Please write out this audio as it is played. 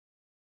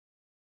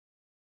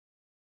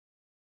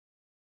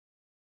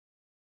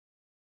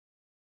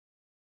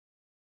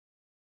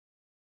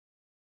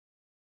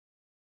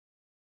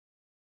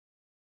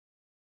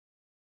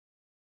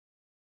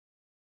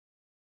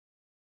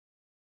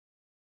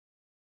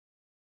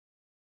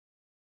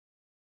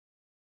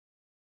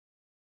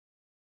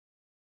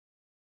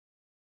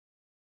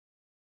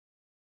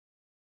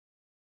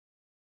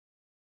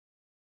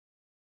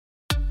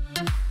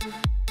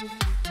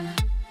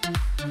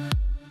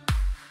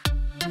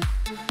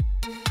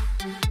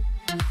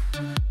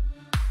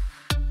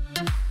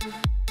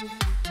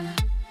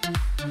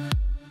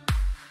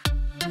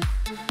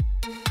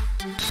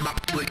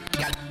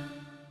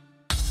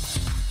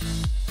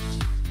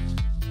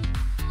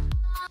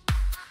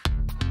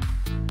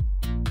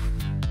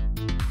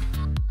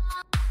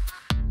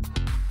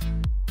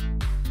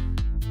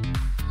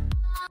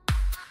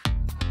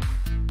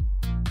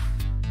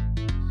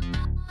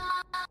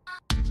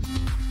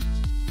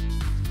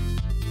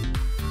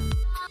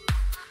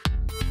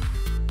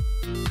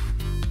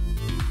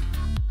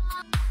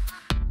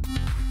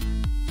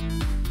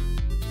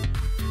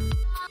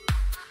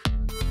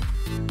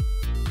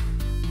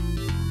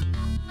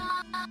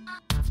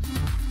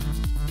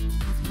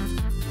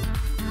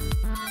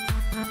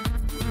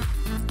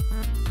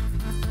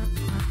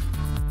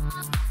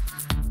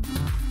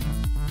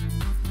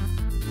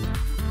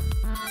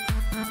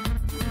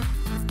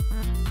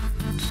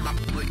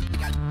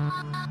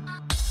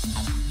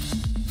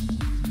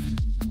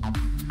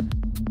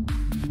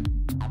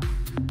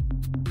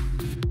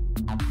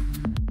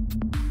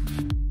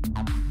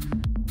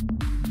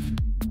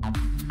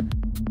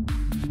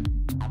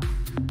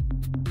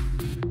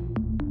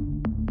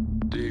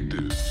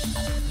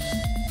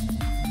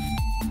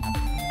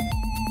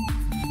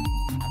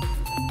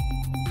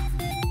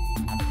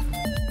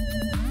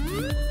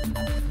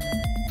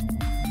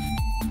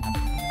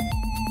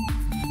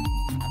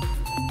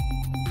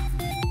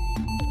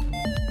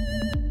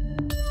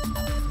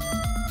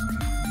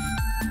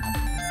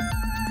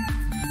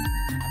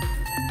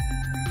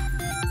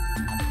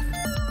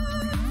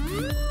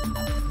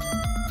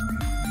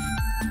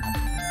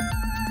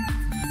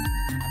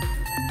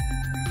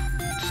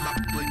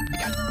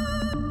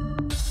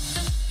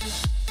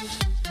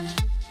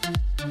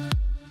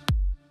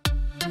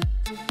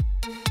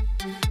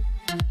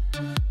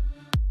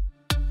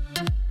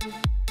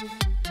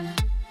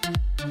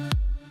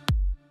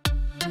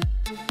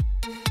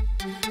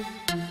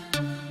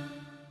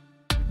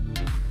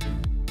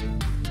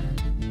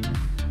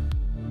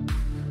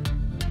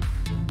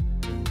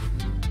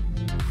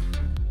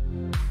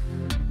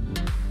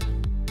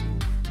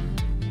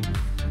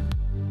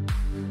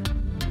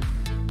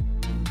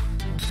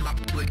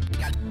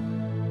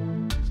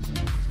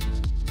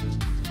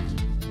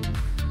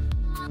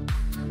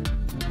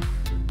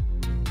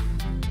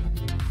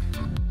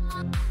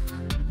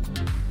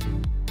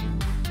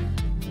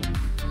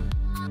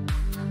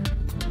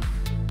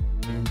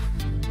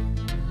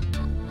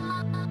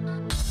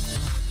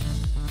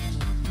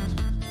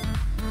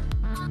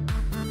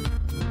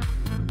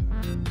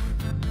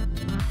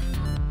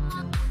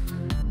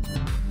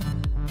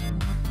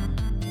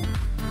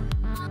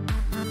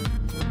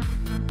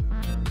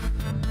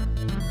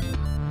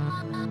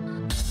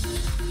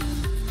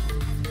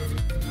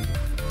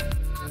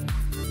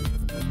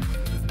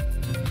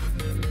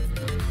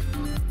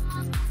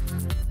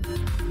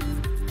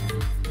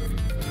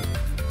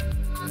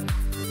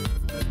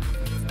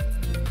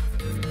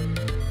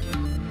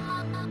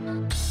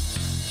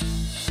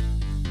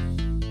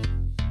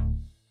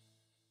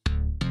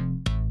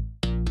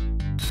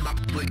Man,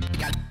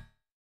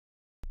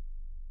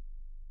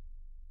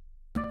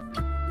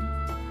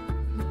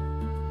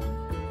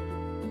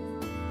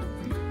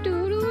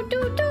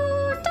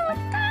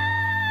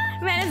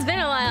 it's been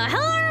a while.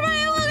 Hello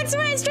everybody, welcome to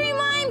my stream.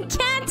 I'm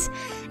Kat,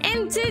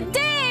 and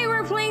today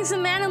we're playing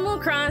some Animal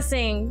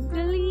Crossing.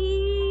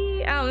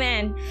 Really? Oh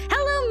man.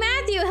 Hello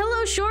Matthew,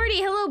 hello Shorty,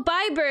 hello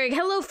Byberg,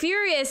 hello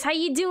Furious, how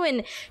you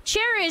doing?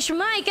 Cherish,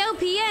 Mike,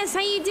 LPS,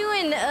 how you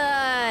doing?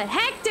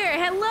 Hector,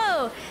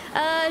 hello.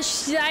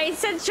 I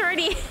said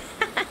Shorty.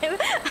 I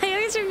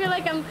always feel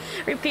like I'm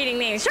repeating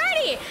names.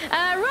 Shorty,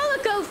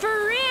 Rollico,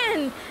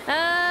 Ferran,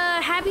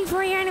 happy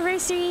 4-year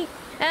anniversary.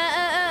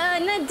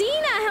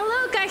 Nadina,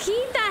 hello.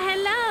 Cajita,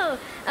 hello.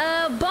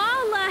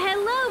 Bala,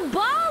 hello.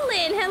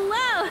 Ballin,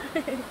 hello.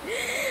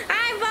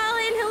 Hi,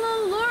 Ballin,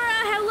 hello.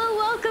 Laura, hello.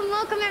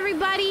 Welcome,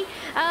 everybody.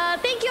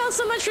 Thank you all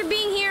so much for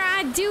being here.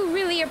 I do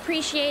really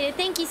appreciate it.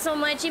 Thank you so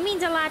much. It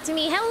means a lot to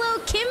me. Hello,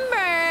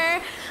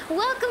 Kimber.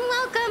 Welcome.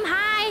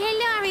 Hi,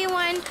 hello,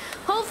 everyone.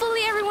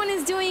 Hopefully, everyone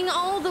is doing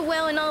all the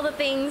well and all the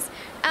things.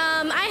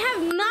 I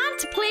have not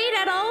played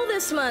at all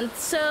this month,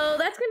 so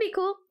that's gonna be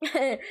cool.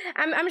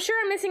 I'm sure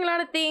I'm missing a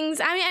lot of things.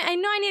 I mean, I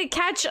know I need to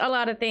catch a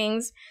lot of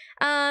things.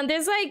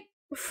 There's like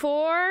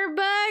 4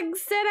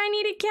 bugs that I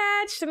need to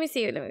catch. Let me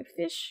see. Let me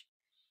fish.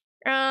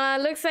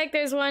 Looks like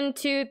there's 1,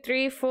 2,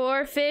 3,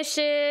 4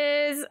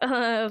 fishes.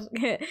 And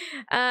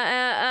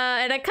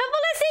a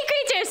couple of sea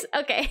creatures.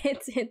 Okay,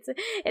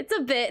 it's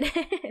a bit.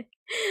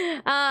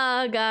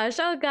 Oh gosh.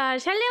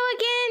 Hello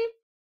again.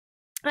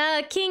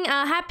 King,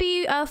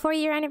 happy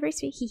 4-year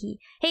anniversary.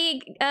 Hey,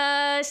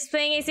 she's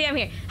playing AC. I'm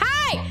here.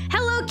 Hi,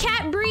 hello,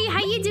 Cat Bree.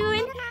 How you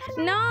doing?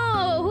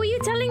 No, who are you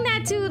telling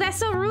that to? That's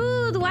so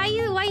rude. Why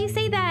you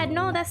say that?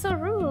 No, that's so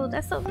rude.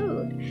 That's so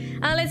rude.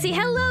 Let's see.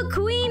 Hello,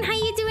 Queen. How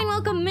you doing?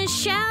 Welcome,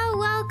 Michelle.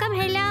 Welcome.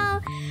 Hello.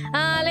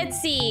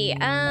 Let's see.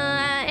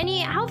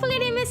 Hopefully I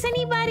didn't miss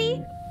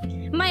anybody.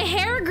 My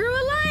hair grew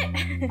a lot.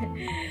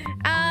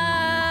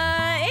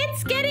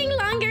 It's getting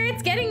longer.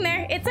 It's getting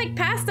there. It's like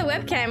past the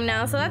webcam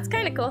now, so that's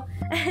kind of cool.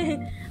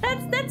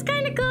 that's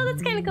kind of cool.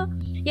 That's kind of cool.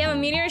 You have a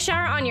meteor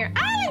shower on your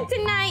island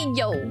tonight,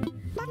 yo.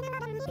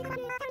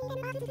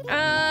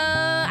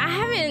 I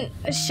haven't.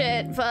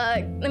 Shit.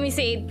 Fuck. Let me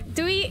see.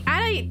 Do we?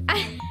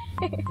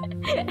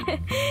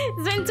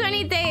 It's been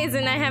 20 days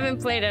and I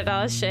haven't played at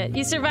all. Shit.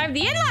 You survived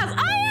the in-laws.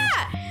 Oh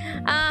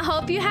yeah.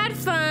 Hope you had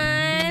fun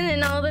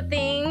and all the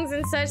things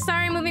and such.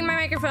 Sorry, moving my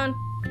microphone.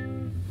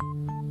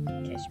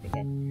 Okay, should be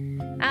good.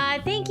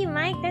 Thank you,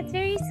 Mike. That's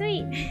very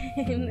sweet.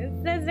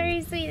 That's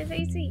very sweet. That's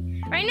very sweet.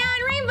 Right now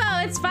in Rainbow,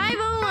 it's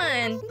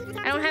 5:01.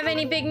 I don't have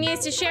any big news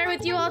to share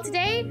with you all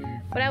today,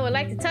 but I would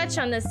like to touch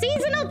on the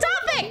seasonal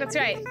topic. That's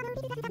right.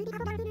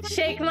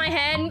 Shake my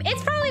head.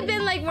 It's probably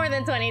been like more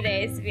than 20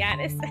 days, to be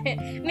honest.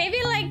 Maybe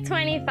like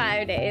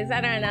 25 days. I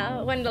don't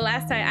know when the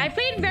last time I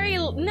played. Maybe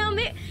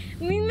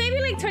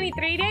like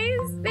 23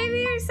 days,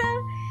 maybe or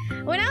so.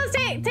 When I was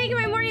taking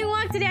my morning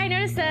walk today, I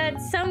noticed that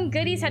some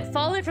goodies had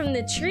fallen from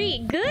the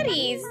tree.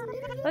 Goodies?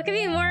 What could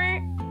be more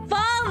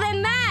fall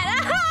than that?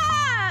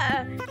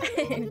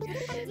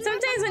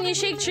 Sometimes when you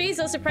shake trees,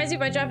 they'll surprise you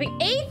by dropping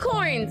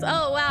acorns.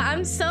 Oh wow,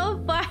 I'm so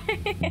far.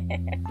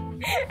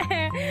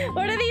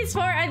 What are these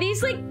for? Are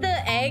these like the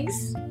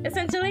eggs,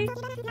 essentially?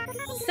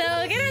 So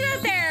get it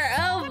out there.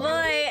 Oh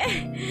boy.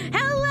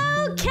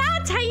 Hello,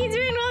 Cat. How you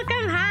doing?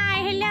 Welcome. Hi.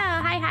 Hello.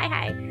 Hi.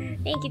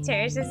 Thank you,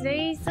 Cherish. That's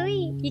very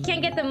sweet. You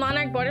can't get the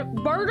monarch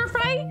border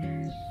fry,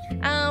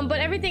 but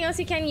everything else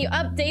you can. You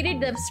updated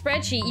the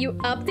spreadsheet. You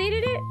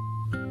updated it?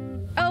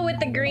 Oh, with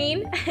the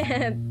green.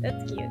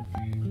 That's cute.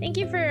 Thank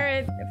you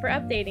for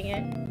updating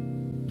it.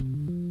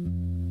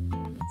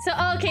 So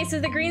okay, so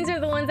the greens are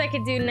the ones I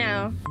could do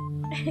now.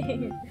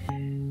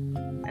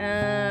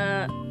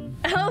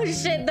 Oh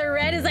shit, the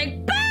red is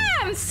like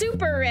BAM!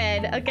 Super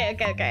red. Okay.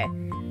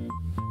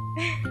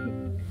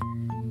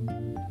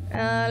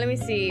 Let me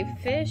see.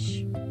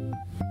 Fish.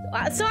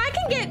 So I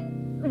can get...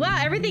 Wow,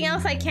 everything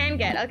else I can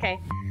get. Okay.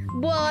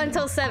 Well,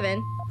 until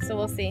 7. So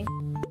we'll see.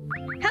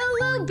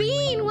 Hello,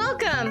 Bean!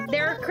 Welcome!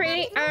 They're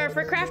creating...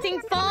 for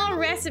crafting fall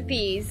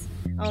recipes.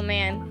 Oh,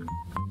 man.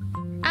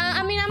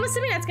 I mean, I'm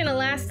assuming that's gonna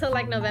last till,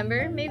 like,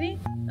 November, maybe?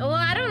 Well,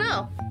 I don't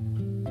know.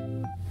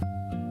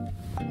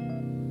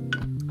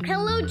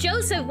 Hello,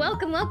 Joseph.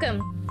 Welcome.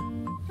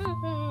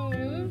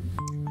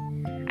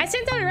 I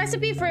sent out a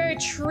recipe for a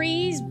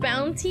tree's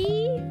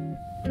bounty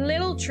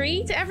little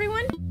tree to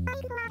everyone.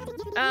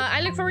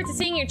 I look forward to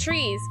seeing your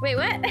trees. Wait,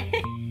 what?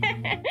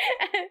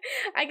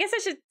 I guess I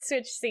should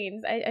switch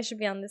scenes. I should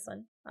be on this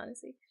one,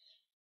 honestly.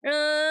 Thank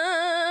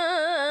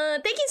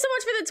you so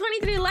much for the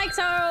 23 likes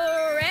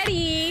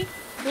already.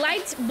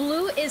 Light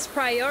blue is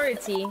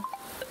priority.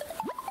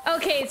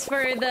 Okay, it's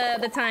for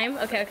the time.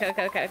 Okay.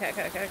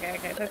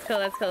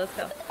 Let's go.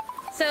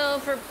 So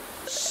for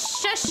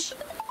shush.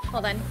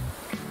 Hold on.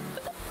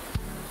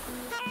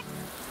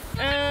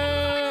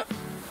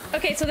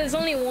 Okay, so there's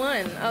only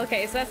one.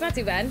 Okay, so that's not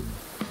too bad.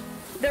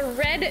 The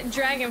red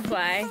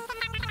dragonfly.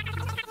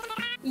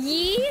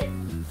 Yee?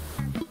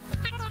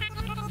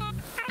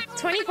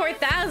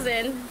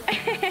 24,000.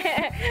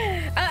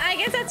 I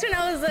guess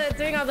I was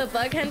doing all the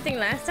bug hunting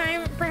last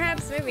time,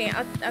 perhaps. Maybe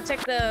I'll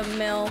check the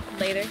mail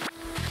later.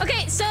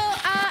 Okay, so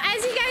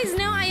as you guys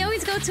know, I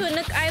always go to a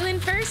Nook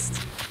Island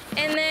first,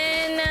 and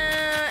then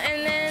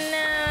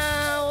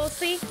we'll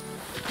see.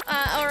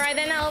 Alright,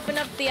 then I'll open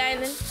up the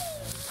island.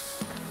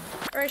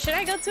 Or should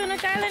I go to a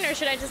Nook Island, or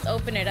should I just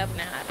open it up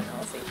now? I don't know.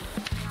 We'll see.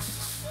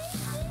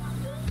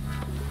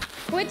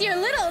 With your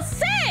little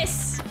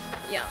sis.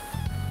 Yeah.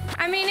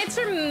 I mean, it's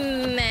for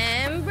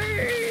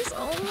members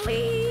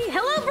only.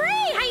 Hello, Brie.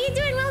 How you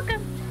doing?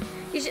 Welcome.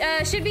 You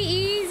should be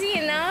easy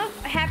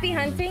enough. Happy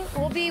hunting.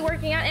 We'll be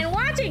working out and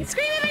watching.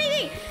 Scream if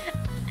anything.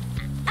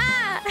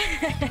 Ah.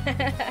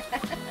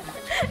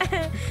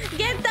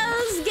 Get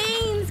those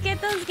gains. Get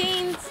those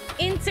gains.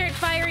 Insert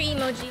fire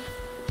emoji.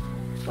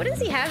 What does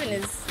he have in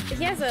his?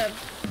 He has a.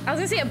 I was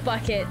gonna say a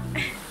bucket.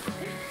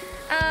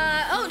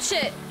 Oh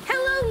shit.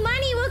 Hello,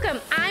 Money. Welcome.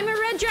 I'm a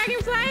red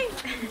dragonfly.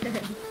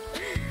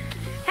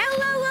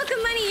 Hello,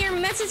 welcome, Money. Your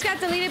message got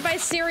deleted by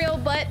Serial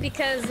Butt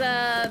because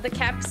the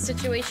cap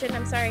situation.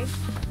 I'm sorry.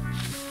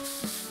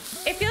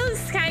 It feels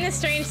kind of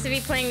strange to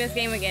be playing this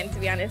game again, to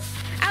be honest.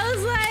 I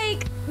was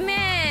like,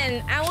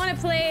 man, I want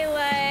to play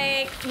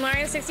like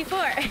Mario 64.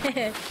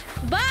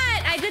 But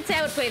I did say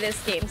I would play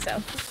this game,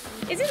 so.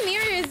 Is it me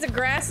or is the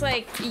grass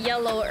like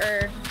yellow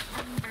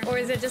or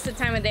is it just the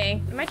time of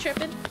day? Am I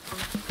tripping?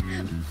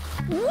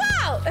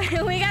 Wow!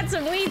 We got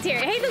some weeds here.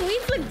 Hey, the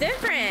weeds look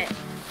different.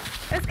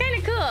 That's kind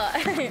of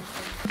cool.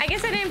 I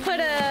guess I didn't put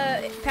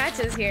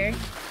patches here.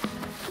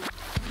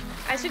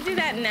 I should do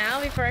that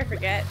now before I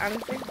forget,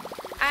 honestly.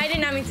 I did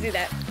not mean to do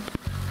that.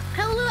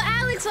 Hello,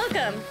 Alex.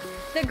 Welcome.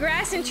 The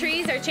grass and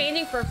trees are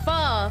changing for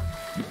fall.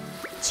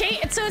 So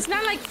it's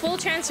not like full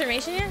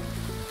transformation yet?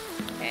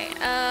 Okay,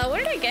 what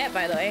did I get,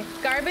 by the way?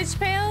 Garbage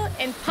pail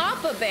and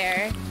Papa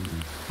Bear.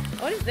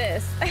 What is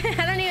this?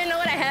 I don't even know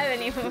what I have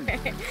anymore.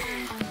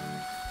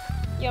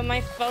 Yo, my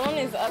phone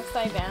is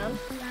upside down.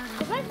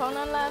 Is my phone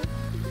on loud?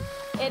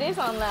 It is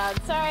on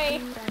loud.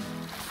 Sorry.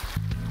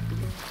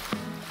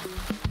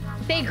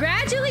 They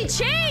gradually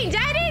change.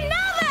 I didn't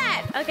know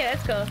that. Okay,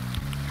 that's cool.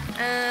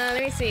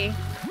 Let me see.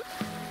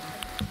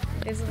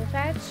 Visible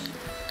patch.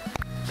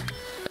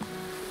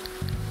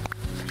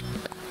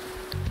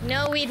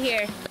 No weed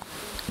here.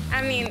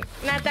 I mean,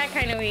 not that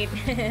kind of weed.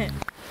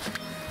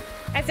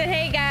 I said,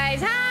 hey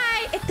guys,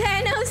 hi! It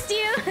Thanos'd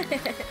you!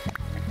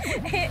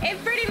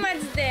 it pretty much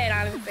did,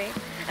 honestly.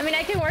 I mean,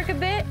 I can work a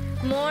bit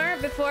more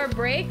before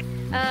break.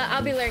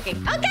 I'll be lurking.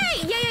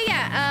 Okay!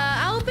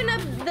 Yeah. I'll open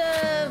up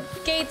the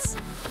gates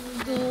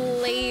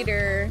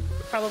later.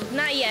 Probably.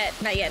 Not yet.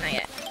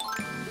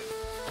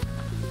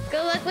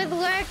 Good luck with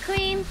work,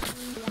 Queen.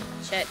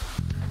 Shit.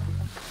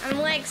 I'm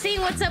like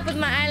seeing what's up with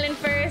my island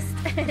first.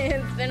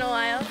 It's been a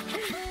while.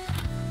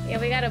 Yeah,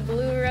 we got a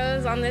blue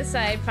rose on this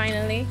side,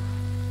 finally.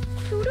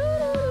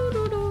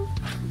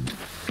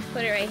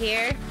 Put it right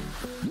here.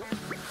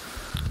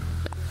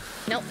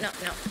 Nope.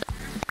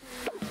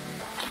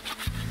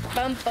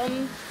 Bum.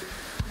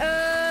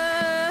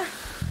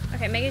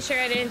 Okay, making sure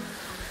I didn't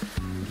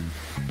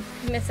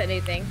miss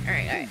anything. All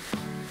right.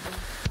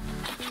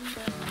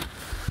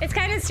 It's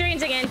kind of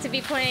strange again to be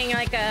playing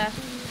like a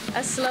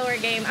slower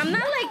game. I'm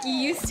not like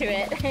used to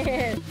it.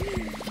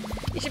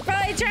 You should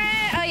probably try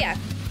it. Oh yeah.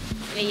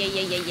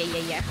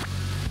 Yeah.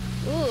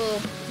 Ooh,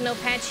 no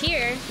patch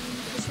here,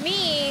 which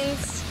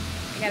means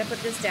I gotta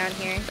put this down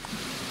here.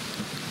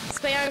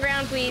 Stay on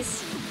ground,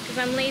 please, because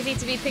I'm lazy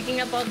to be picking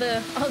up all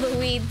the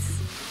weeds.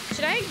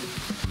 Should I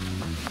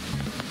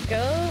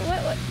go?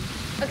 What?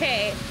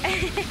 Okay.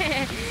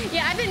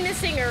 Yeah, I've been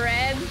missing a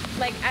red.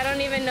 Like, I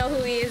don't even know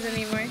who he is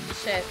anymore.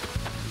 Shit.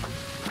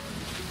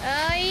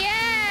 Oh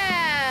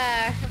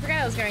yeah! I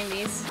forgot I was growing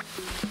these.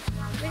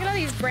 Look at all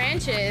these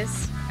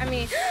branches. I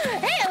mean,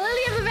 hey,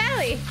 Lily of the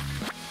Valley!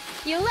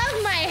 You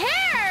love my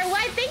hair!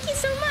 Why, thank you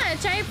so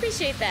much. I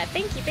appreciate that.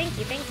 Thank you.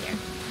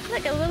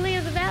 Look, a Lily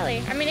of the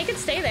Valley. I mean, it could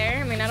stay there.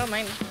 I mean, I don't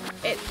mind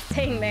it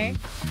staying there.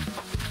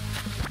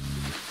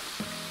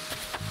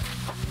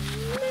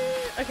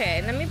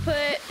 Okay, let me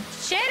put...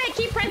 Shit, I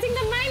keep pressing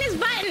the minus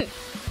button!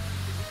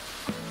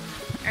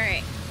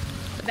 Alright.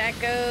 That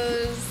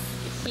goes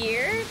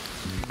here.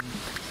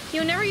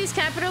 You'll never use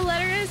capital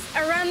letters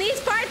around these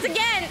parts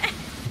again!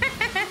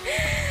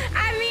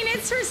 I mean,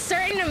 it's for a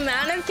certain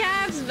amount of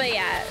caps, but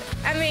yeah.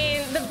 I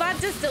mean, the bot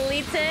just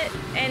deletes it,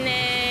 and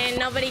then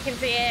nobody can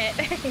see it.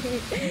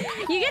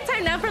 You get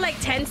timed out for like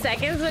 10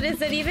 seconds, but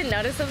is it even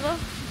noticeable?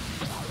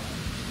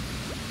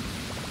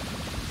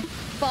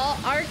 Fall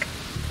arc?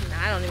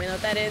 Nah, I don't even know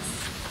what that is.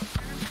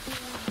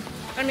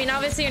 I mean,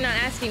 obviously you're not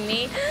asking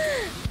me.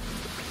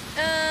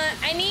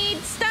 I need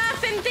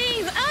stuff and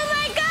things. Oh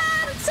my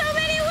god, so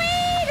many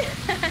weed!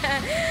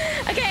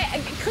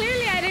 Okay,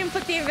 clearly I didn't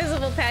put the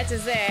invisible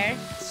patches there.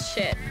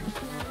 Shit.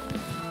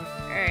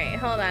 Alright,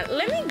 hold on.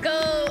 Let me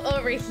go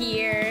over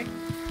here.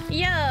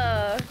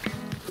 Yo.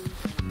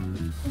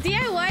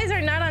 DIYs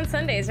are not on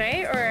Sundays,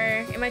 right?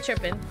 Or am I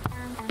tripping?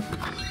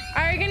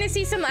 Are you gonna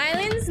see some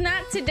islands?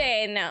 Not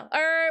today, no.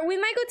 Or we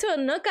might go to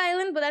a Nook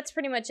Island, but that's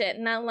pretty much it.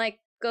 Not like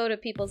go to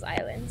people's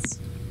islands.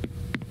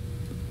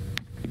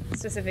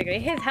 specifically.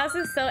 His house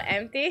is so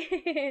empty.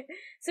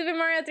 Super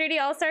Mario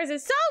 3D All-Stars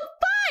is so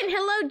fun!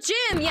 Hello,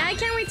 Jim! Yeah, I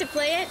can't wait to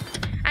play it.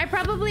 I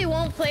probably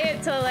won't play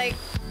it till like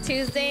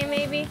Tuesday,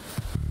 maybe.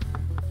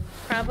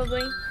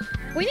 Probably.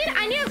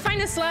 I need to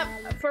find a slot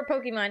for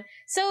Pokemon.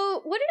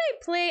 So, what did I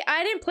play?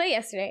 I didn't play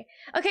yesterday.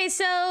 Okay,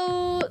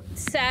 so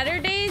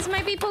Saturdays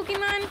might be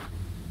Pokemon.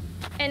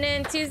 And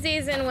then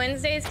Tuesdays and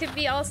Wednesdays could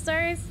be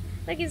All-Stars.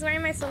 Like he's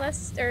wearing my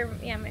Celeste, or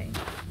yeah, my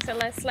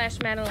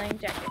Celeste / Madeline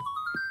jacket.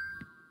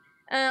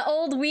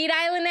 Old Weed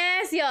Island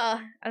ass,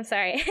 y'all. I'm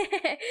sorry.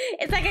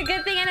 It's like a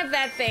good thing and a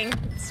bad thing.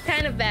 It's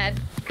kind of bad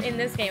in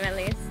this game, at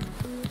least.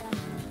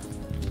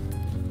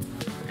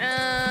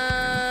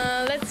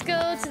 Let's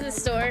go to the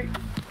store.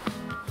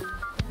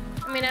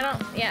 I mean,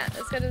 yeah,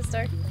 let's go to the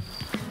store.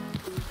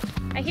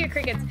 I hear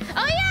crickets.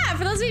 Oh yeah,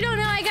 for those of you who don't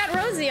know, I got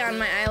Rosie on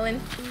my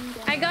island.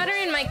 I got her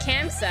in my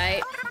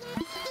campsite.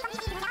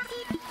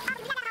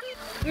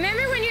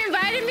 Remember when you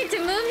invited me to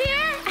move here?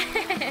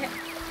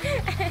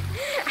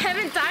 I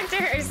haven't talked to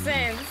her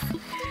since.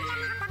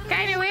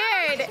 Kinda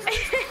weird.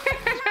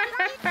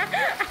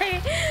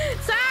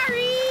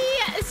 Sorry,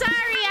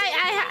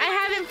 I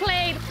haven't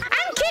played.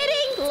 I'm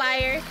kidding!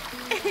 Liar.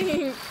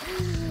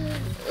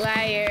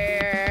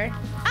 Liar.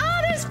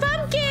 Oh, there's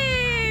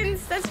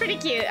pumpkins! That's pretty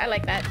cute. I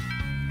like that.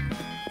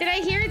 Did I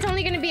hear it's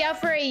only gonna be out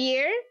for a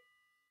year?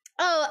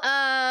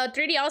 Oh,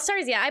 3D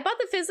All-Stars? Yeah, I bought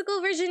the physical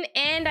version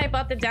and I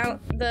bought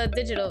the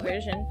digital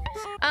version.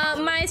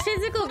 My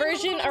physical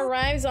version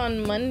arrives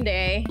on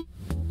Monday.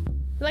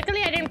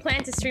 Luckily, I didn't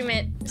plan to stream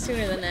it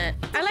sooner than that.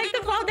 I like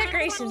the fall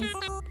decorations.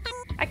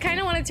 I kind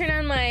of want to turn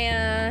on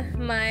my,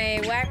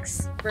 my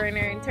wax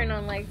burner and turn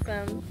on, like,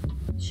 some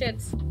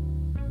shits.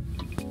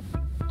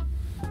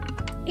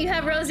 You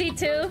have Rosie,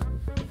 too?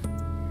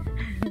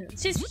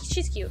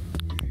 She's cute.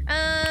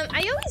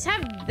 I always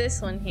have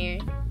this one here.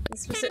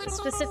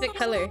 Specific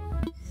color.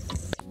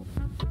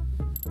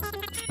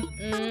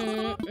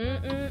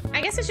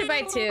 I guess I should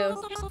buy 2.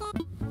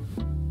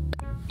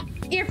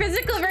 Your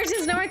physical version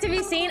is nowhere to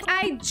be seen.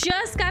 I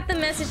just got the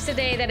message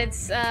today that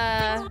it's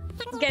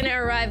gonna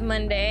arrive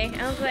Monday.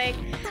 I was like,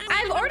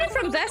 I've ordered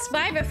from Best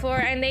Buy before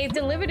and they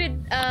delivered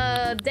it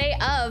day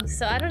of,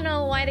 so I don't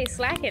know why they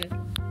slacking.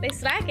 They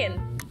slacking.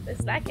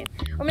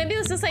 Or maybe it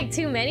was just like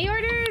too many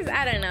orders?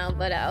 I don't know,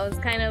 but I was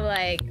kind of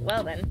like,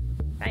 well then,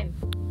 fine.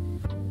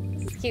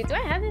 Cute. Do I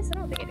have this? I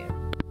don't think I do.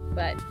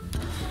 But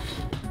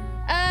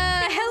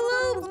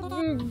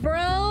hello,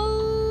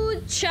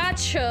 bro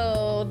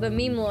Chacho, the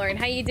meme lord.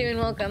 How you doing?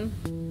 Welcome.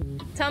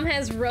 Tom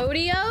has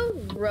rodeo?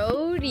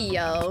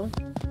 Rodeo?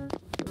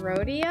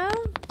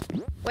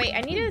 Wait,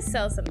 I need to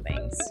sell some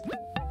things.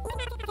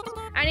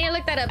 I need to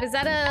look that up. Is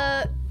that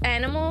a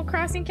Animal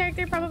Crossing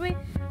character? Probably.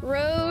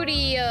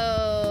 Rodeo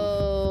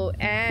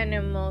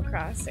Animal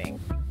Crossing.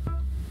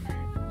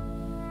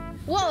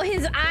 Whoa,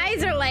 his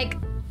eyes are like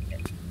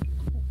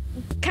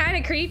kind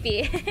of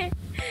creepy.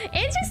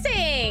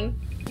 Interesting.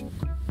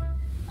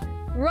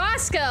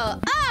 Roscoe.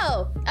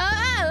 Oh.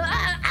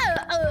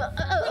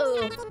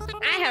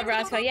 I have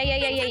Roscoe. Yeah.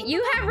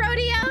 You have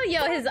Rodeo?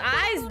 Yo, his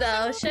eyes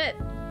though. Shit.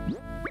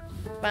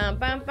 Bum.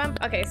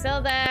 Okay,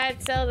 sell that.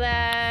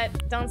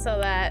 Don't sell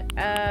that.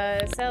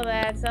 Sell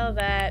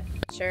that.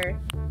 Sure.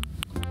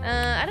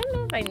 I don't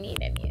know if I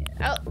need any.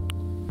 Oh,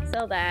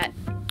 sell that.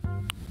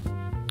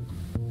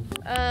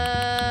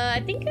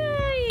 I think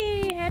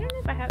I don't know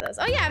if I have those.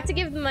 Oh yeah, I have to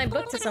give my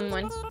book to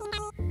someone.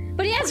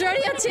 But he has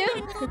rodeo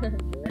too.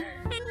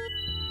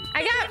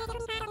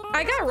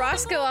 I got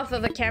Roscoe off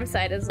of a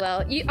campsite as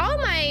well. All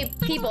my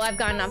people I've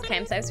gotten off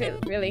campsites,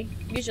 really,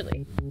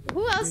 usually.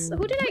 Who else?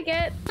 Who did I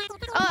get?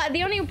 Oh,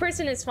 the only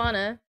person is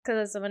Fauna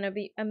because of an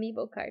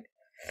amiibo card.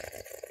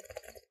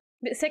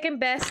 The second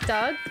best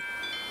dog,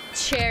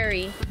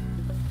 Cherry.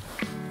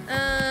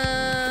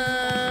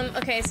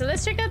 Okay, so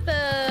let's check out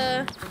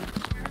the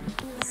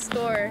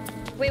store.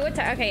 Wait, what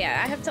time? Okay,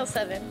 yeah, I have till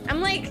 7.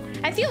 I'm like,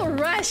 I feel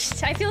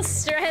rushed. I feel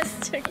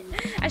stressed.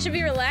 I should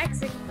be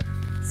relaxing.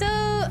 So,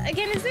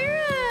 again, is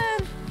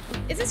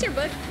this your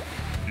book?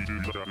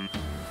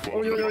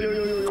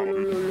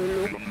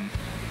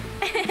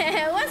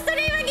 What's the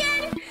name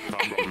again?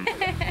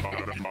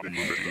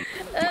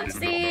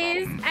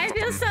 Oopsies. I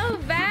feel so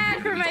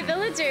bad for my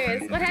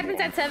villagers. What happens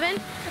at 7?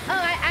 Oh,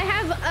 I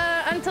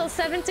have until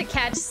 7 to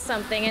catch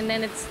something and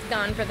then it's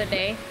gone for the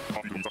day.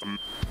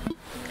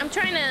 I'm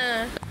trying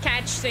to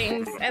catch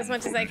things as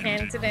much as I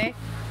can today.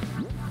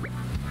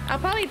 I'll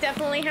probably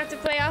definitely have to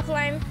play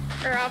offline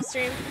or off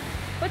stream.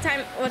 What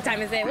time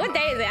is it? What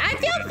day is it? I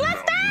feel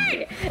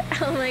flustered!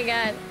 Oh my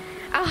god.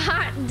 A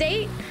hot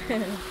date?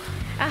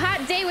 A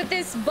hot date with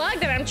this bug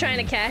that I'm trying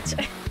to catch.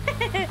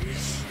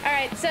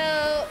 Alright,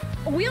 so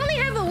we only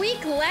have a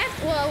week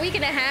left. Well, a week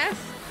and a half.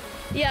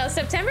 Yo,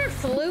 September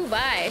flew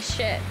by.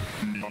 Shit.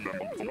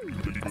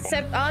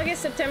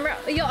 August, September.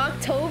 Yo,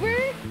 October?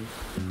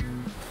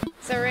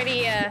 It's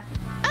already,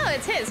 oh,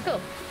 it's his. Cool.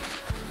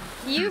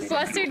 You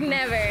flustered?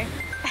 Never.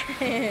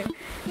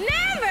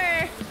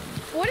 Never!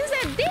 What does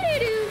that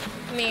do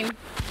mean?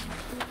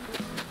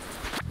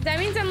 That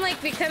means I'm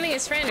like becoming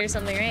his friend or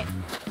something, right?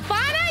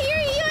 Fauna, you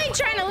ain't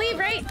trying to leave,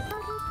 right?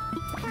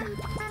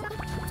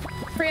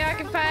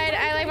 Preoccupied.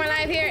 I like my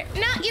life here.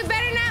 No, you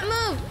better not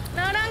move.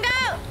 No, don't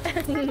go.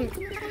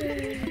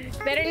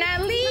 Better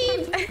not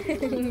leave.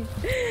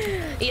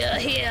 You're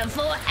here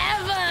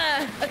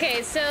forever.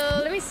 Okay, so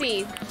let me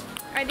see.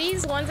 Are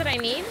these ones that I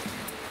need?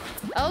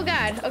 Oh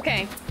God.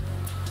 Okay.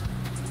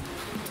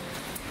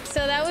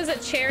 So that was a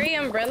cherry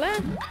umbrella.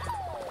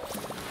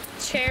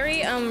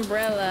 Cherry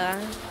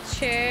umbrella.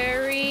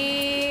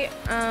 Cherry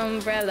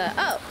umbrella.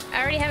 Oh,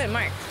 I already have it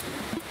marked.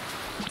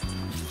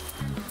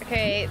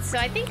 Okay, so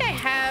I think I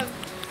have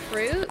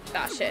fruit.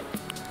 Oh shit.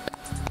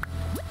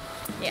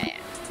 Yeah.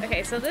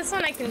 Okay, so this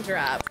one I can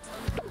drop.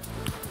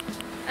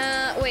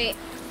 Wait.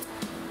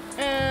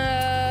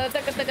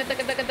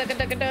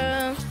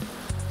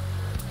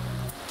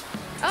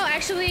 Oh,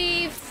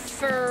 actually,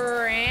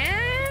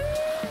 Ferran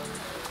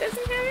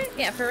doesn't have it?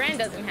 Yeah, Ferran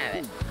doesn't have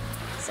it.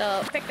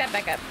 So pick that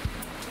back up.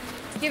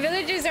 Your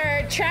villagers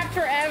are trapped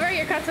forever.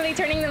 You're constantly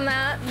turning them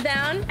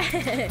down.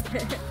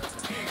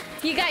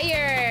 You got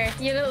your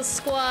little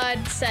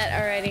squad set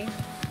already.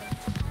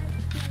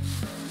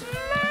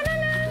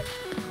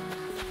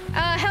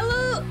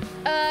 Hello,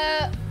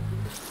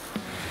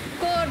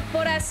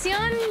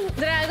 Corporación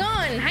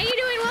Dragon. How you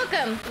doing?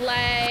 Welcome.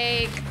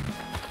 Like,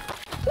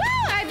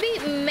 woo! I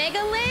beat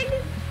Mega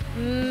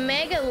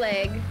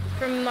Leg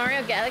from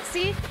Mario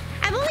Galaxy.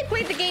 I've only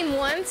played the game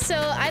once,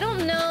 so I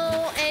don't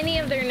know any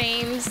of their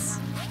names.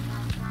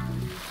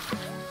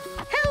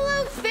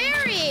 Hello,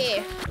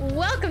 Fairy.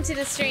 Welcome to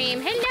the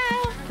stream.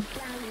 Hello.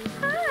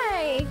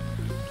 Hi.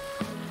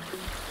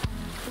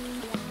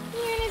 You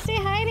wanna say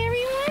hi to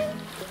everyone?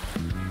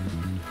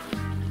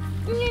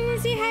 You wanna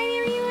say hi to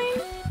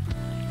everyone?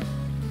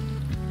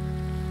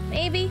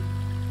 Maybe.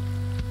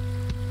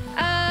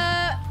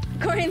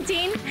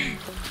 Quarantine.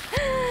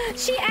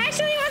 She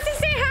actually wants to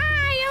say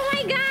hi. Oh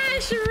my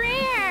gosh,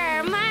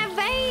 Rare, my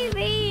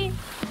baby.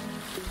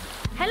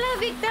 Hello,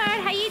 Victor.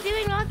 How you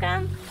doing?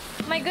 Welcome.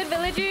 My good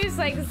villagers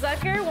like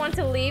Zucker want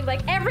to leave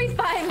like every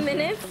 5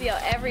 minutes. Yo,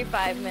 every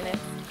 5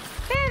 minutes.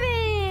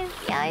 7.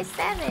 Yo,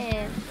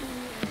 7.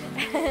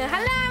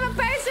 Hello, I'm a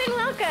person.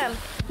 Welcome.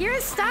 You're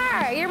a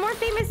star. You're more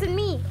famous than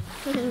me.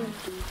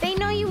 They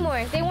know you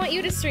more. They want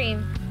you to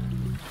stream.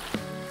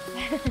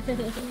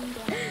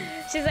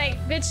 She's like,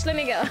 bitch, let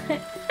me go.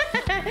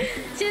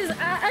 She's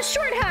a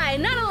short hi,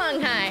 not a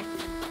long hi.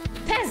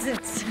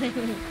 Peasants.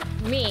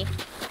 Me.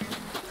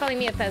 Calling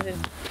me a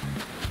peasant.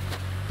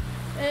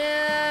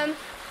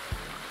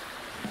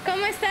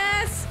 ¿Cómo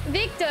estás,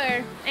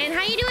 Victor? And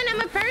how you doing? I'm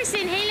a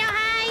person. Hello,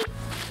 hi.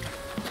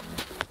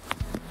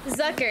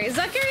 Zucker.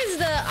 Zucker is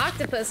the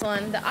octopus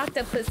one. The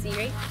octopusy,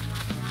 right?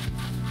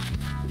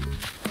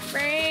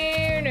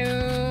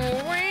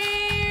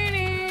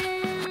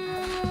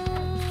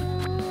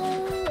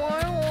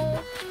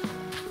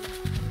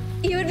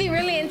 You would be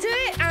really into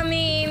it? I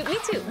mean, me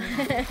too.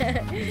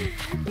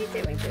 Me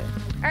too.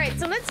 All right,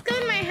 so let's go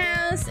to my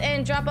house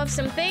and drop off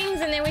some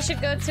things, and then we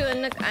should go to a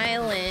Nook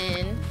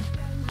Island.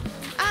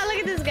 Ah, look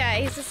at this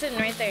guy. He's just sitting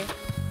right there.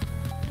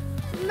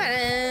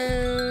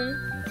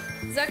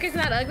 Zucker's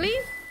not ugly?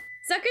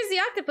 Zucker's the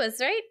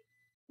octopus, right?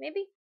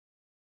 Maybe?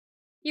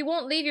 You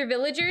won't leave your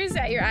villagers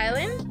at your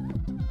island?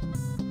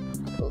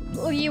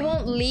 You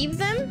won't leave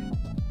them?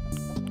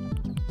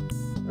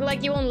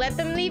 Like you won't let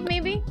them leave,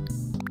 maybe?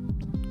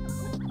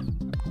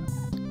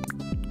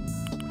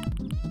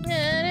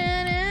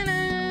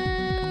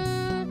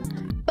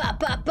 Ba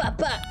ba ba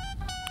ba.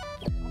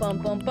 Bum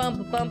bum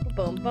bum bum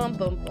bum bum bum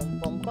bum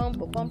bum bum bum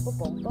bum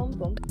bum bum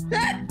bum.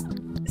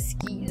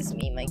 Excuse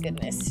me, my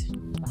goodness.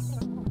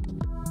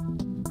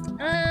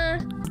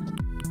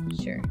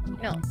 Sure.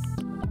 No.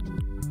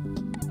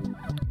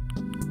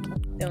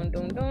 Dun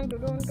dun dun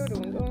dun dun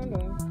dun dun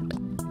dun.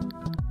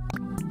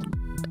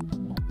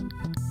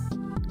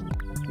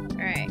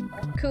 Alright.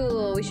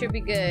 Cool. We should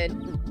be good.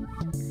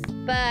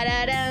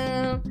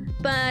 Ba-da-da.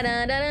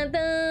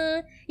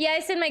 Ba-da-da-da-da. Yeah, I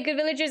said my good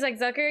villagers like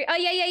Zucker. Oh,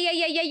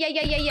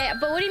 yeah.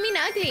 But what do you mean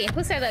ugly?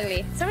 Who said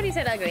ugly? Somebody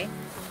said ugly.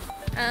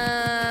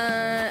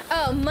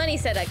 Oh, Money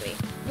said ugly.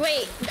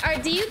 Wait,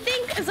 do you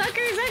think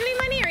Zucker is ugly,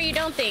 Money? Or you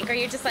don't think? Or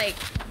you're just like,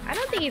 I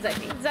don't think he's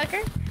ugly.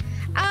 Zucker?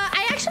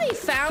 I actually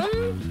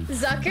found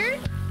Zucker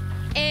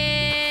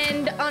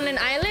and on an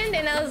island,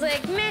 and I was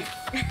like, meh.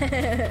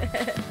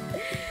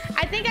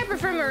 I think I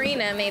prefer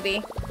Marina,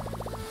 maybe.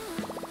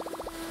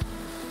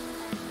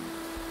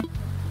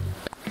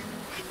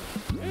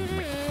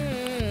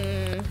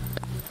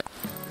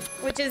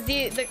 Which is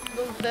the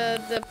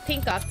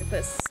pink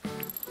octopus,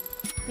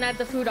 not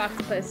the food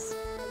octopus.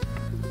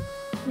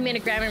 You made a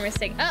grammar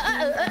mistake.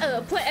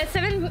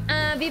 Seven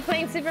be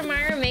playing Super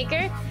Mario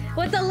Maker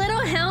with a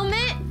little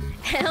helmet.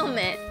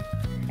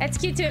 That's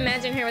cute to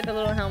imagine her with a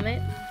little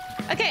helmet.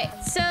 Okay,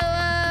 so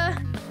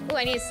oh,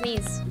 I need to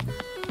sneeze.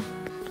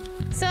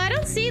 So I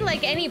don't see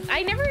like any.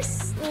 I don't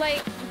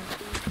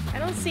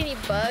see any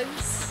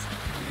bugs.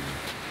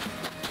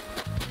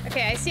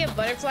 Okay, I see a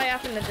butterfly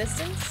off in the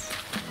distance.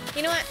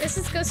 You know what? Let's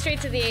just go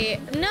straight to the...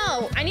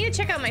 No! I need to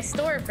check out my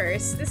store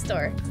first. This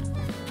store.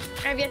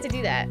 I have yet to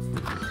do that.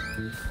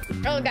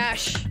 Oh,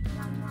 gosh.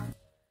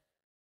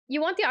 You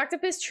want the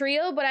octopus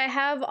trio, but I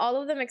have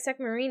all of them except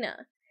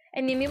Marina.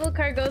 And the amiibo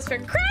card goes for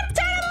crap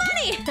ton of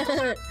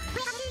money!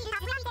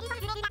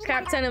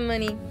 Crap ton of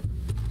money.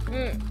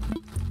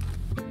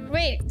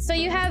 Wait, so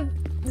you have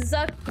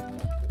Zuck...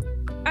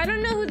 I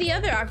don't know who the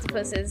other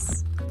octopus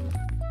is.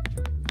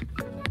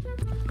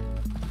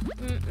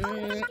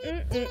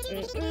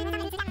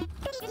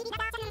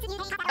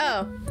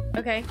 Oh,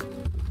 okay.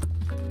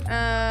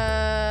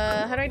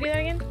 How do I do that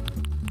again?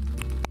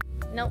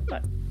 Nope.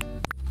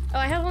 Oh,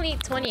 I have only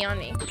 20 on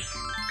me.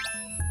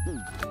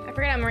 I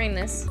forgot I'm wearing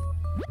this.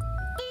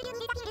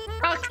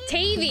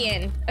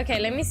 Octavian. Okay,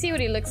 let me see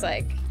what he looks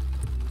like.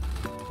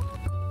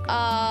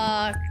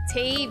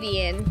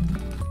 Octavian.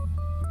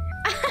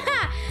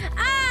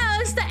 Oh,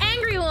 it's the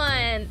angry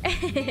one.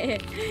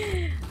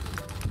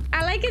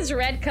 I like his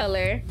red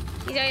color.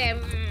 He's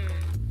like,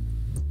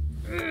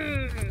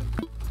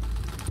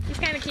 he's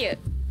kind of cute.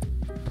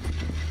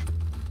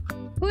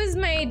 Who is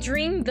my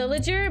dream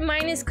villager?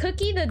 Mine is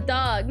Cookie the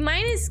dog.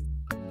 Mine is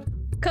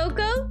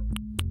Coco.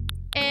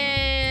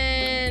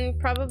 And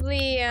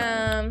probably,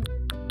 yo,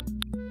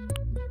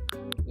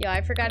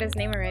 I forgot his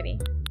name already.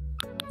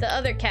 The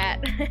other cat.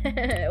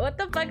 What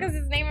the fuck is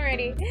his name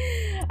already?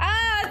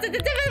 Ah, it's at the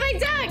tip of my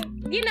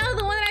tongue! You know,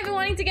 the one that I've been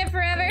wanting to get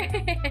forever.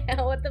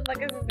 What the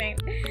fuck is his name?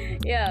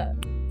 Yeah.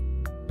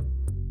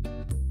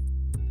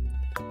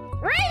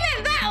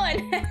 Raven, that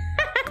one!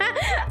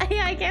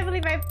 Yeah, I can't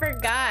believe I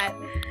forgot.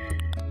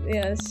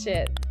 Yeah,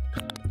 shit.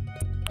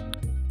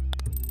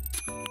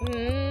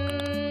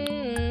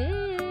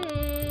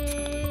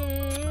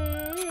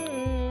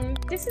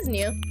 This is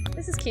new.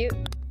 This is cute.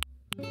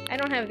 I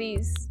don't have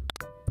these.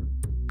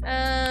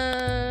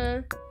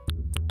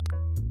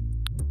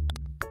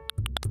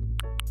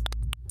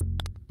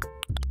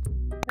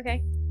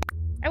 Okay.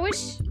 I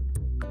wish...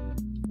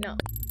 No.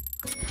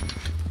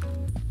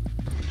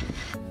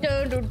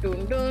 Dun, dun,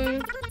 dun,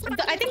 dun.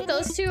 I think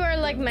those two are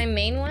like my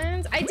main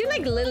ones. I do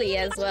like Lily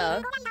as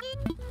well.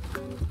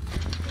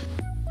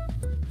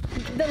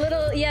 The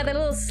little, yeah, the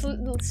little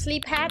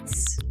sleep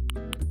hats.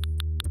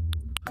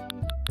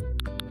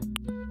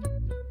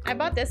 I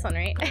bought this one,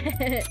 right?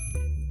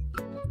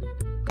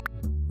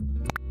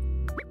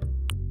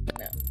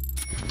 No.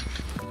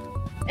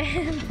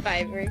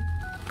 Fiverr.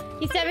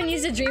 You haven't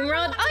used a dream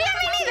world? Oh yeah,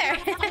 me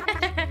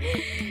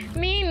neither.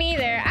 Me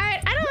neither. I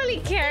don't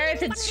really care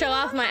to show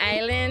off my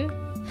island.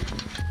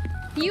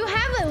 You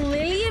have a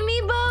Lily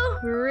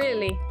amiibo?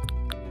 Really?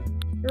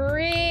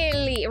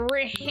 Really?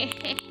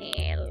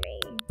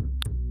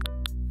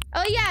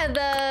 Oh yeah,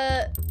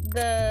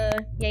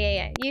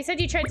 yeah. You said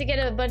you tried to get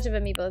a bunch of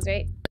amiibos,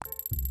 right?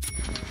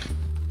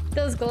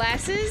 Those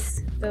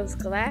glasses? Those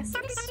glasses?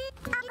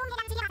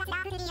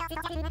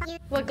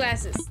 What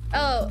glasses?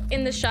 Oh,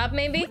 in the shop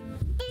maybe?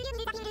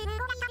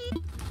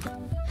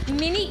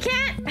 Mini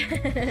cat?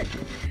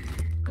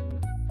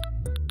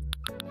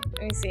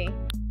 Let me see.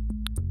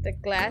 The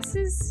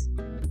glasses?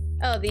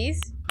 Oh,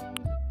 these?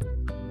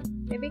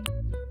 Maybe?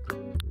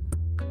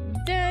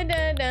 Dun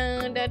dun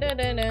dun dun dun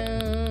dun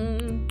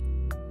dun.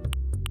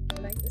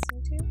 I like this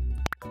one too.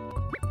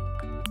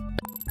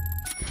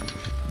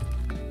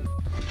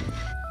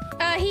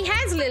 He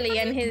has Lily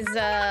in his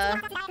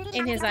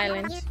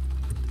island.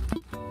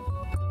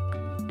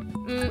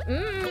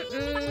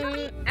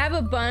 I have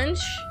a bunch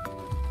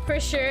for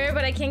sure,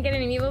 but I can't get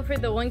an amiibo for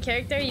the one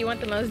character you want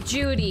the most.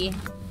 Judy.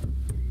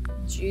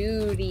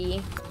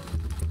 Judy.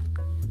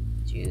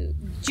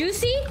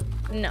 Juicy?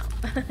 No.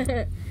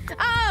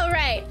 Oh,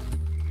 right.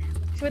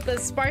 With the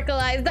sparkle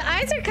eyes. The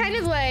eyes are kind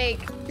of like...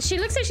 She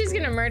looks like she's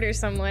gonna murder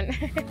someone.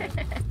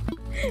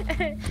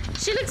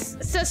 She looks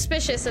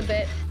suspicious a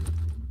bit.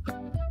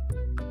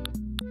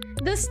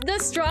 The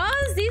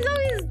straws, these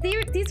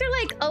are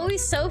like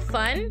always so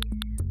fun,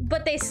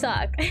 but they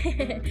suck.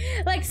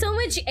 Like so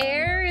much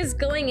air is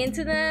going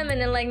into them and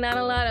then like not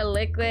a lot of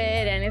liquid,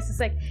 and it's just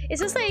like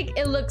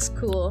it looks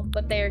cool,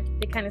 but they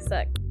kind of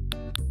suck.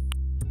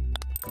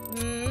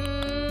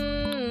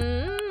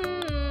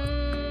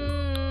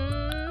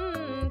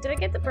 Did I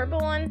get the purple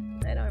one?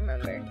 I don't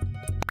remember.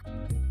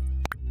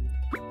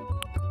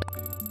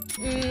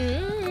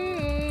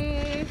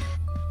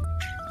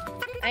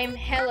 I'm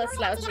hella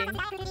slouching.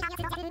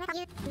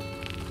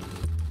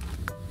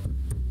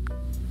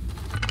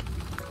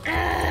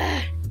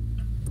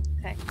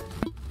 Okay.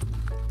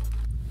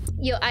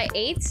 Yo, I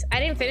ate. I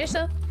didn't finish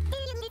though.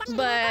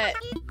 But,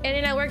 and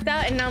then I worked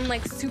out and now I'm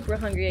like super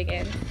hungry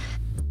again.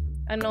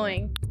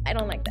 Annoying. I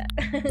don't like that.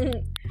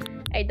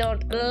 I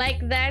don't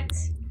like that.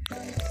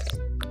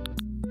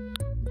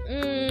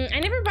 I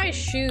never buy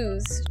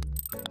shoes.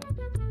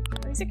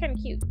 These are kind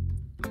of cute.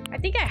 I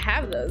think I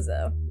have those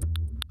though.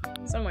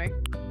 Somewhere.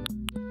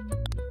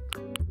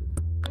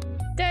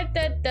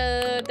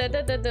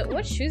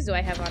 What shoes do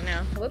I have on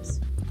now? Whoops.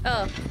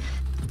 Oh.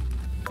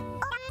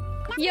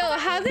 Yo,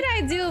 how did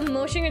I do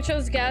Motion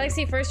Controls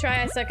Galaxy first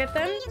try? I suck at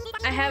them.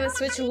 I have a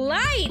Switch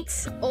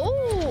Lite.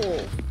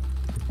 Oh.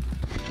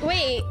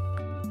 Wait.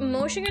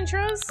 Motion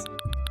controls?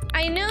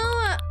 I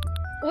know.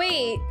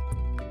 Wait.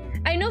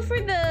 I know for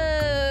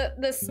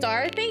the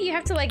star thing, you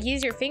have to like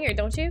use your finger,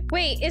 don't you?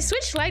 Wait, is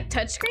Switch Lite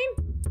touchscreen?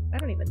 I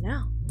don't even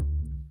know.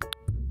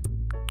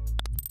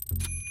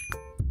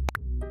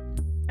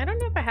 I don't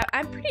know if I have.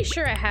 I'm pretty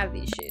sure I have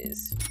these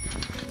shoes.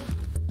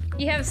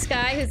 You have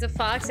Sky, who's a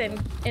fox, and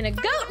a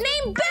goat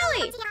named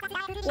Billy.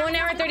 1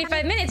 hour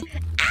 35 minutes.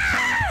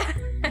 Ah!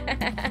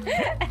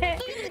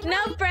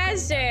 No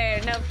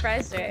pressure. No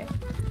pressure.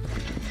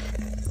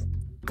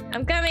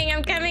 I'm coming.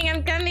 I'm coming.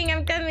 I'm coming.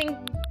 I'm coming.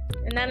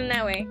 Not in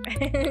that way.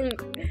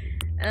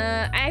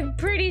 I'm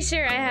pretty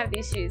sure I have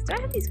these shoes. Do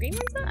I have these green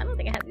ones though? I don't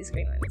think I have these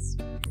green ones.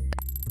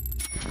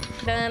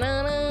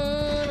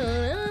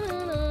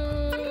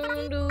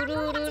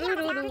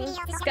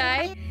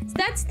 Sky.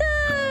 That's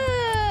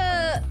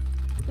the...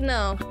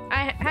 No.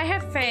 I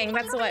have Fang.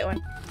 That's the white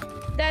one.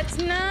 That's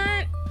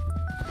not...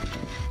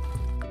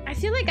 I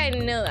feel like I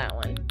know that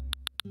one.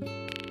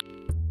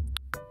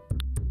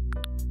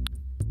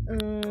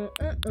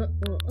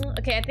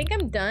 Okay, I think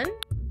I'm done.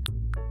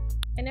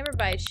 I never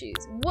buy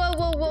shoes. Whoa,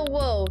 whoa, whoa,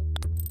 whoa.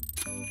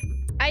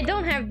 I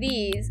don't have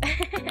these.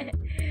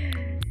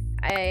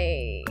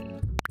 I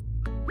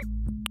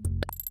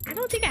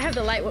don't think I have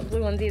the light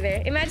blue ones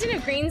either. Imagine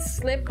if green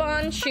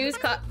slip-on shoes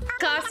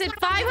costed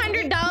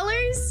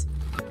 $500.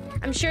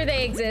 I'm sure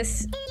they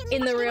exist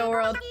in the real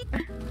world.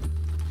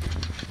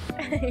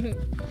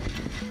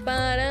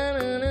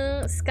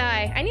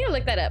 Sky. I need to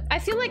look that up. I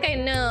feel like I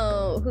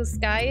know who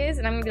Sky is,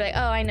 and I'm gonna be like,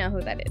 oh, I know who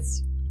that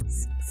is.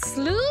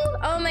 Slew?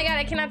 Oh my god,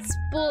 I cannot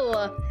spool.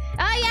 Oh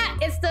yeah,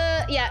 it's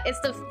the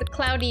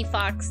cloudy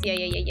fox. Yeah.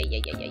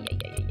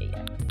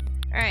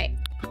 Alright.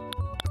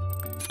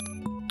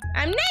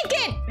 I'm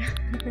naked!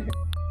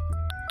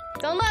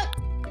 Don't look!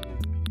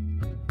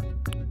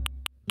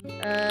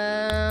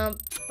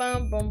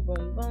 Boom, boom,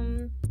 boom,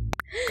 boom.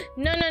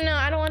 No,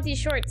 I don't want these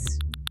shorts.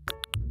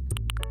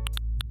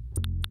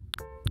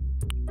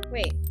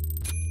 Wait.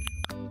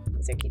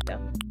 These are cute though.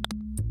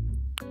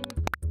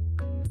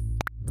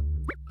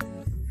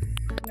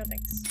 No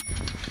thanks.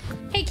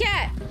 Hey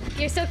cat!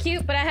 You're so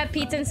cute, but I have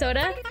pizza and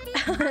soda.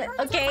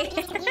 Okay.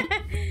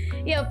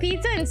 Yo,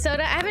 pizza and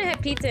soda. I haven't had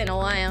pizza in a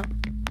while,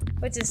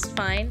 which is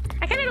fine.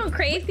 I kind of don't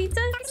crave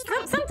pizza.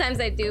 Sometimes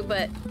I do,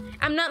 but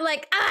I'm not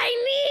like, I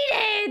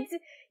need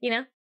it! You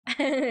know?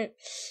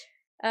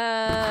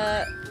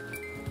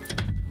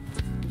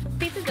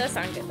 Pizza does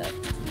sound good though.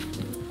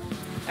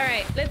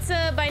 Alright, let's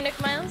buy Nook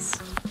Miles.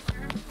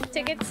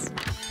 Tickets.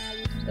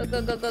 Go.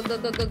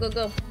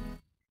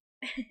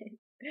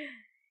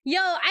 Yo,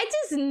 I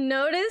just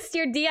noticed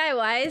your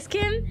DIYs,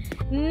 Kim.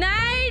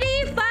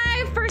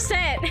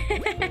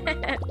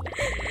 95%!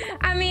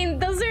 I mean,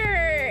 those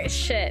are...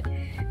 shit.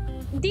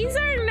 These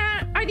are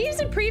not... Are these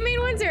the pre-made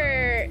ones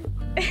or...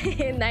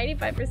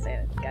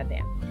 95%?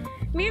 Goddamn.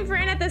 Me and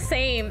Fran at the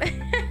same.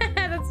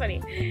 That's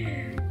funny.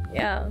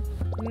 Yeah.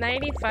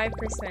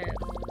 95%.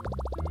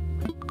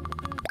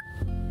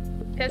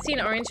 Pepsi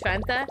and orange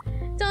Fanta.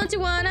 Don't you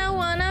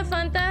wanna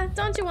Fanta?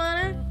 Don't you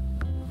wanna?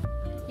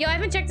 Yo, I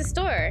haven't checked the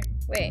store.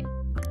 Wait.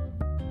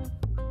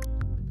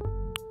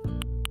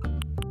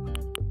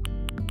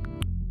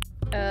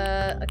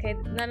 Okay,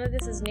 none of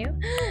this is new.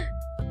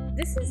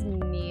 This is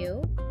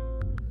new.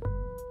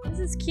 This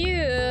is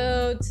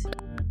cute.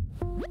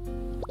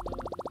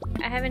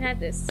 I haven't had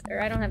this, or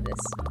I don't have this.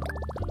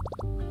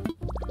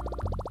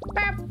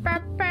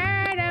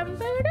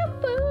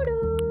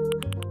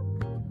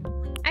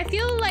 I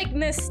feel like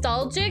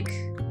nostalgic.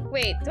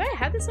 Wait, do I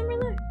have this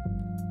umbrella?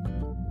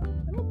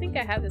 I don't think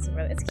I have this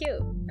umbrella. It's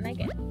cute. I like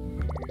it.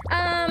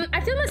 I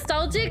feel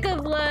nostalgic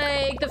of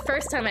like the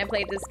first time I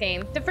played this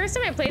game. The first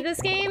time I played this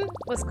game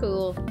was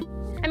cool.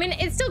 I mean,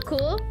 it's still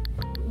cool,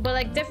 but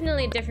like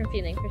definitely a different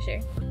feeling for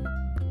sure.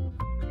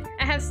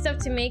 I have stuff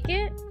to make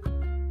it.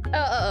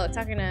 Oh,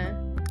 talking to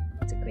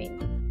Queen.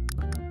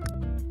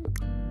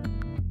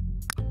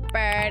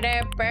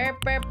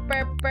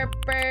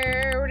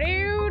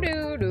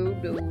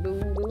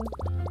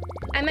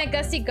 I'm at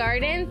Gusty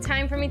Garden.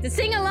 Time for me to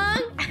sing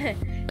along.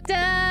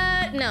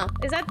 No,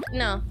 is that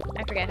no?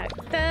 I forget how.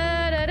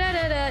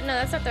 No,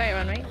 that's not the right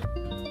one, right?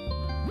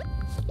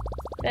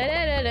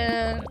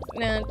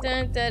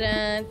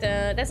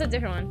 That's a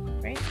different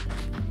one, right?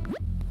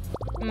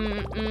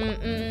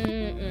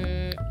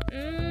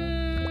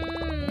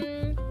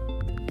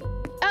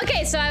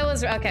 Okay, so I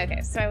was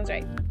okay. So I was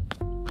right.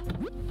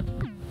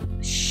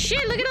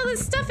 Shit! Look at all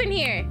this stuff in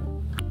here.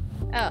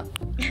 Oh,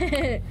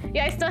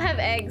 yeah, I still have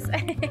eggs.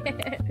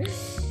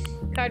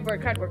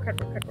 Cardboard.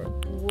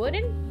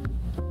 Wooden.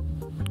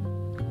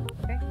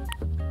 Okay.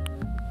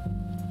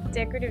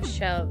 Decorative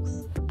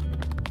shelves.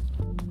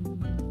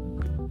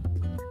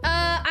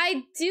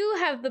 I do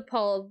have the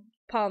palm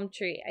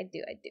tree. I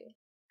do.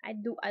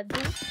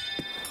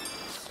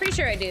 Pretty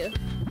sure I do.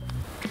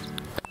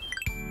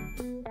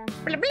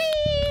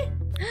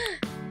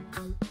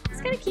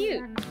 It's kind of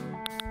cute.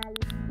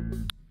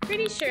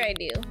 Pretty sure I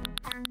do.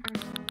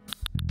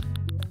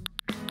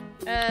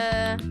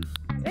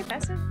 Did I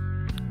pass it?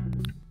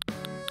 I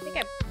think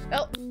I...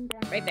 Oh,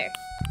 right there.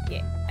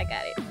 Yeah, I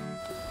got it.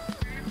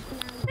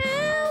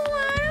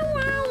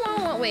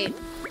 wait.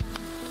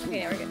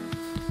 Okay, we're good.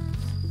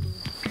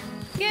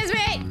 Excuse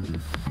me!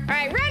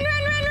 Alright, run!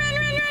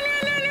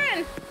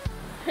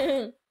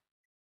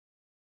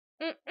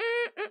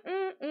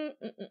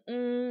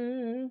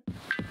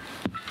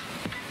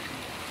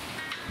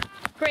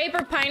 Grape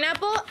or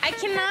pineapple? I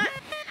cannot.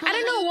 I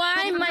don't know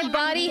why my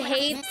body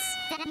hates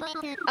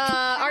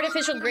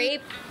artificial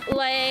grape.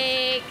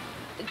 Like,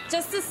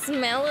 just the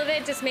smell of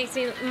it just makes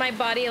my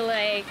body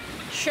like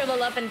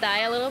shrivel up and die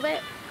a little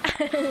bit.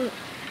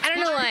 I don't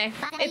know why.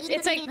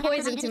 It's like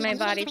poison to my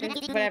body for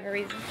whatever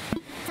reason.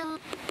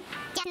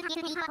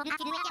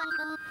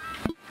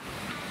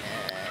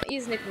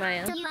 Use Nick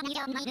Maya.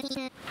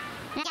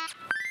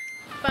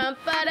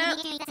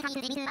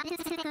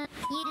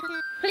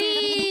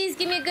 Please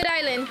give me a good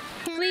island.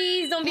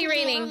 Please don't be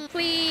raining.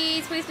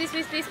 Please. Please.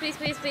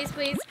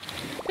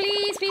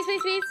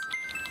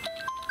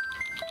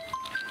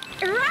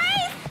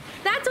 Right?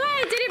 That's why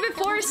I did it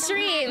before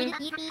stream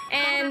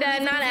and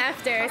not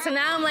after. So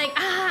now I'm like,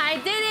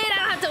 I did it. I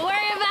don't have to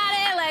worry about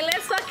it. Like,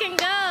 let's fucking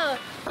go.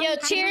 Yo,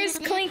 cheers,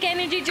 Clink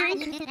energy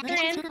drink.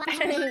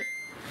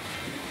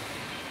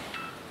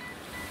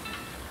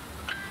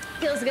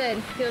 Feels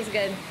good.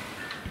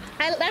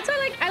 That's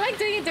why I like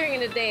doing it during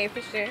the day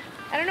for sure.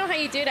 I don't know how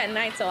you do it at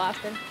night so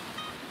often.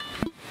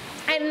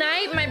 At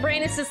night, my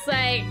brain is just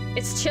like,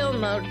 it's chill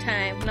mode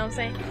time. You know what I'm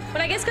saying?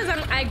 But I guess because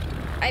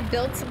I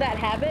built that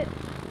habit.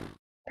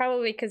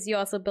 Probably because you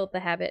also built the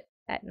habit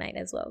at night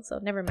as well. So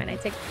never mind. I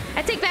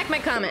take back my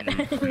comment.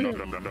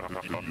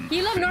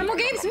 You love normal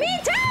grapes? Me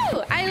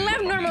too! I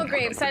love normal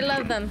grapes. I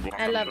love them.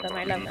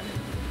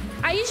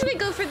 I usually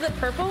go for the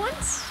purple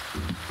ones.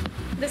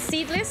 The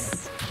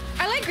seedless.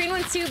 I like green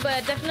ones too,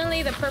 but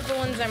definitely the purple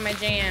ones are my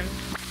jam.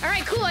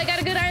 Alright, cool. I got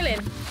a good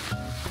island.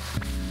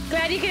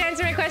 Glad you could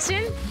answer my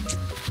question.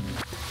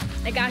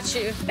 I got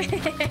you.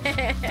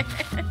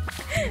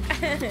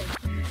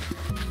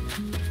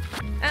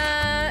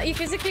 You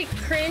physically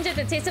cringe at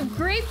the taste of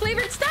grape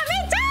flavored stuff. Me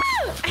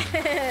too!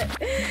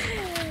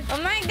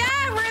 Oh my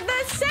god, we're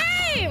the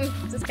same!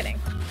 Just kidding.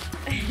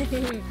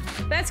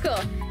 That's cool.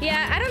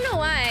 Yeah, I don't know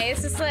why.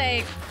 It's just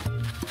like,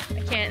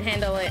 I can't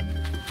handle it.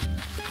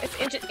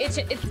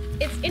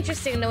 It's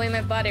interesting the way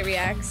my body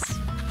reacts.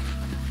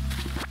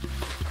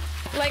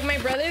 Like my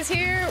brothers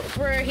here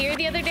were here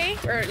the other day,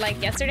 or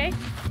like yesterday,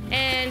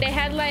 and they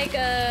had like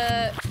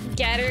a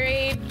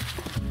Gatorade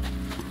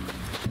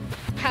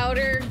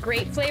powder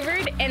grape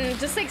flavored, and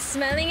just like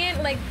smelling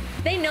it, like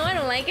they know I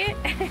don't like it.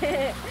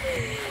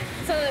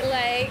 So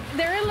like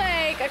they were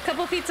like a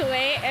couple feet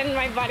away, and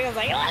my body was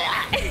like,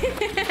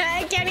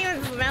 I can't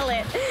even smell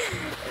it.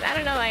 I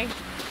don't know why.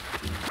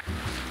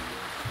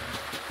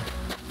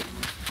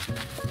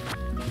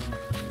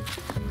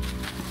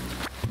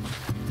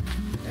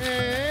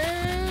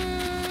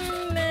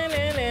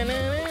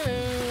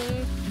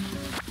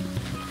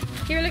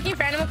 You're looking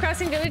for Animal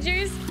Crossing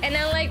villagers, and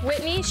then like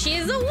Whitney, she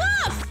is a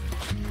wolf.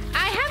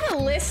 I have a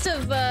list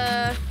of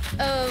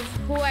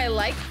who I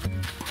like.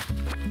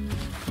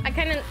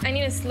 I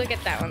need to look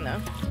at that one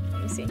though.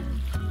 Let me see.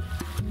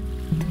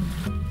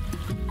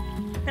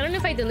 I don't know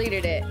if I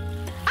deleted it.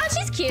 Oh,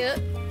 she's cute.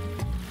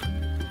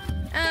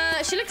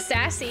 She looks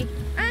sassy.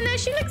 No,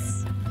 she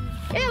looks,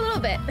 yeah, a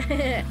little bit.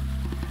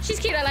 She's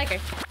cute. I like her.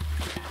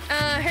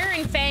 Her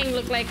and Fang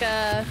look like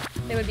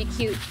they would be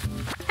cute.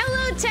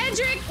 Hello,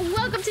 Tedrick.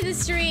 Welcome to the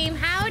stream.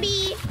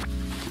 Howdy.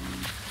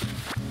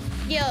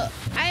 Yo,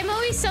 I'm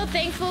always so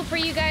thankful for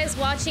you guys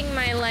watching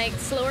my like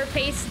slower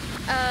paced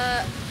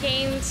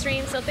game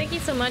stream. So thank you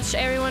so much,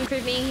 everyone, for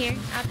being here.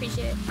 I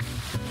appreciate it.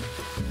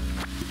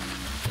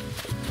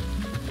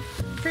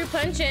 Fruit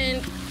Punch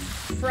and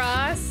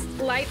Frost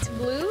Light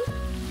Blue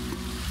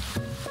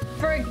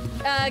for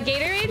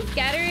Gatorade.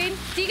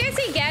 Do you guys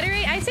say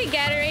Gatorade? I say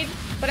Gatorade.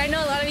 But I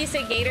know a lot of you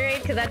say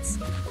Gatorade because that's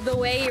the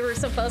way you were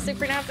supposed to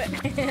pronounce it.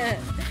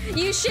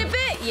 You ship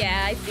it?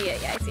 Yeah, I see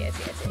it. Yeah, I see it.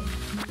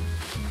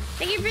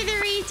 Thank you for the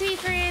retweet,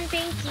 friend.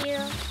 Thank you.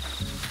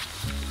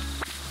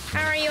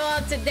 How are you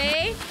all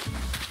today?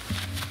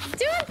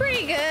 Doing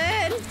pretty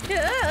good.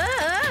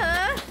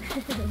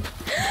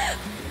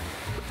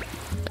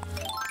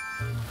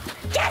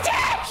 Catch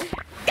it!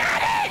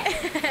 Got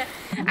it!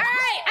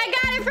 Alright, I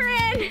got it,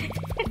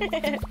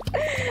 friend!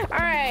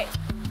 Alright.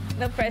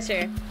 No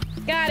pressure.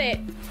 Got it.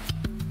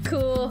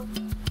 Cool.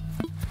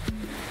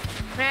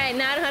 Alright,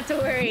 now I don't have to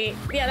worry.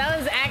 Yeah, that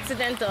was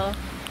accidental.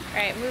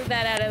 Alright, move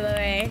that out of the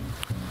way.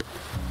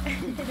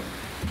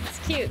 It's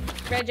cute.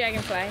 Red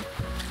dragonfly.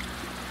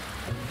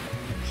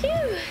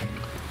 Phew.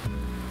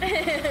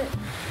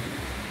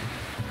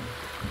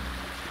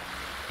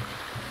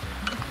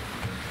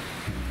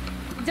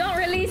 Don't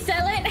really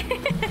sell it.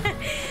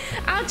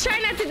 I'll try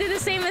not to do the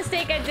same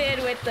mistake I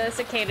did with the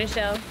cicada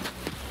shell.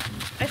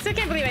 I still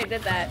can't believe I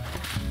did that.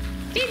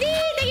 DD,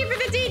 thank you for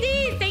the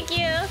DD. Thank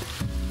you.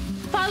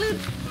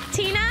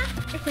 Palutina.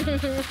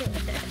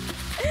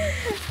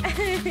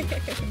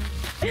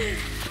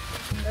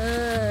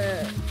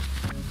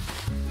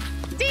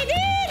 DD,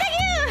 thank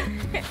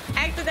you.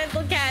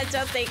 Accidental catch.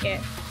 I'll take it.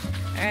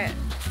 All right.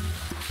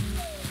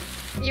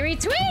 You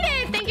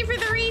retweeted! Thank you for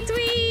the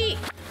retweet!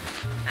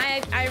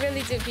 I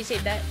really do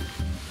appreciate that.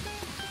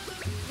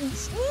 No!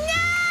 It's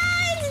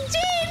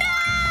Gina!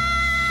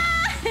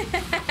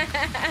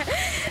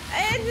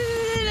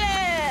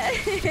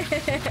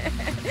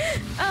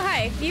 Oh,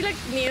 hi. You look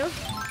new.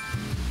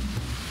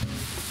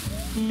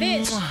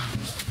 Bitch.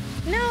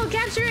 No,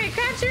 capture it!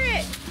 Capture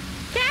it!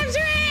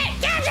 Capture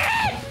it! Capture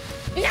it!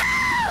 No!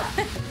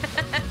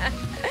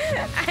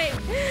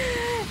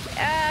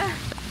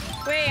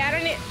 Wait, I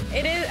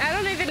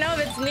don't even know if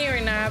it's new or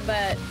not,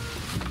 but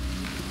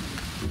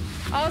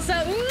also,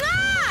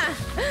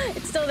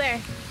 it's still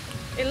there.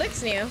 It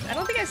looks new. I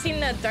don't think I've seen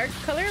the dark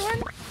color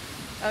one.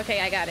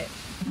 Okay, I got it.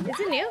 Is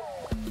it new?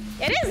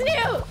 It is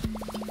new!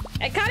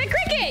 I caught a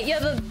cricket! Yo,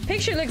 the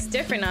picture looks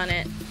different on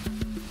it.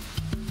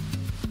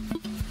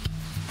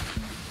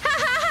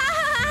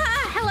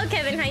 Hello,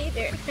 Kevin. How you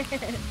doing?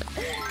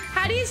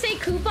 How do you say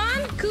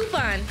coupon?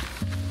 Coupon.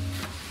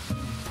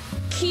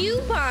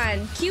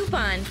 Coupon.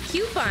 Coupon.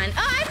 Coupon.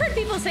 Oh, I've heard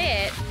people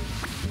say it.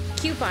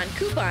 Coupon.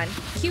 Coupon.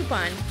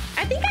 Coupon.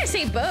 I think I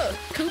say both.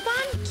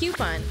 Coupon.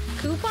 Coupon.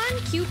 Coupon.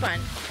 Coupon.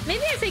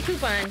 Maybe I say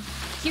coupon.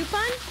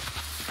 Coupon?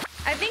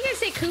 I think I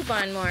say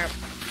coupon more.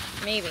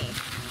 Maybe.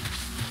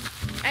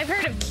 I've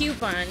heard of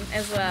coupon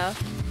as well.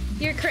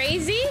 You're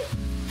crazy?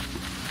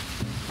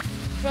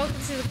 Welcome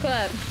to the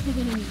club.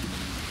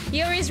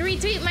 You always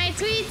retweet my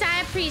tweets.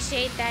 I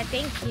appreciate that.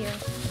 Thank you.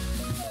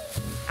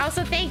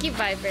 Also, thank you,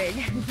 Viberg.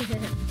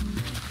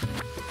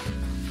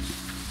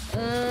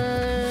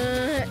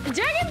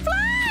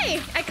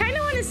 Dragonfly! I kind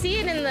of want to see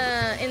it in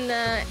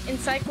the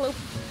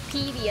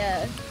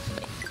encyclopedia.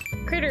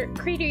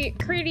 Critterpedia.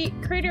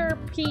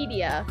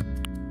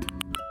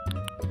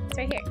 It's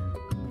right here.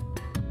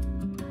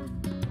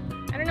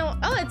 I don't know.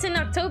 Oh, it's in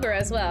October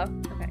as well.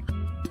 Okay.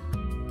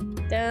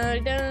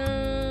 Dun,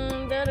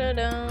 dun, dun, dun,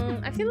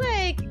 dun. I feel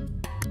like...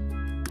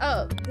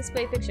 Oh,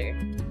 display picture.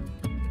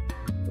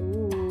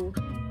 Ooh.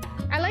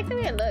 I like the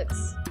way it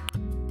looks.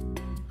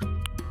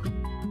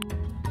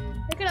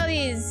 Look at all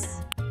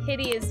these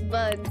hideous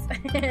bugs.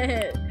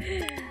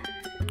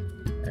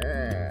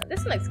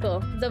 This looks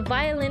cool. The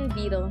violin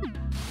beetle.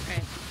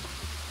 Alright.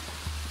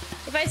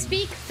 If I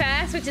speak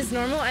fast, which is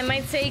normal, I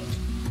might say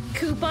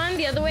coupon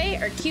the other way,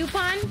 or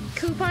coupon.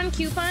 Coupon,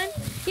 coupon.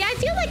 Yeah, I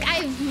feel like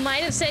I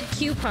might have said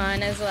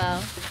coupon as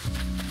well.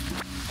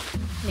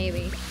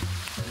 Maybe.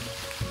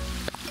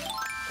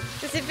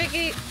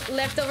 Specifically,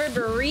 leftover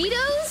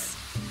burritos?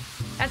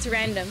 That's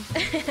random.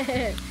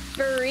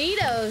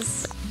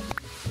 Burritos.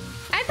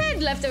 I've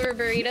had leftover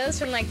burritos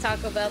from like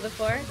Taco Bell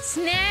before.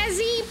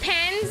 Snazzy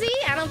pansy?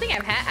 I don't think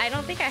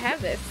I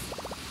have this.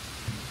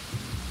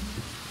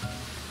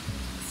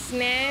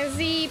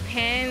 Snazzy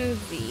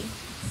pansy.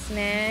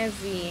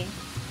 Snazzy.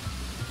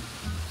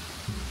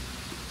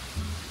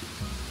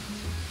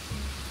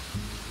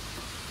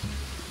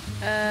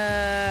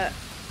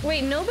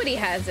 Wait, nobody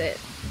has it.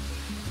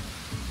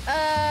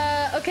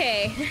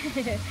 Okay.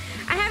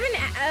 I haven't,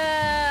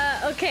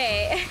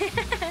 okay.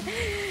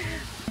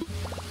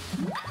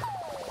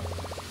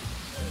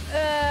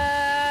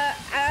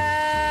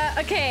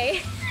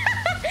 Okay.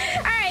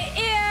 Alright,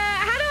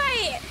 how do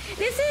I...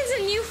 This is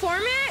a new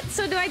format,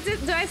 so do I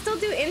still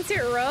do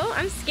insert row?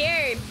 I'm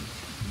scared.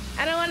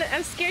 I don't want to...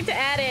 I'm scared to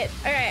add it.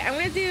 Alright, I'm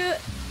gonna do...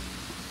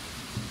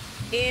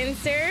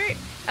 Insert...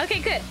 Okay,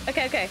 good.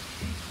 Okay, okay.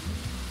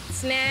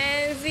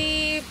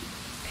 Snazzy...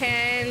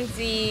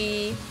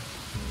 Pansy...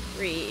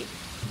 Read.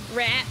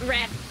 Rat...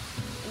 Read.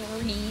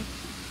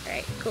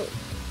 Alright, cool.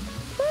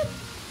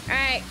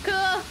 Alright,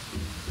 cool.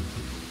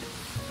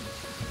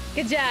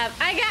 Good job.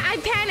 I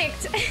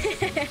panicked.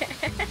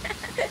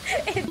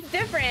 It's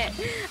different.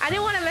 I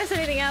didn't want to mess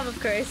anything up, of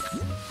course.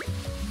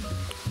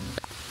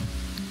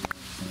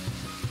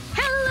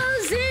 Hello,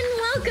 Zin.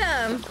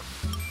 Welcome.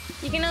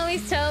 You can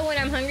always tell when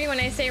I'm hungry when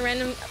I say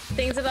random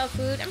things about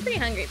food. I'm pretty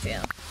hungry, too.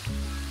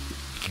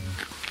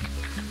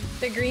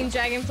 The green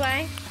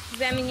dragonfly. Does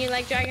that mean you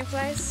like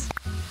dragonflies?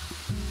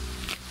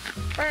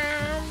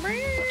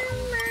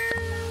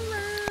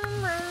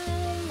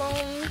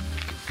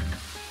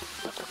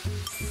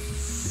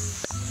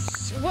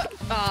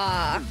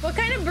 What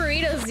kind of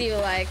burritos do you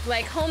like?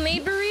 Like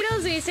homemade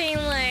burritos, or are you saying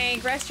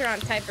like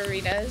restaurant type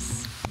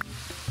burritos?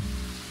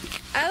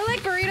 I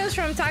like burritos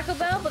from Taco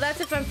Bell, but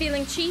that's if I'm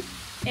feeling cheap.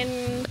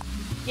 And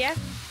yeah,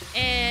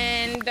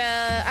 and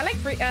I like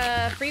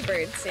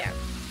Freebirds, yeah.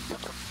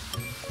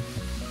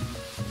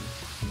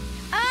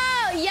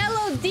 Oh,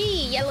 yellow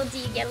D, yellow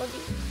D, yellow D.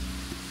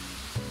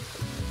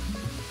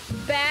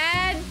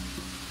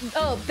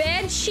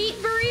 Bed sheet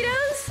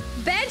burritos?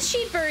 Bed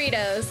sheet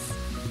burritos.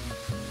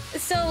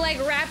 So like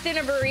wrapped in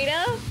a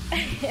burrito?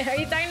 Are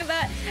you talking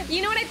about?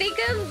 You know what I think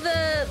of?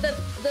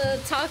 The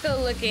taco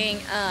looking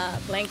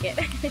blanket.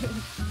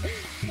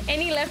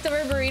 Any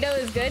leftover burrito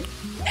is good.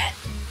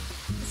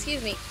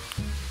 Excuse me.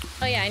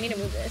 Oh yeah, I need to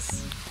move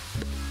this.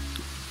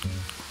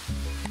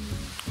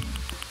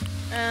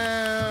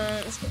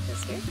 Let's put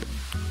this here.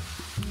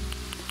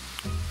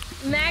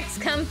 Max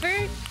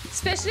comfort,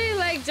 especially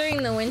like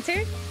during the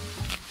winter.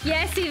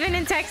 Yes, even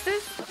in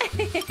Texas.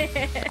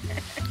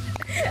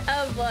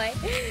 Oh boy.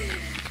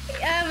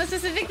 But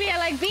specifically, I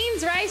like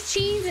beans, rice,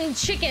 cheese, and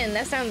chicken.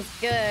 That sounds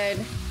good.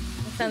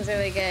 That sounds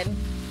really good.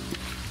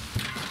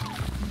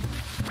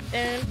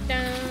 Dun,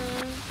 dun.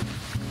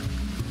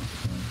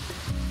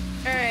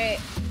 All right.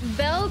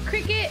 Bell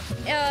cricket.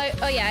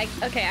 Oh yeah.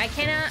 Okay, I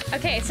cannot.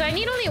 Okay, so I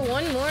need only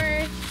one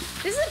more.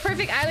 This is a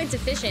perfect island to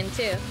fish in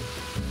too.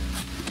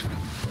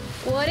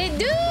 What it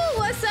do?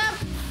 What's up,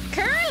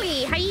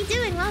 Curly? How you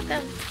doing?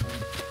 Welcome.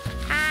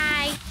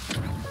 Hi.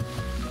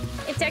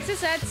 In Texas,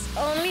 that's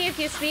only if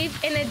you sleep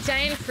in a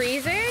giant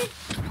freezer.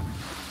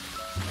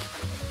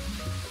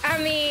 I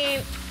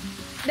mean,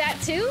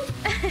 that too.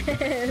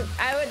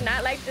 I would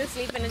not like to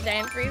sleep in a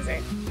giant freezer.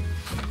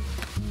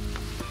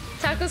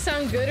 Tacos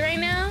sound good right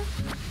now.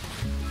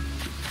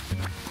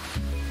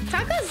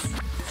 Tacos,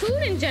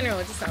 food in general,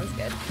 just sounds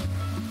good.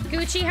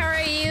 Gucci, how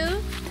are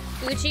you?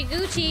 Gucci,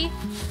 Gucci.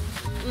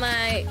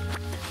 My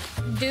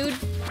dude,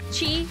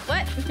 chi,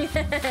 what?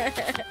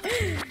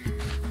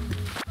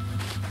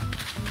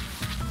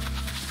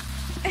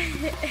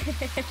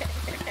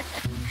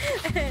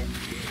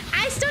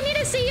 I still need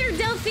to see your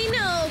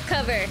Delfino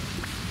cover.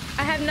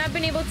 I have not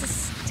been able to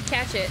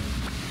catch it.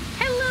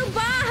 Hello,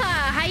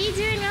 Baja. How you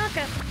doing?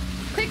 Welcome.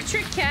 Quick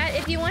trick, cat.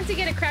 If you want to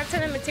get a crap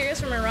ton of materials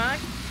from a rock.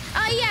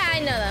 Oh, yeah, I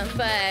know them,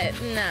 but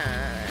no.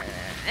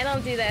 I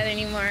don't do that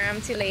anymore.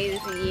 I'm too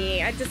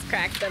lazy. I just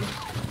cracked them.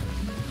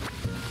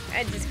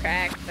 I just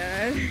cracked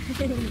them.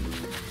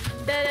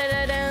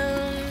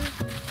 Da-da-da-dum.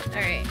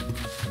 Alright.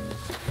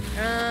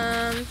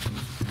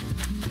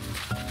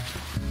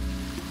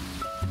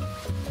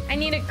 I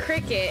need a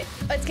cricket.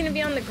 Oh, it's gonna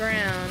be on the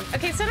ground.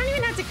 Okay, so I don't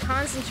even have to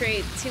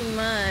concentrate too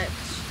much.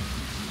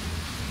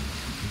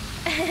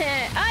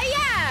 Oh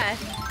yeah!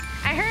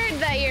 I heard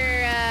that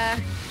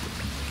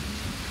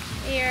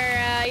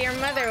your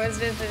mother was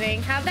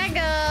visiting. How'd that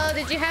go?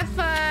 Did you have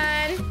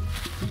fun?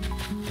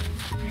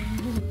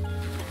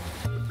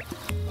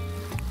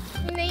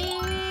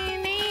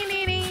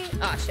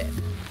 Oh shit.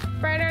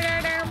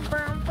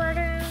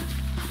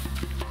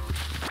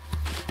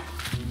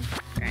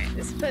 Alright,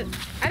 let's put.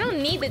 I don't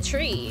need the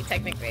tree,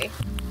 technically.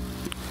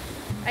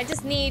 I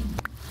just need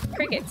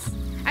crickets.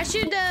 I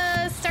should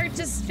start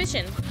just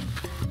fishing.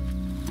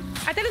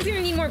 I thought it was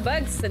gonna need more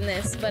bugs than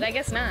this, but I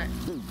guess not.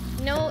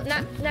 No,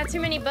 not too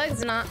many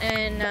bugs in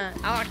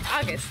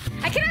August.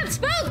 I cannot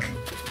spoke!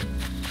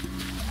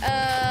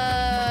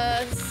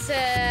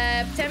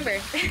 September.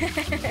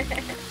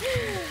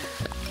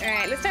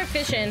 Alright, let's start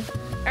fishing.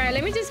 Alright,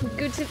 let me just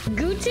go to.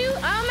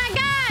 Oh my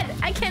god!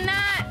 I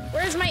cannot!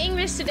 Where's my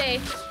English today?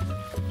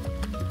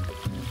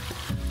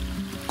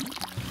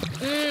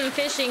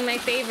 Fishing, my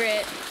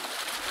favorite.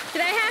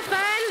 Did I have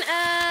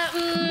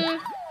fun?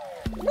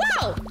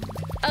 Whoa!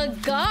 A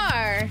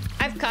gar.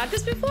 I've caught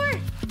this before?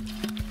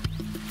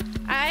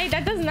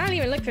 That does not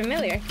even look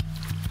familiar.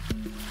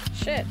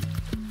 Shit.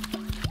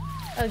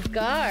 A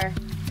gar.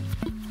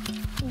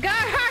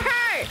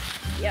 Gar!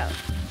 Yo.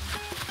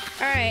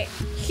 Alright.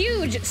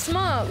 Huge,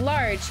 small,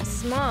 large,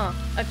 small.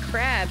 A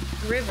crab.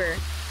 River.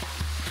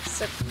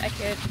 So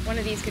one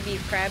of these could be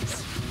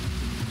crabs.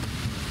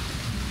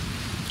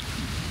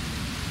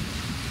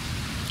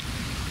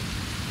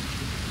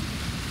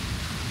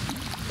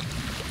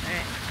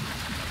 Alright.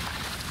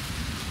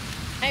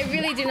 I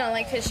really do not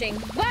like fishing,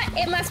 but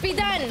it must be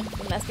done.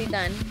 It must be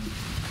done.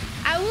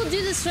 I will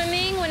do the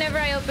swimming whenever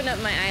I open up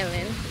my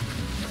island.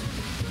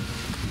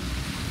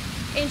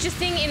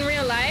 Interesting in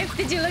real life.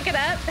 Did you look it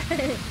up?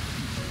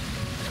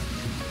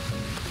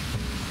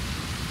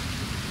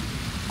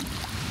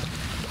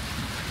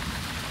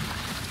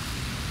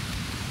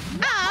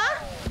 Ah!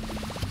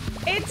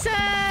 It's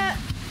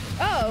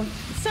oh,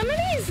 some of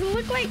these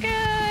look like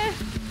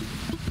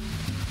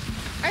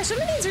are some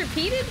of these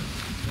repeated?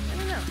 I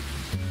don't know.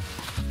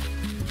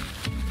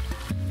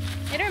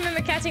 I don't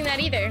remember catching that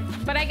either,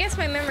 but I guess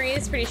my memory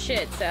is pretty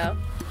shit, so.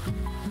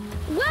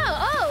 Whoa,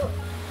 oh,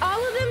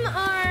 all of them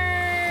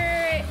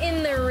are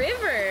in the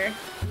river.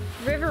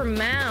 River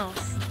mouth.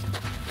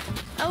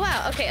 Oh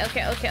wow, okay.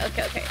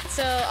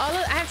 So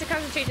I have to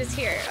concentrate just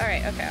here. All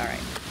right.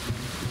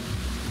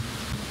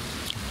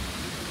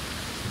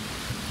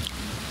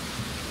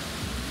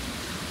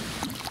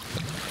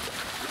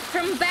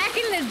 From back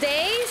in the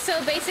day,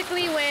 so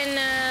basically when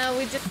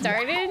we just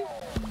started.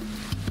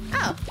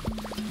 Oh.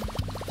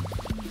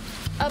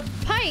 A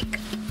pike.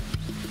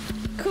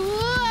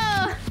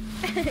 Cool.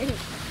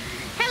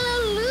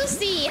 Hello,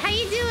 Lucy. How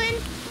you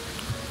doing?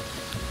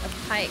 A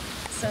pike.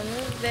 So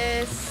move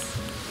this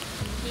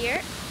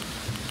here.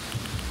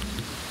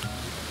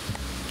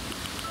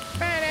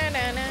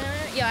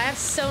 Yo, I have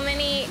so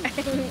many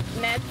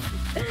nets.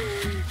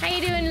 How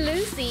you doing,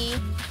 Lucy?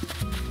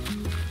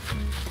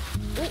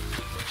 Ooh.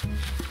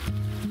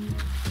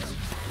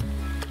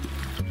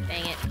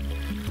 Dang it.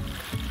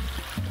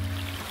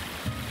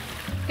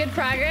 Good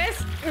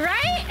progress,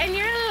 right? And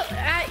you're,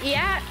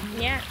 yeah.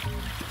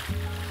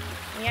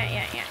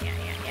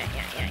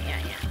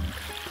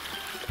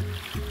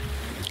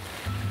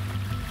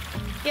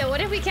 Yeah,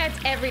 what if we catch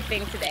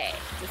everything today?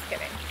 Just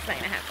kidding. It's not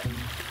gonna happen.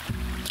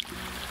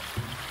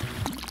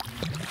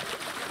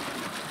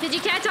 Did you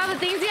catch all the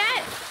things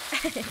yet?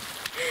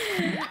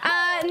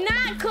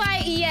 Not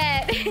quite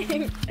yet.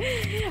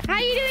 How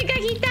you doing,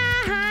 Cajita?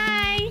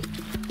 Hi.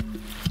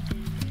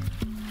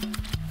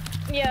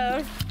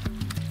 Yo.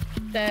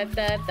 Da,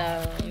 da,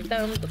 da,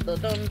 dum, dum,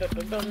 dum,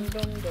 dum, dum,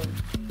 dum, dum.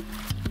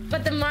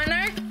 But the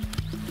monarch?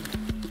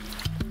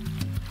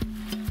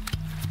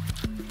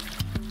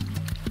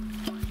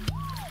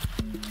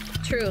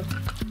 True.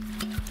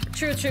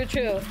 True, true,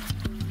 true.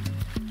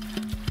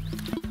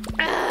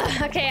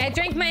 Okay, I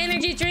drank my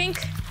energy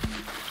drink.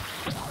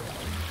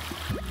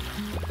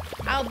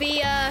 I'll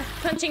be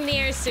punching the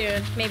air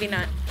soon. Maybe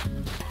not.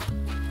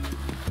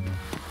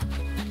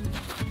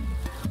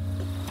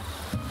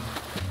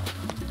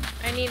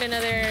 I need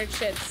another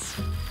chips.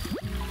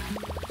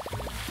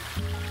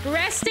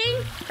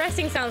 Resting?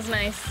 Resting sounds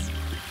nice.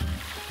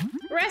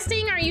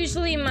 Resting are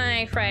usually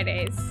my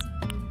Fridays.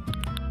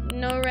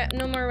 No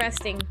more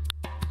resting.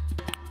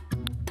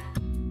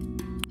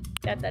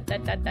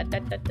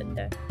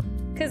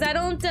 Cause I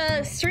don't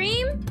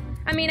stream.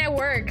 I mean, I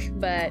work,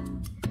 but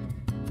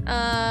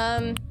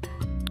the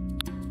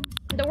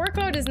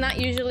workload is not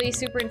usually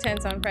super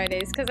intense on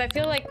Fridays. Cause I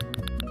feel like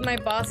my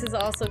bosses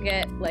also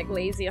get like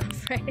lazy on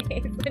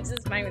Fridays, which is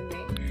fine with me.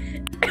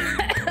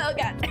 Oh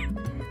god.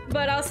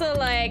 But also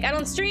like I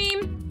don't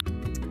stream,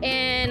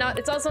 and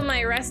it's also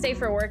my rest day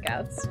for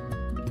workouts.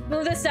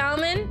 Move the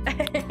salmon.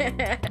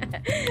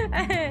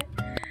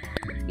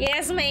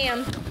 Yes,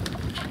 ma'am.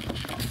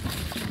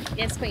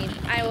 Yes, queen.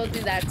 I will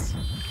do that.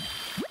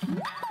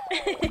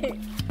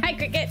 Hi,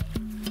 Cricket.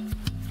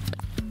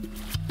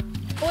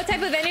 What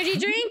type of energy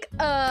drink?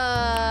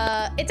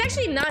 It's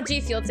actually not G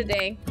Fuel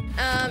today.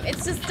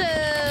 It's just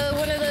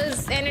one of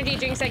those energy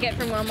drinks I get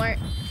from Walmart.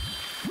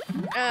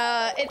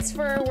 It's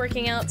for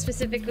working out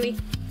specifically.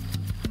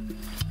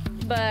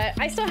 But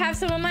I still have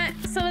some of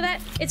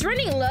that. It's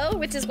running low,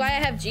 which is why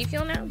I have G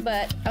Fuel now.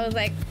 But I was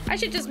like, I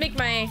should just make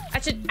I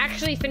should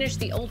actually finish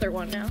the older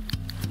one now.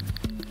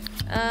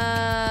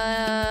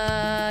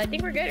 I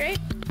think we're good, right?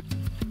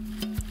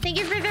 Thank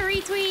you for the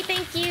retweet.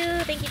 Thank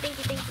you. Thank you, thank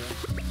you, thank you.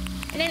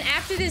 And then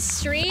after this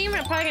stream,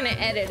 I'm probably gonna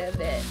edit a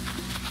bit.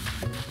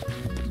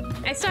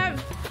 I saw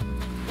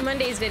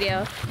Monday's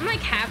video. I'm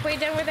like halfway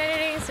done with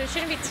editing, so it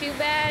shouldn't be too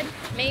bad.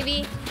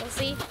 Maybe. We'll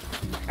see.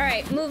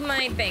 Alright, move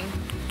my thing.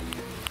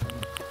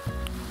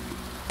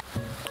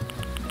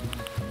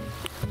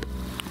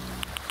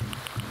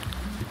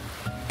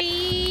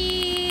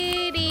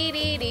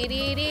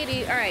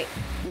 Alright.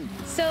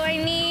 So I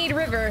need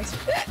river.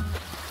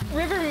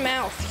 River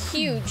mouth.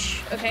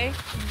 Huge. Okay.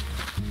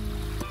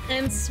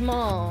 And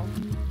small.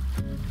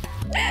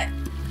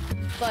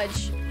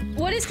 Fudge.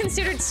 What is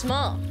considered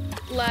small?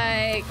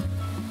 Like...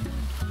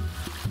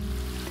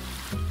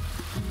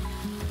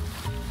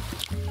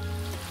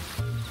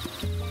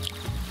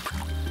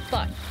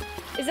 Fuck.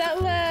 Is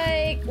that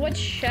like... What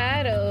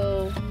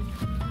shadow?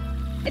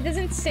 It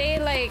doesn't say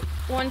like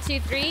 1, 2,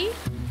 3?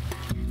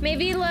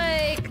 Maybe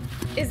like...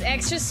 Is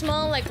extra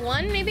small like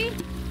 1 maybe?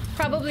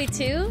 Probably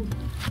 2?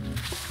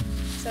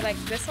 So like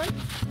this one?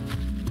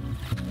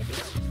 Maybe.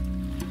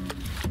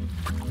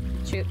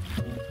 Shoot.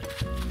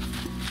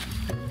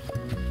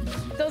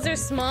 Those are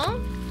small?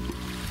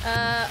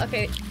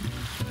 Okay.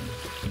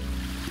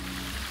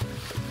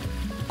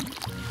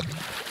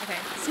 Okay.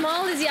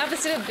 Small is the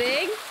opposite of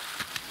big.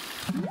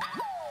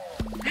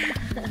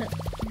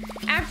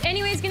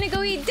 Anyways, gonna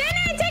go eat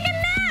dinner and take a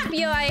nap!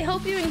 Yo, I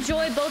hope you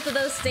enjoy both of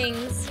those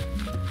things.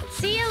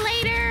 See you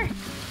later!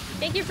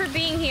 Thank you for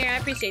being here, I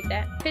appreciate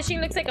that.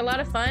 Fishing looks like a lot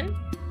of fun.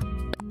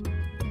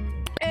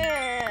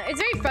 It's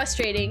very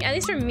frustrating, at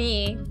least for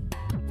me.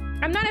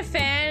 I'm not a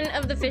fan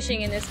of the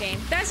fishing in this game.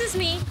 That's just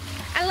me.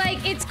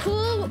 It's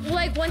cool,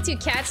 like, once you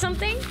catch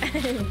something.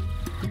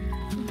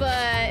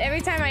 But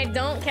every time I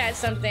don't catch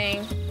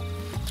something,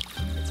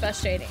 it's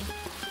frustrating.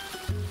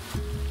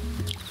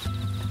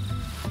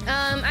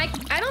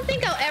 I don't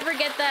think I'll ever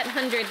get that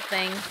 100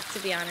 thing, to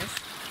be honest.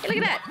 Hey, look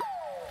at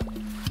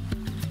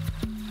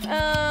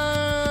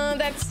that.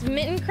 That's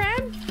mitten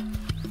crab?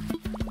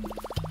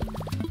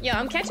 Yo,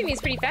 I'm catching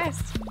these pretty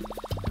fast.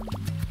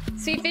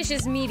 Sweet fish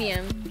is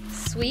medium.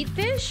 Sweet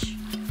fish?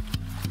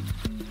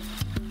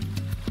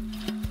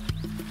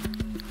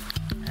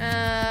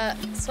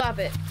 Swap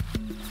it.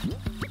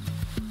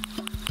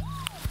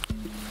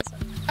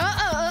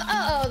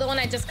 Oh, the one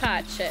I just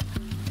caught. Shit.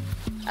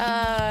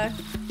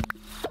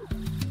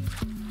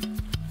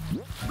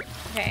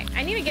 Okay,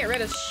 I need to get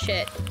rid of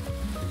shit.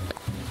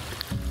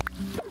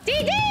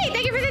 DD!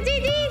 Thank you for the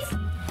DDs!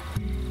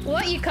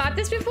 What, you caught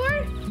this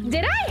before?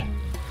 Did I?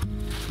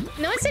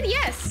 No, it said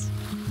yes.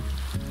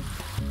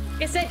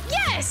 It said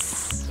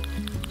yes!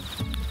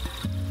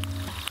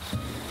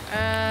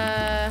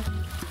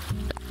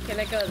 Okay,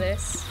 let go of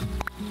this.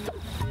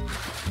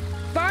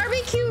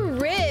 Barbecue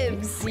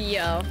ribs,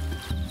 yo.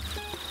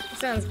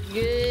 Sounds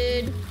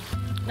good.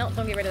 No,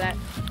 don't get rid of that.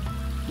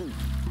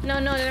 No,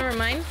 never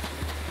mind.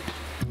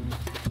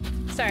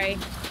 Sorry.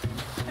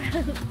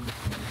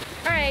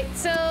 Alright,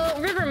 so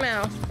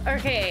Rivermouth.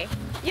 Okay.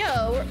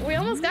 Yo, we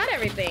almost got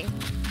everything.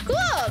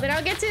 Cool! Then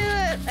I'll get to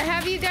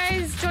have you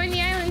guys join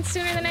the island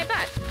sooner than I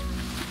thought.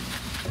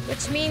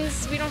 Which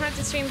means we don't have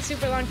to stream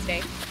super long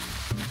today.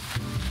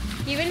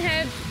 You even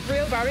had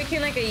real barbecue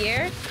in like a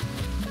year?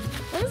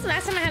 When was the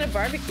last time I had a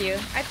barbecue?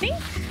 I think...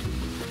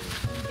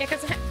 Yeah,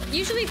 because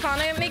usually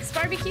Fauna makes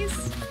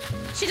barbecues.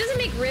 She doesn't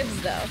make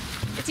ribs though.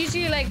 It's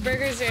usually like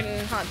burgers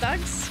and hot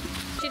dogs.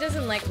 She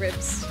doesn't like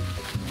ribs.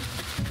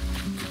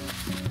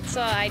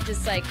 So I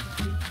just like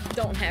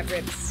don't have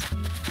ribs.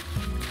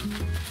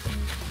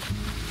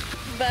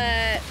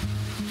 But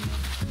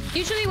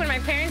usually when my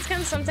parents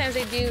come, sometimes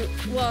they do,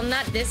 well,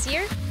 not this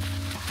year,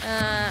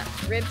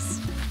 ribs.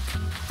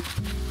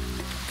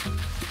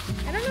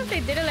 I don't know if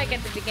they did it like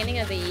at the beginning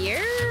of the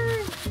year.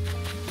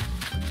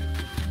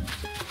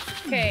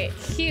 Okay,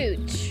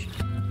 huge.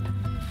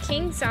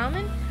 King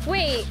salmon?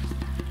 Wait,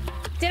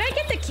 did I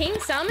get the king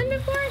salmon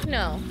before?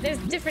 No, there's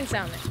different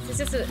salmon. Is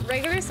this a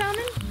regular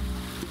salmon?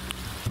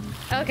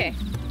 Okay.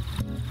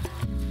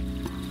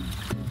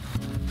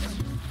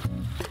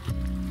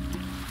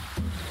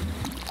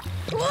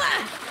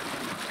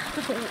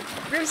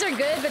 Ribs are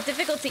good, but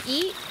difficult to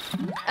eat.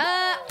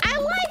 I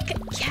like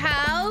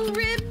cow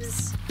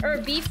ribs or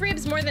beef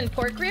ribs more than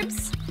pork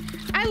ribs.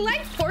 I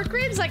like pork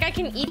ribs, like I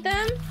can eat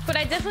them, but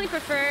I definitely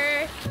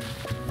prefer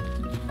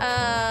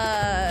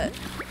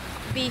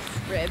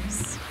beef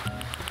ribs.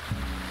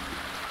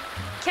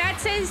 Cat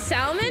says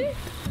salmon?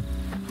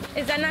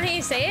 Is that not how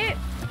you say it?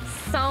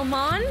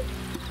 Salmon?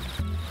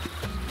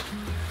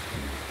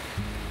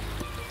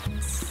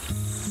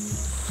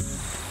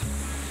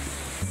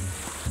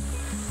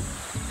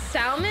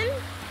 Salmon?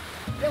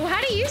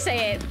 How do you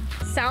say it?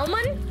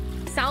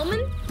 Salmon?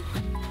 Salmon?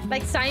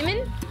 Like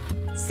Simon?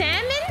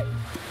 Salmon?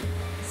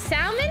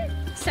 Salmon?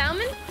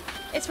 Salmon?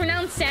 It's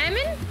pronounced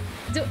salmon?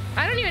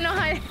 I don't even know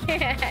how...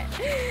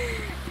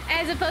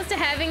 As opposed to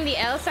having the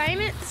L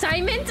Simon?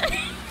 Simon?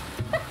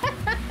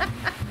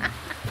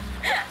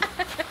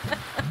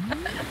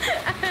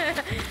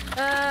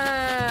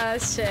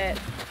 Shit.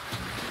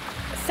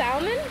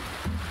 Salmon?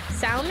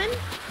 Salmon?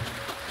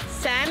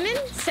 Salmon?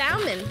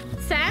 Salmon?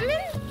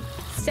 Salmon?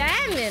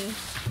 Salmon.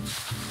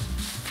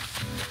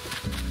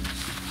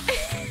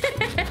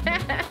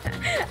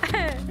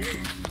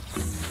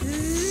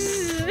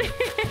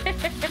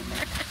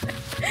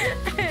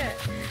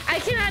 I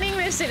cannot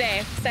English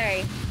today.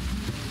 Sorry.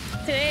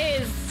 Today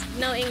is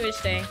no English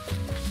day.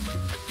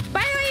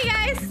 By the way, you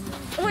guys,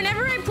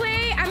 whenever I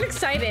play, I'm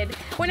excited.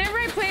 Whenever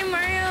I play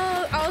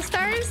Mario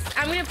All-Stars,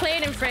 I'm gonna play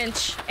it in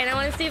French. And I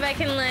wanna see if I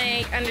can,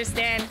 like,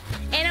 understand.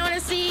 And I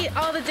wanna see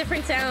all the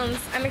different sounds.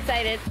 I'm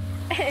excited.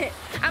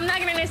 I'm not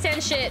gonna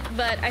understand shit,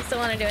 but I still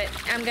wanna do it.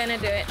 I'm gonna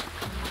do it.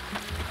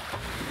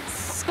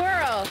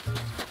 Squirrel.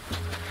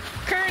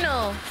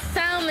 Colonel.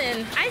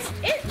 Salmon.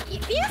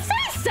 You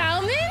say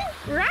salmon,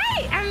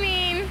 right? I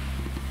mean,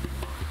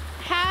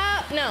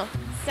 how? No.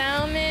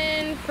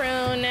 Salmon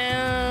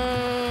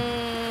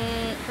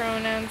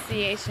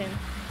pronunciation.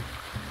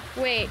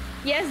 Wait.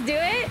 Yes, do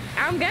it.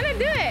 I'm gonna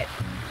do it.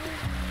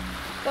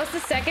 What's the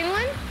second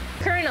one?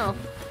 Colonel.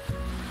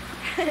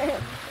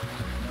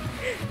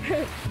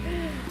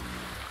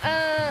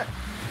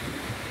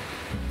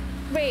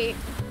 Wait.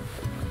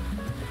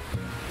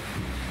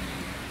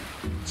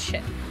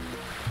 Shit.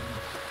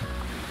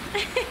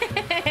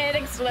 It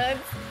explodes.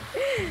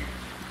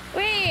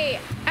 Wait,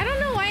 I don't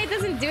know why it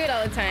doesn't do it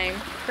all the time.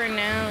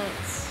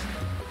 Pronounce.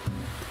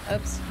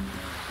 Oops.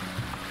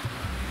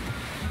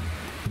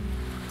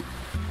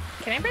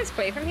 Can I press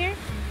play from here?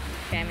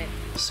 Damn it.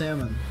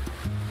 Salmon.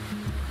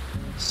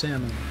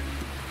 Salmon.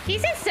 He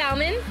says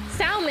salmon.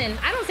 Salmon.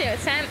 I don't say it.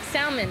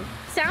 Salmon.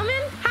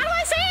 Salmon? How do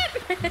I say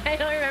it? I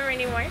don't remember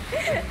anymore.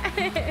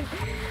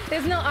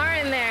 There's no R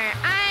in there.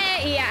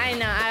 Yeah, I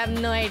know. I have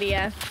no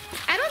idea.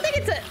 I don't think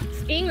it's an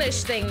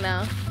English thing,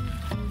 though.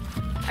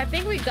 I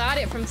think we got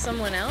it from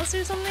someone else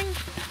or something.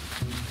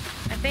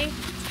 I think.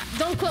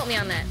 Don't quote me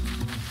on that.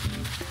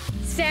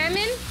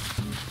 Salmon?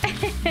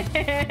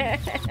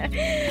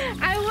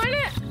 I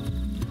wanna...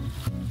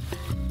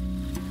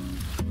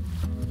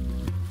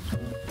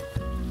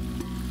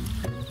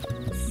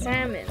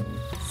 Salmon.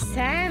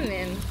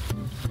 Salmon.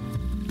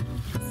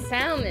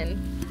 Salmon.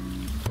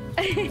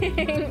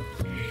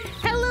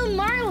 Hello,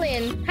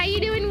 Marlin. How you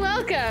doing?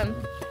 Welcome.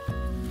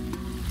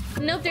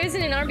 Nope, there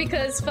isn't an R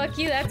because fuck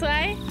you, that's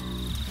why.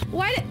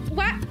 Why?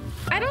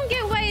 I don't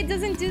get why it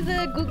doesn't do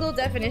the Google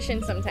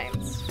definition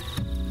sometimes.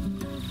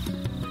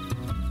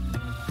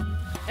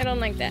 I don't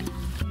like that.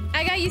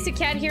 I got used to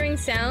Cat hearing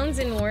sounds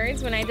and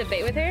words when I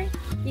debate with her.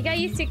 You got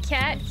used to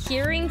Cat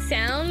hearing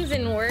sounds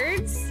and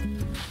words?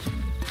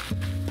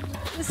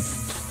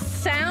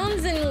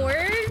 Sounds and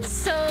words?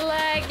 So,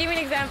 like, give me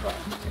an example.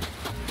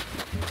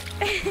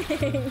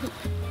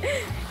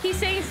 He's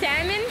saying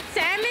salmon?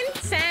 Salmon?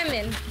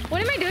 Salmon.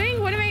 What am I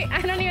doing?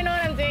 I don't even know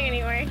what I'm doing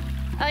anymore.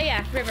 Oh,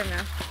 yeah. River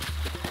mouth.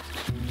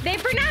 They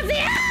pronounce the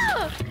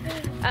L!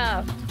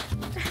 Oh.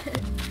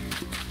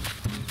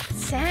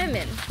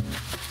 Salmon.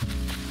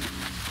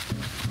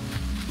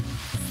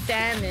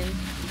 Salmon.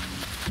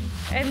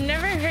 I've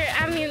never heard,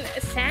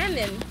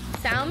 salmon.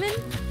 Salmon?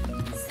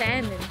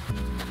 Salmon.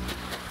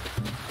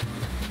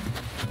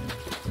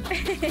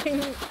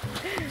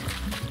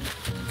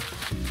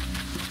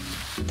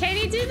 Can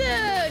you do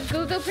the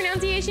Google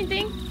pronunciation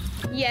thing?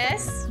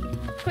 Yes.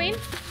 Queen?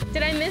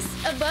 Did I miss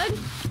a bug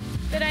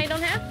that I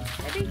don't have?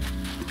 Maybe?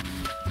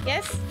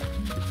 Yes?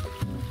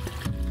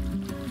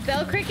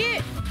 Bell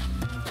cricket?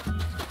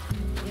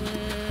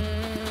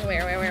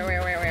 Where?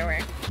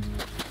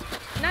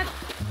 Not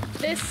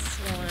this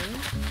one.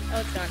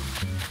 Oh, it's gone.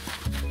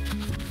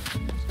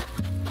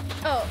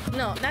 Oh,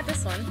 no, not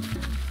this one.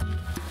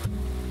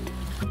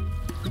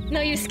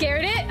 No, you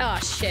scared it? Oh,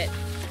 shit.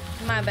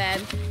 My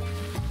bad.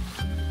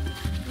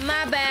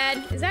 My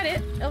bad. Is that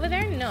it over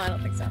there? No, I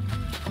don't think so.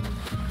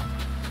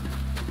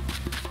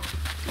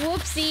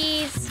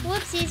 Whoopsies.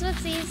 Whoopsies,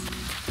 whoopsies.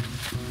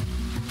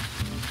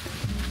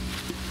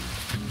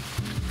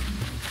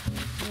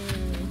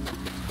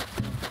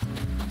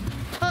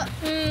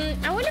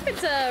 I wonder if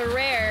it's a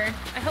rare.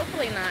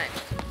 Hopefully not.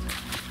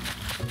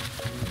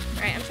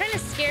 Alright, I'm trying to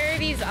scare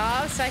these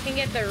off so I can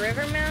get the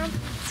river mouth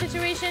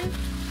situation.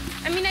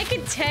 I mean, I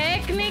could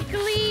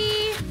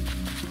technically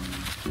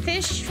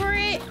fish for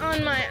it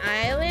on my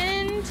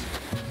island.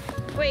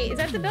 Wait, is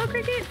that the bell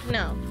cricket?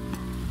 No.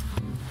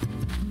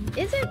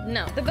 Is it?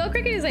 No. The bell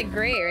cricket is like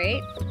gray,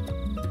 right?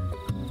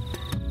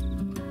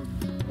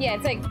 Yeah,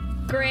 it's like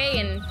gray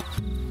and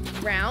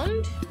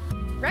round,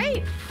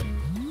 right?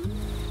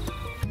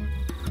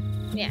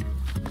 Yeah.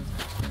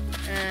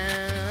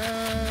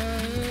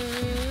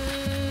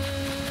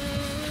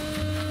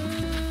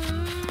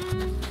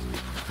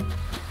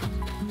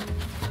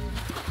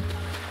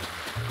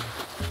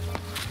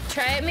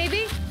 Try it,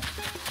 maybe?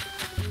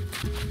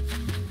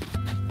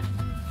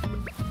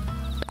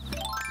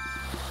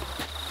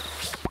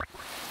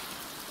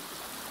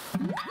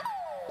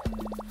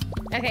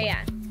 Okay,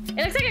 yeah. It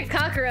looks like a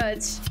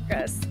cockroach.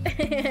 Gross.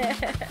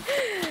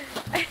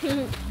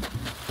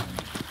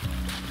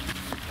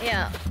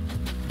 Yeah.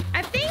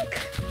 I think...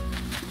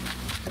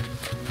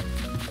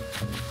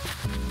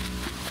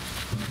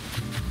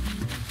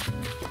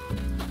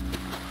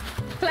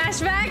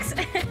 Flashbacks?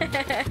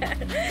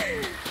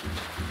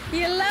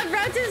 You love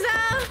roaches,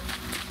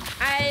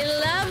 I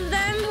love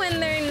them when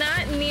they're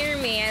not near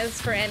me,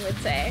 as Fran would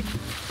say.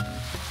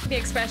 The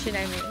expression,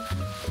 I mean.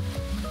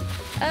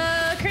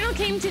 Colonel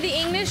came to the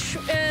English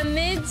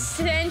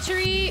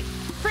mid-century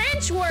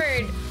French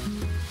word.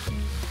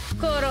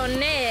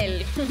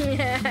 Coronel.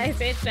 I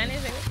say it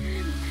Spanish.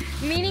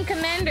 Meaning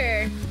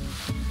commander.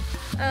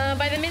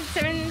 By the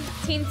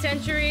mid-17th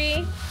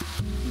century,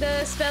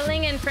 the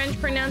spelling and French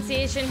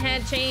pronunciation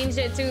had changed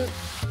it to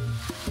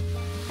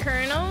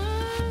colonel.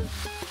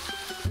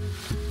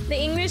 The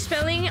English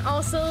spelling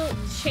also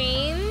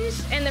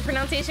changed, and the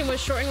pronunciation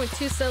was shortened with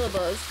 2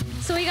 syllables.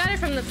 So we got it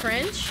from the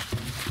French.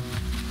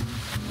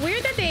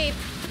 Weird that they...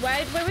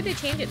 Why would they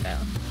change it, though?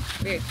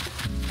 Weird.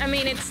 I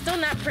mean, it's still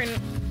not... I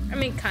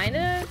mean, kind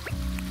of...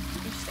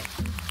 Interesting.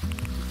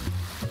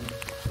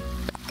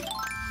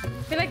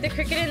 I feel like the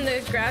cricket and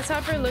the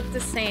grasshopper look the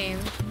same.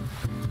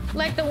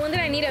 Like the one that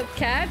I need to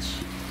catch.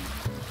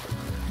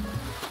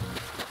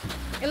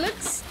 It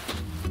looks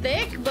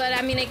thick, but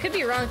I mean, it could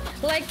be wrong.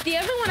 Like the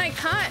other one I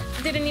caught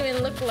didn't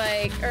even look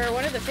like, or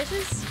one of the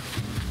fishes.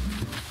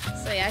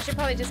 So yeah, I should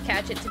probably just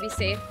catch it to be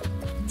safe.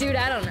 Dude,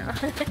 I don't know.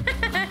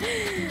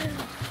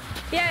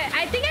 Yeah,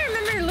 I think I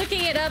remember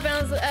looking it up, and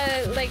I was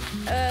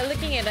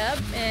looking it up,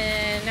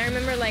 and I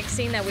remember like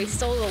seeing that we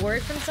stole the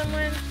word from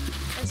someone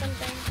or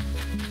something.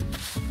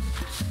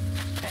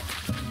 Okay.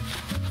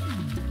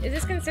 Is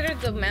this considered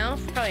the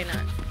mouth? Probably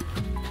not.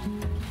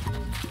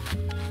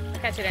 I'll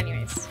catch it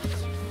anyways.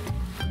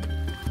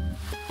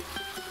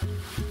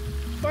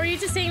 Or are you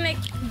just saying like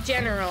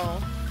general,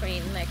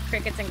 Queen, like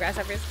crickets and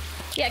grasshoppers?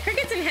 Yeah,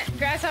 crickets and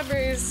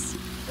grasshoppers,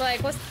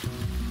 like what's...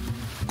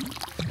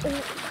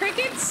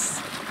 Crickets?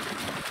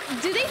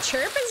 Do they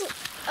chirp as...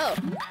 Oh,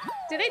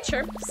 do they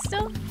chirp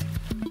still?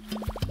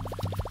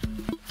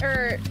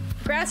 Or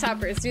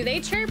grasshoppers, do they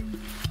chirp?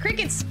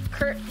 Crickets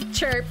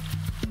chirp.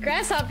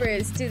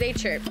 Grasshoppers, do they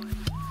chirp?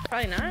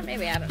 Probably not,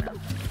 maybe, I don't know.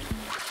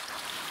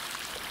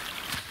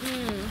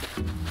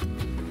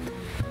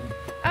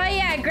 Oh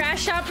yeah,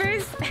 grass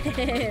shoppers.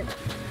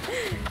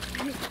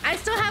 I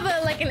still have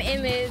an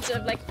image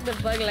of like the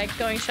bug like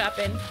going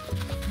shopping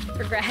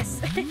for grass.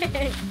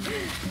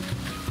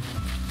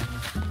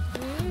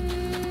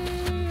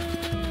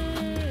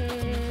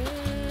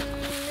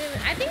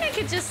 I think I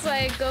could just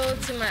like go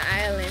to my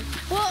island.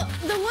 Well,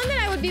 the one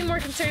that I would be more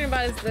concerned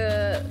about is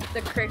the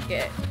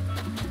cricket.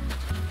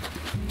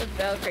 The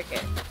bell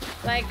cricket.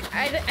 Like,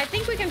 I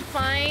think we can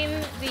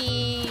find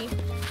the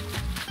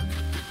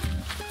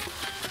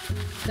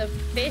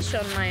fish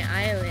on my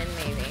island,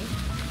 maybe.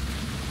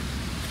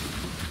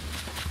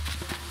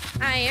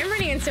 I am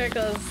running in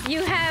circles.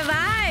 You have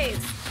eyes!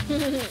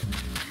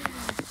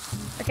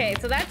 Okay,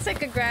 so that's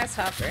like a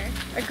grasshopper.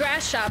 A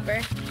grass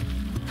shopper.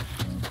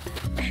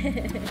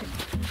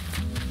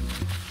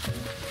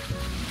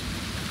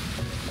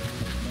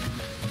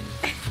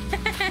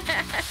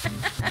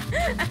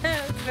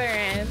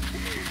 Fern.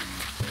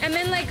 And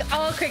then like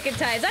all cricket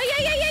ties. Oh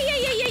yeah.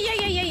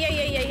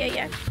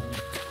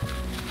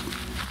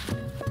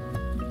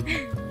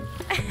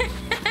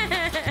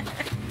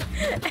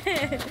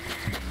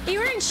 You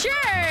weren't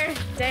sure?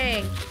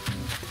 Dang.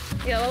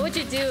 Yo, what would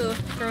you do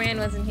if Moran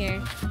wasn't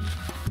here?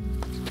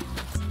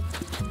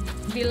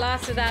 Be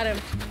lost without him.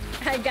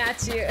 I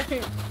got you.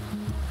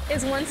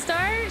 It's 1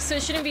 star, so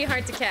it shouldn't be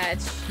hard to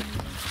catch.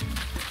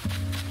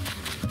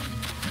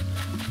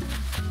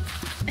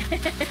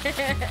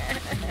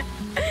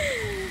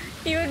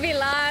 You would be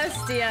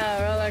lost?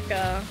 Yeah,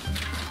 Rollerco.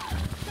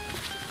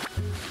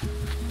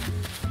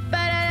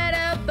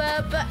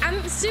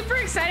 I'm super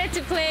excited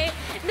to play.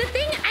 The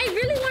thing, I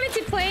really wanted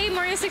to play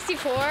Mario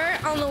 64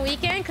 on the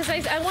weekend because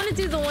I want to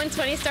do the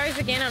 120 stars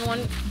again on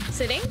one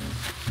sitting.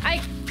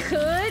 I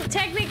could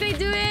technically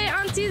do it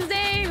on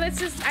Tuesday.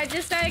 I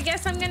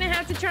guess I'm gonna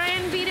have to try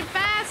and beat it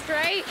fast,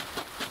 right?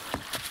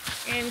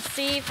 And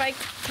see if I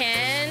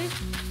can.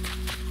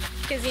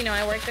 Because, you know,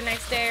 I work the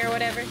next day or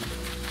whatever.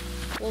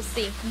 We'll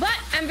see. But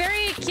I'm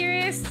very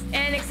curious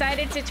and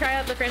excited to try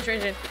out the French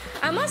version.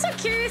 I'm also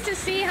curious to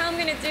see how I'm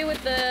gonna do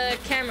with the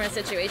camera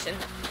situation.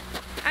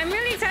 I'm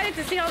really excited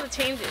to see all the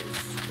changes.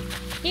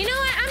 You know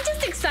what? I'm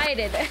just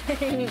excited.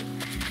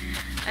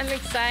 I'm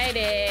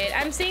excited.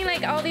 I'm seeing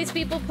like all these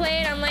people play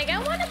and I'm like, I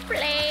wanna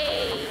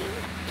play.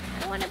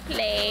 I wanna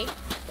play.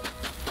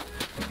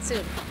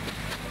 Soon.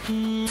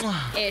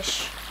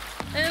 Ish.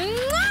 And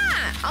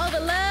mwah! All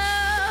the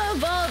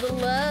love, all the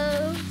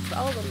love,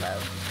 all the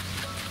love.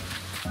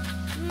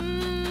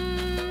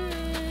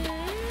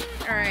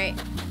 All right.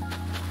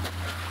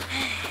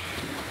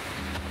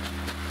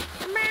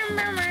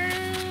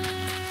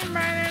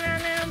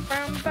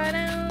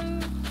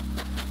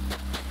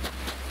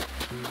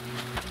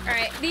 All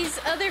right, these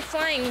other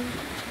flying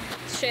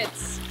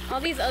shits,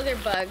 all these other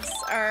bugs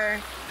are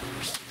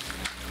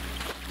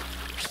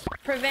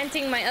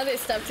preventing my other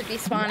stuff to be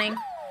spawning.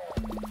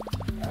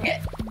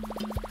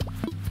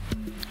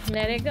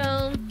 Let it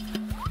go.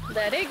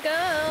 Let it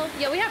go.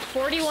 Yo, we have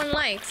 41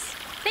 likes.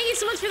 Thank you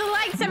so much for the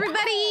likes,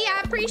 everybody.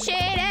 I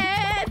appreciate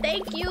it.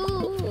 Thank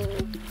you.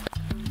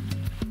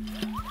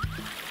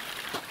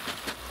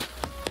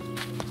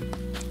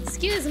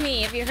 Excuse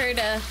me if you heard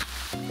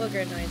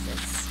booger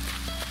noises.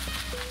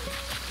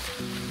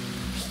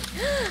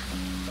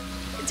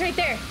 It's right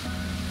there.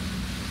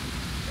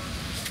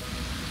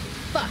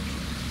 Fuck.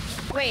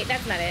 Wait,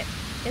 that's not it.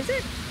 Is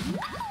it?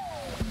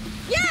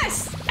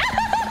 Yes!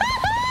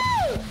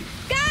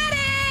 Got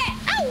it!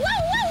 Oh, whoa,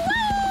 whoa,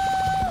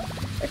 whoa!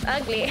 It's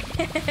ugly.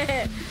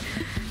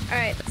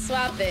 Alright,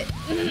 swap it.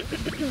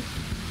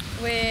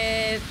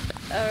 With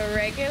a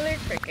regular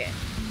cricket.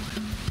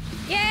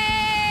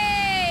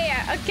 Yay!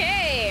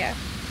 Okay.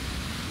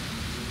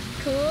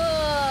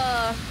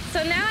 Cool.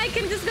 So now I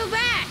can just go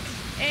back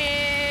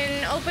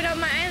and open up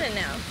my island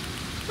now.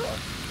 Cool.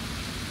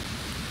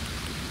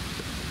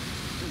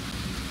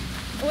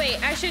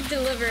 Wait, I should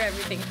deliver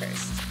everything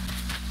first.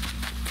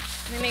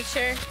 Let me make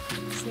sure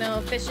there's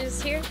no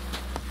fishes here.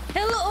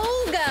 Hello,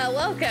 Olga.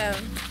 Welcome.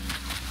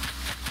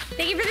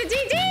 Thank you for the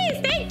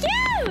GGs. Thank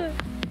you.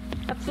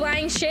 A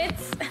flying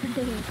shits.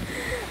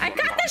 I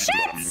got the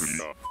shits.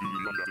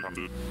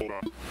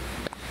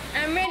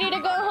 I'm ready to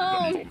go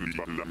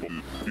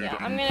home. Yeah,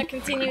 I'm gonna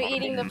continue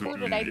eating the food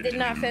that I did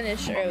not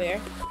finish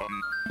earlier.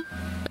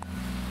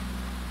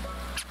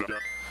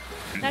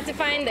 Not to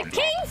find the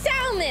king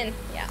salmon.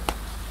 Yeah.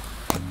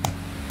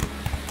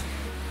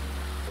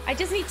 I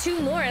just need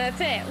 2 more,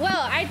 that's it.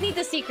 Well, I need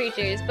the sea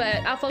creatures, but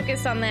I'll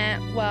focus on that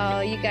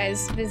while you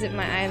guys visit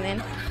my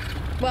island.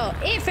 Well,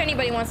 if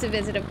anybody wants to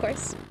visit, of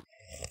course.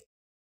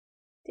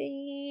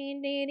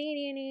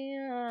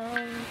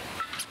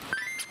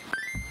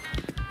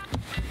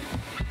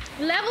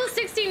 Level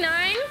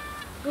 69,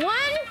 1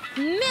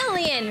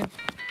 million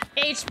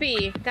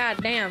HP.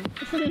 God damn.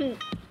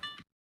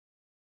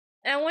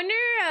 I wonder,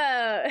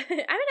 I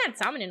haven't had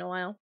salmon in a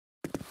while.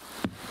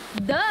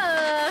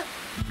 Duh!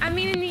 I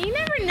mean, you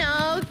never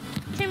know,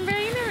 Kimber,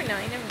 you never know,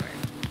 you never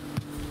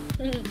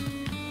know.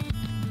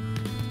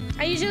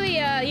 I usually,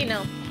 you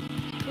know,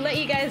 let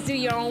you guys do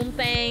your own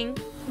thing.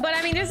 But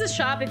I mean, there's a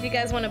shop if you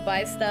guys want to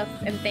buy stuff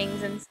and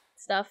things and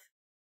stuff.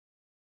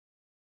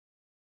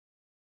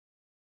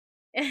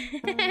 I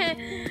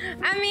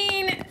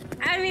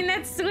mean,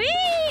 that's sweet!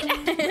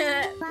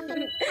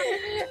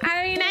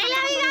 I mean, I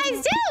love you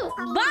guys too!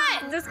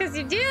 But just because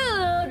you do,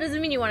 doesn't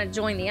mean you want to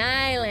join the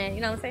island,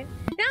 you know what I'm saying?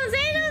 You know what I'm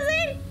saying? You know what I'm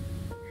saying?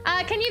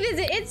 Can you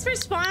visit? It's for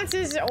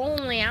sponsors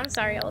only. I'm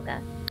sorry,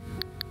 Olga.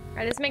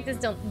 Alright, let's make this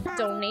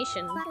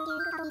donation.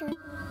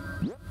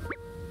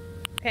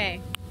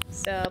 Okay.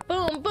 So,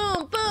 boom,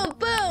 boom, boom,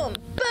 boom,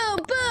 boom,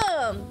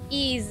 boom!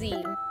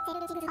 Easy.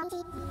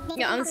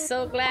 Yo, I'm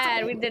so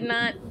glad we did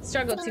not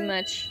struggle too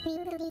much.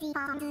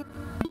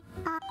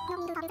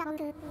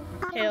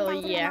 Hell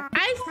yeah.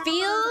 I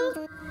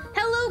feel...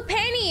 Hello,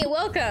 Penny!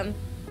 Welcome.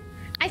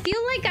 I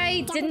feel like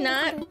I did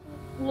not,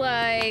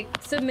 like,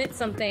 submit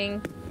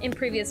something in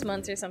previous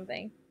months or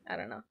something. I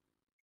don't know.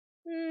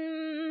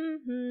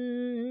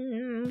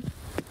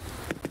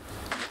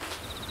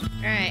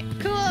 Alright,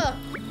 cool.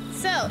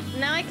 So,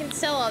 now I can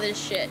sell all this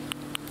shit.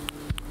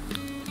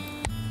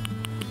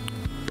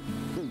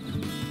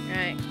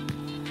 Alright.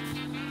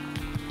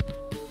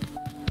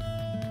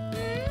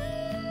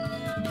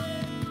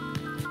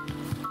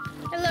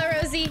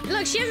 pussy.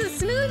 Look, she has a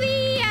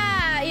smoothie.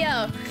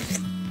 Yo.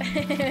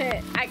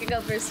 I could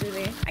go for a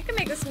smoothie. I could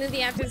make a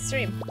smoothie after the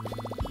stream.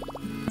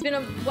 It's been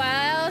a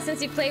while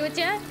since you played with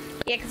ya.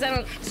 Yeah, because I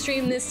don't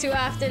stream this too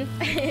often.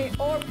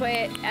 Or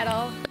play it at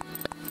all.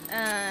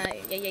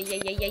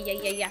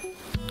 Yeah.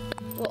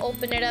 We'll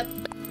open it up.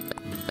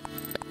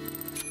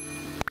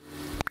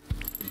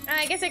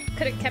 I guess I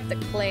could have kept the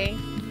clay.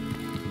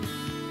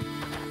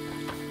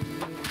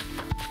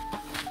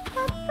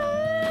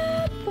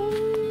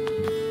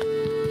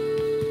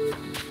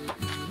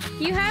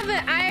 You have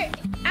an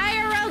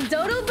IRL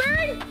dodo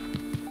bird?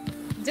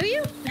 Do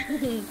you?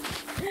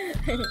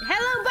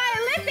 Hello,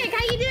 Biolithic!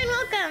 How you doing?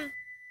 Welcome!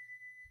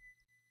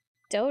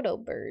 Dodo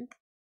bird.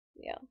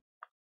 Yeah.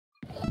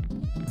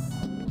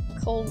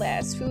 Cold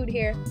ass food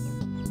here.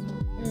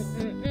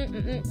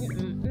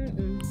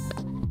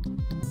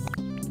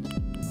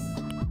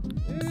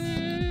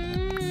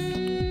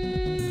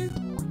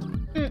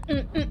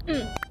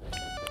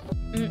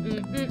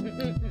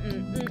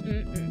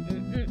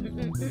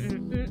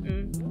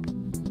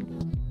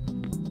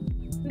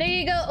 There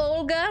you go,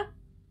 Olga.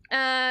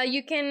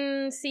 You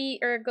can see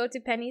or go to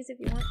Penny's if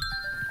you want.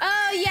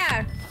 Oh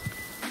yeah.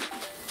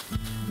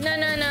 No.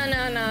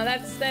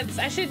 That's.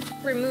 I should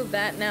remove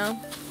that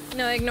now.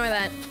 No, ignore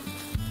that.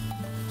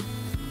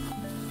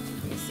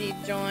 Let me see.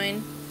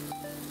 Join.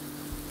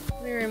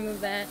 Let me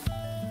remove that.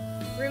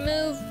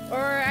 Remove, or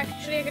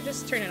actually, I could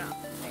just turn it off.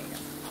 There you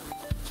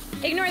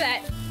go. Ignore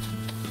that.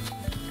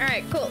 All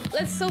right, cool.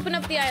 Let's open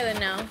up the island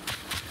now.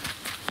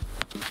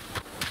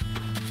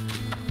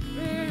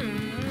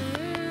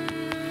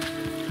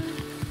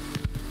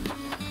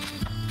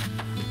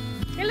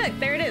 Hey, look,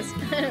 there it is.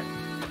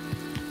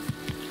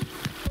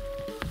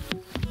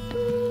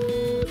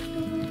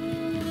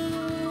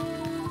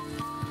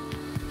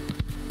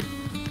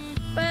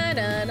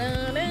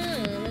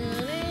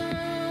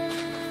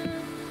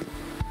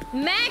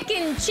 Mac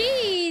and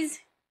cheese!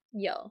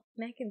 Yo,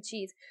 mac and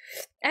cheese.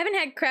 I haven't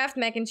had Kraft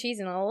mac and cheese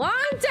in a long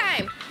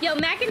time! Yo,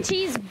 mac and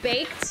cheese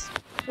baked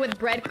with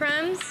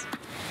breadcrumbs.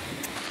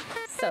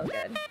 So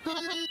good.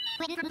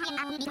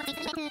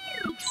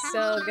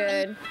 So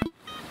good.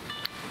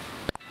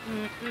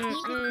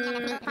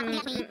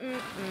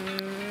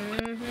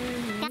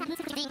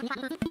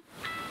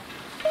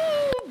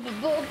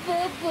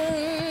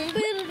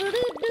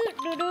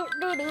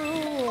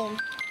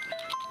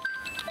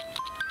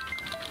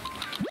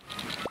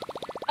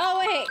 Oh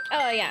wait,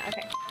 oh yeah,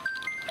 okay.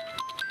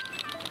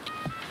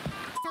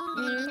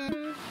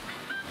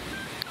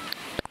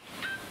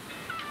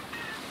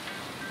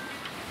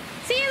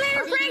 See you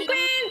later,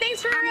 Franklin!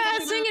 Thanks for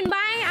swinging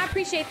by, I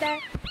appreciate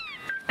that.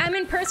 I'm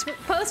in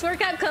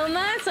post-workout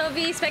coma, so I'll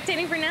be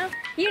spectating for now.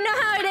 You know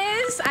how it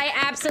is? I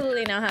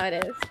absolutely know how it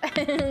is.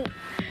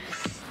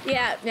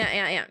 Yeah.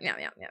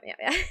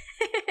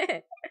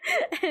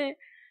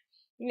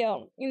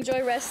 Yo,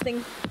 enjoy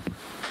resting.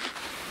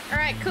 All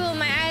right, cool.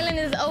 My island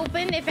is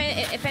open.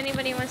 If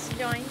anybody wants to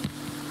join.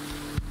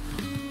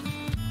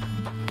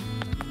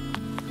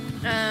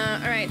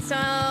 All right. So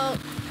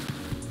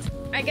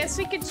I guess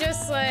we could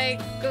just like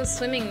go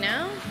swimming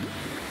now.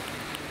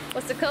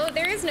 What's the code?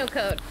 There is no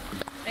code.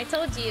 I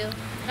told you.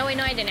 Oh wait,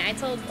 no, I didn't. I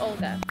told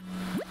Olga.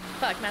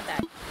 Fuck, not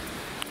that.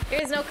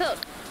 There is no code.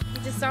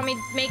 You just saw me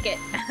make it.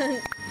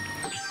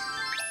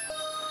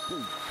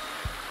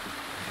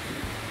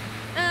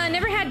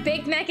 Never had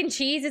baked mac and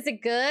cheese. Is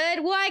it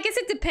good? Well, I guess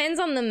it depends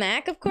on the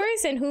mac, of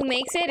course, and who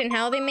makes it and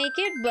how they make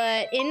it.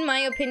 But in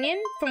my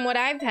opinion, from what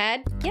I've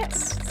had,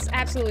 yes, it's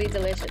absolutely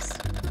delicious.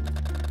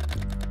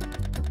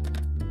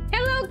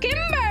 Hello,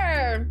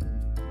 Kimber!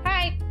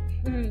 Hi.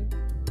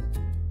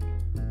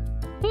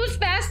 Who's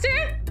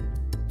faster?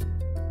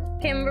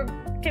 Kimber?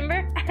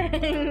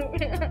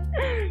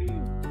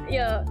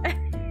 Yo.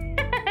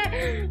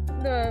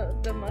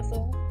 the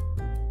muscle.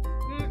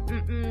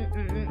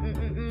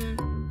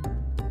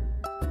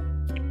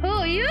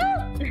 Who, you?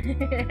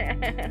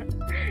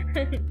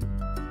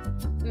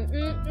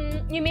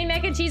 You made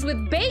mac and cheese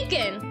with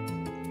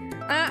bacon.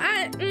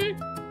 I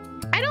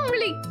don't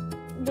really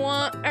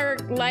want or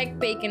like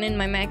bacon in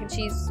my mac and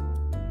cheese.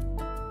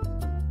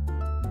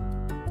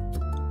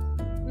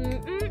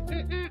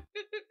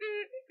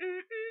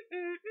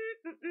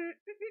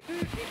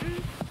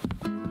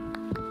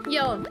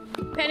 Yo,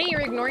 Penny,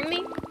 you're ignoring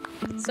me,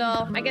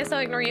 so I guess I'll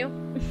ignore you.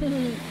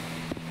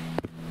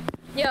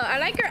 Yo, I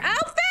like your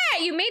outfit.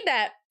 You made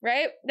that,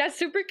 right? That's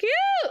super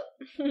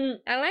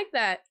cute. I like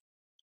that.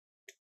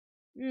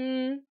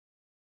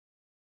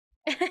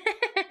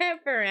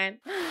 Ferran.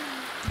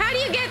 How do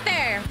you get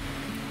there?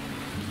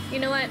 You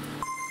know what?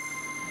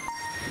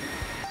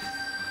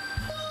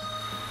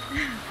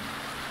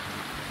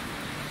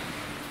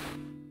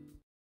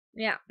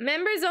 Yeah,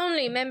 members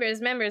only.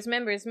 Members.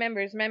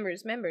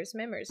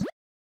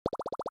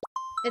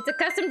 It's a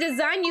custom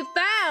design you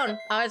found.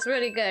 Oh, it's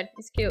really good.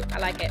 It's cute. I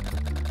like it.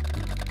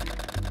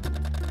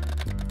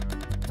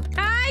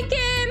 Hi,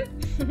 Kim.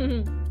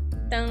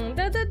 Dun,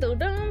 dun, dun, dun,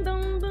 dun,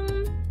 dun,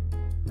 dun.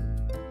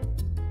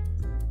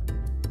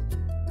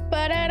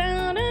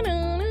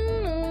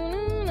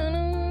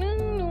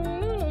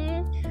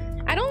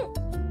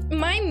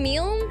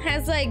 meal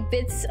has like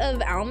bits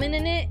of almond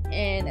in it,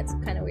 and it's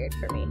kind of weird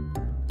for me.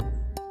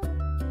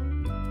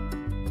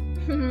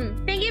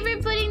 Thank you for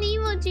putting the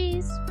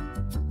emojis.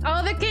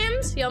 All the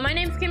Kims? Yo, my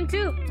name's Kim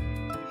too.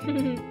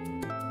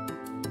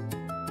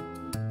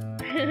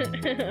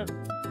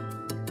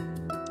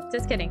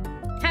 Just kidding.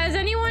 Has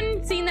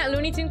anyone seen that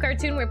Looney Tune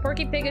cartoon where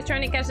Porky Pig is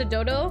trying to catch a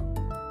dodo?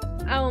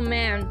 Oh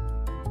man,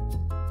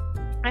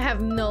 I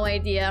have no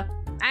idea.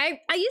 I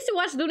used to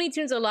watch Looney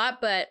Tunes a lot,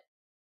 but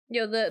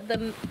yo,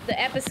 the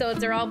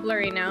episodes are all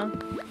blurry now.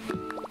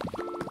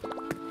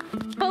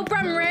 Hope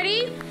I'm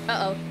ready.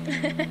 Uh-oh.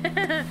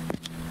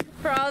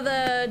 For all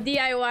the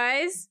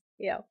DIYs.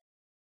 Yo.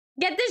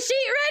 Get the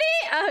sheet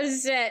ready? Oh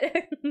shit.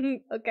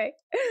 Okay.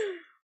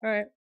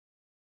 Alright.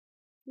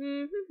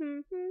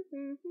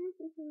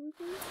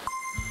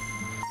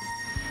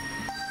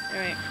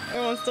 Alright.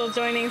 Everyone's still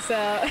joining, so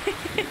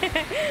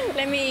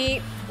let me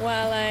eat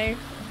while I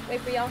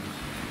wait for y'all.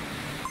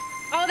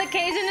 Oh, the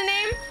K's in the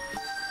name?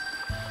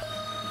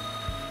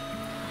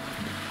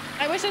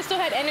 I wish I still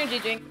had energy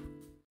drink.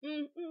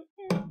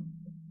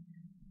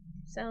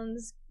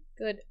 Sounds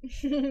good.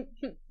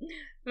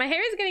 My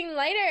hair is getting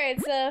lighter.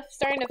 It's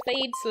starting to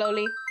fade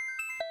slowly.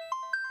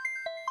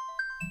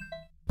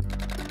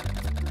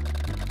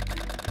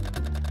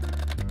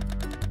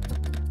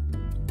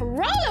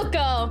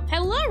 Roloco!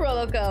 Hello,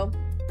 Roloco.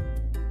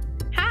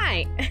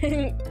 Hi.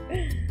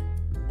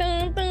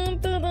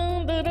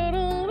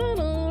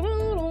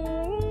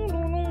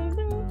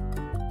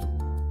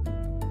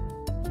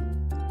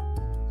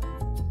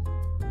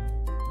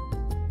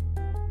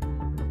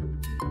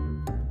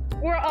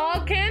 We're all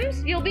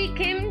Kims? You'll be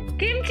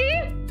Kimchi?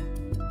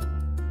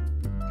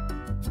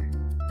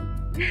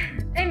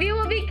 And you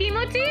will be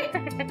Kimochi?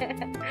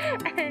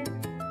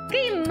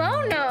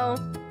 Kimono!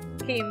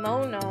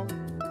 Kimono.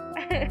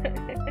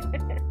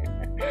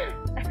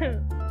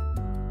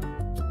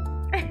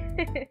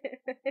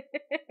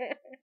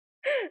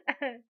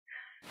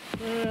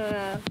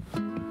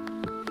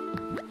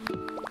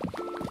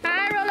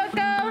 Hi,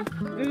 Roloco!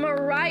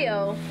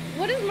 Mario.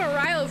 What is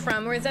Mario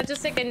from? Or is that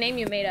just like a name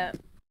you made up?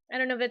 I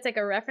don't know if it's like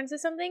a reference to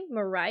something.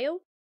 Mario?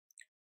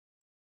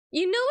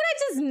 You know what I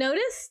just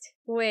noticed?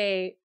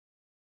 Wait.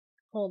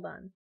 Hold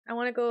on. I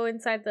want to go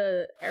inside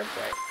the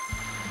airport.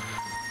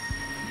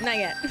 Not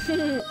yet.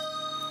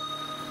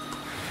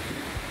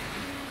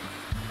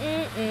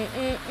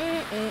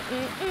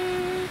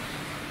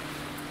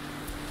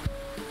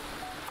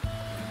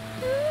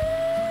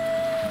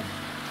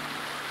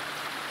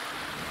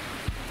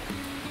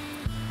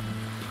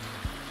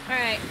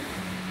 Alright.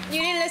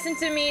 You didn't listen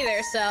to me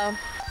either, so...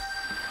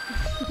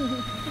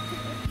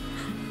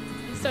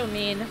 So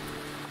mean.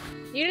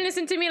 You didn't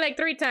listen to me like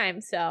 3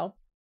 times, so...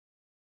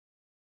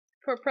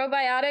 For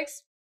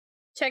probiotics,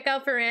 check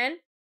out Ferran.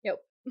 Yep.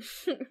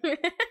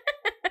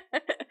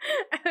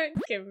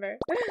 Kimber.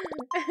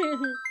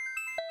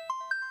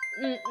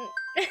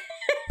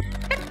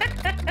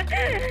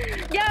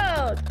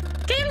 Yo!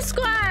 Kim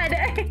Squad!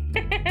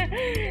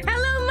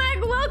 Hello,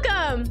 Mike,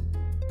 welcome!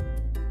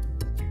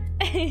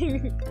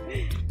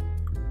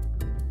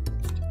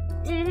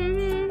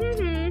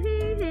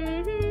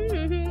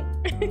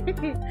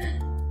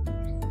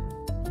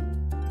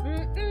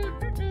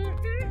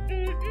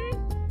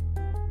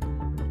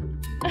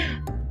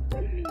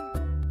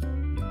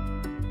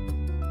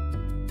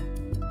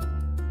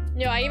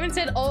 Yo, I even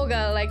said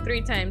Olga like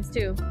 3 times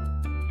too.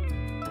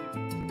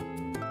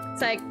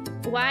 It's like,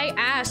 why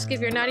ask if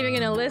you're not even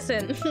gonna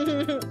listen?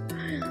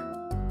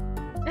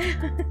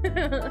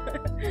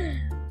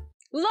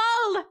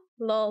 LOL!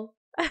 LOL.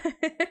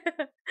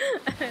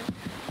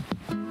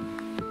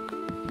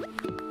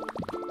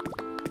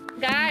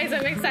 Guys,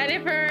 I'm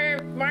excited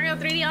for Mario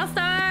 3D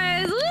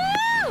All-Stars!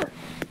 Woo!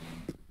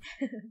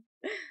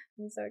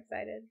 I'm so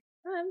excited.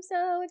 I'm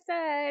so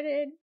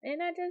excited,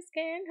 and I just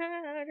can't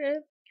hide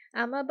it.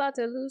 I'm about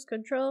to lose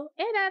control,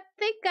 and I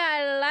think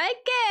I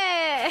like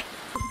it!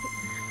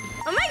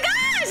 Oh my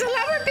gosh! A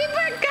lot more people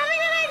are coming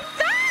than I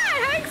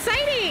thought! How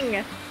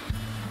exciting!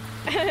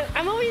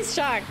 I'm always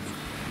shocked.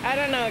 I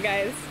don't know,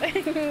 guys.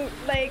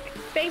 Like,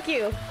 thank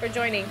you for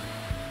joining.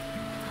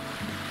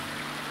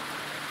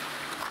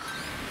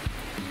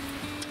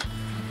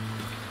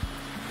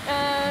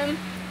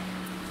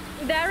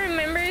 That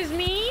remembers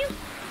me.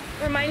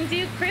 Reminds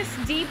you, Chris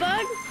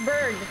Debug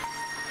Berg.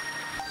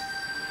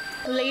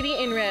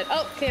 Lady in red.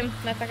 Oh, Kim,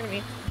 not talking to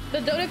me. The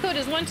Dota code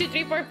is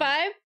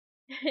 12345.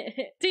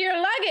 To your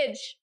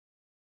luggage.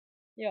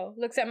 Yo,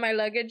 looks at my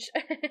luggage.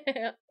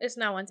 It's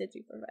not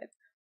 12345.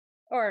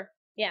 Or,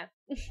 yeah.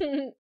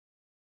 If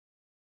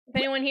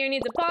anyone here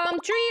needs a palm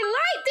tree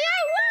light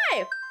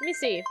DIY, let me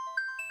see.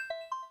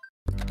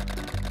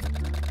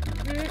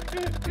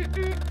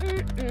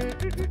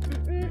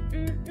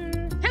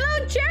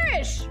 Hello,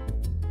 Cherish.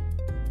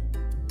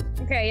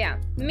 Okay, yeah.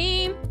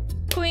 Me,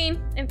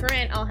 Queen, and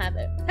Ferran all have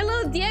it.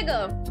 Hello,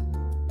 Diego.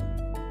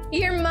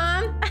 Your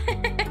mom?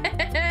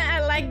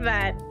 I like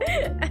that.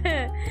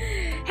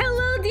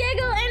 Hello,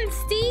 Diego and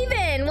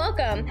Steven.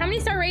 Welcome. How many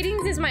star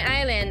ratings is my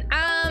island?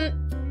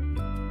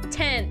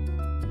 10.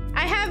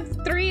 I have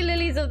 3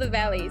 lilies of the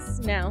valleys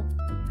now.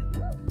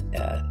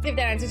 If that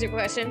answers your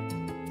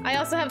question. I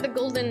also have the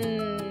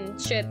golden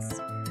shits.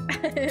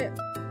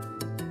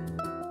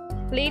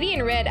 Lady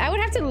in Red. I would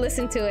have to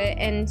listen to it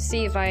and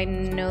see if I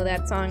know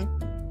that song.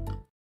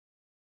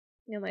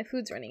 No, my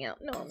food's running out.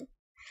 No.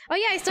 Oh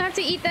yeah, I still have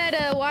to eat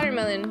that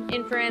watermelon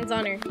in Ferran's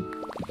honor.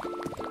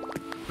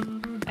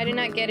 I did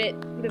not get it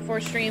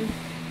before stream.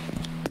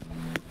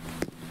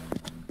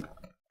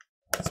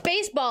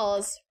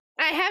 Spaceballs.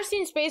 I have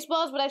seen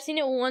Spaceballs, but I've seen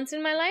it once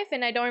in my life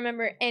and I don't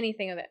remember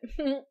anything of it.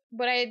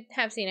 But I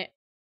have seen it.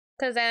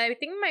 Because I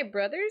think my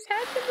brothers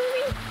had the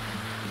movie.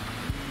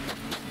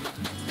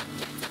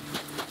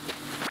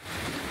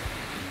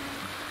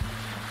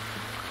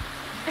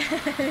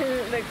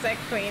 Looks like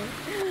Queen.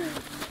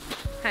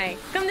 Hi.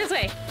 Come this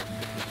way.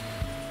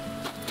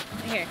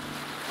 Here.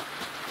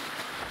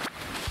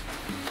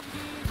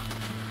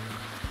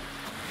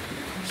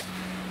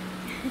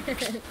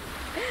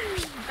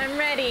 I'm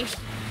ready.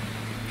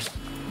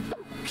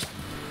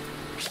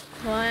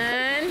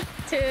 1,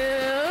 2,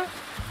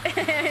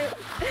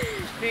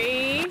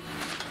 3,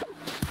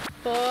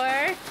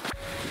 4,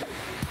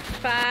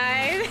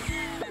 5,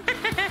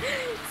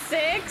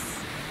 6.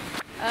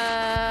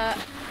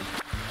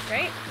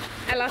 Right?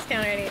 I lost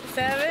count already.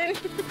 7,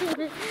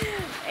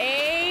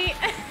 8.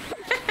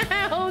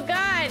 Oh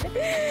God.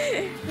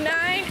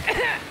 9,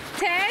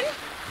 10.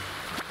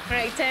 All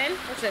right, 10.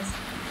 What's this?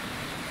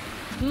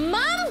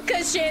 Mom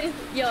cushion.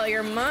 Yo,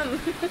 your mom.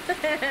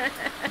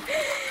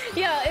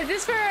 Yo, is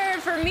this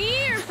for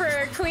me or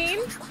for Queen?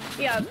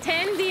 Yo,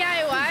 10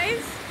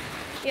 DIYs.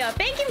 Yo,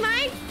 thank you,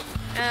 Mike.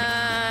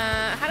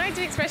 How do I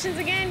do expressions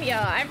again? Yo,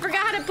 I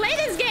forgot how to play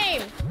this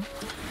game.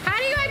 How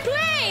do I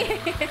play?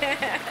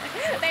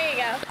 There you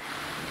go.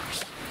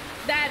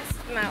 That's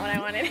not what I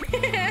wanted.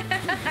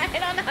 I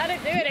don't know how to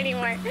do it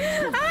anymore.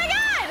 Oh my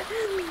God.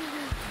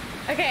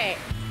 Okay.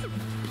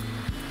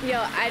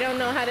 Yo, I don't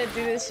know how to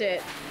do this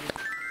shit.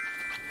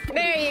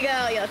 There you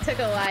go. Yo, took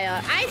a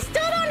while. I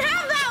still don't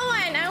have that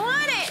one. I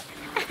want it.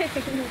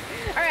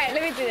 All right,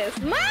 let me do this.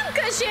 Mom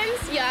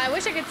cushions. Yeah, I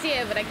wish I could see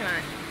it, but I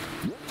cannot.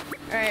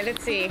 All right,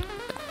 let's see.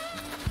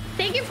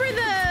 Thank you for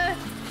the...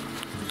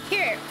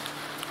 Here.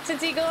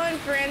 Since you go on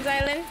Ferran's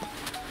Island,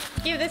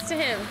 give this to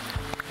him,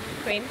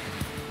 Queen.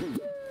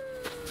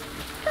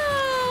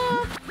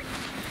 Oh.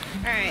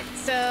 All right,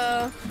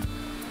 so...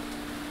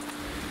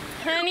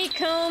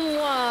 Honeycomb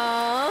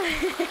wall.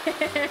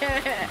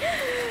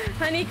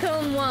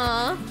 Honeycomb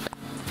wall.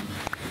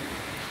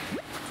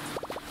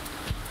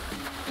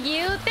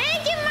 You,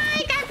 thank you,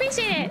 Mike. I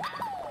appreciate it.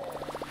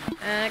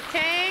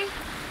 Okay.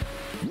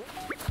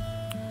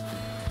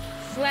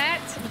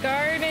 Flat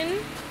garden.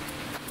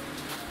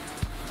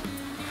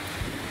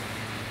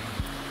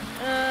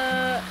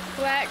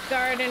 Flat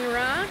garden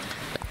rock.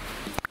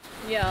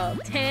 Yo,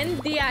 10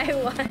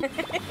 DIY.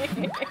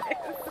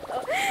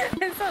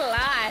 It's a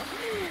lot.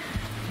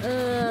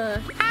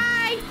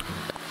 Hi!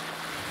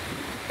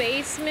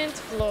 Basement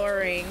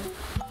flooring.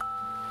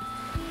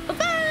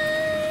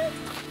 Bye-bye!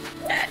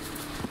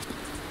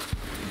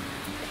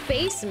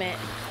 Basement.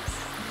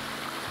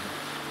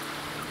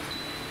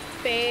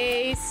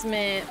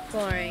 Basement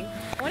flooring.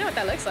 I wonder what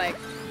that looks like.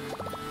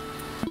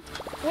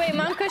 Wait,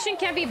 mom cushion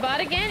can't be bought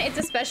again? It's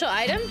a special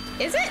item?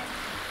 Is it?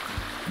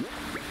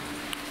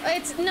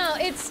 It's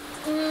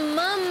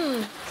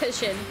mum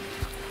cushion.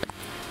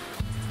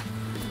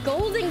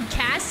 Golden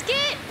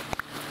casket?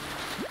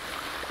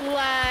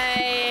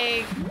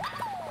 Like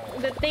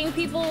the thing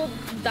people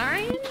die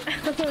in?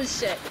 Oh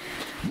shit.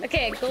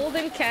 Okay,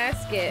 golden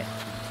casket.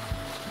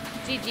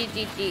 G.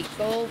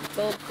 Gold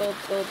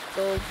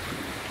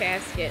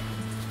casket.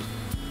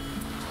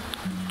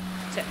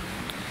 Check.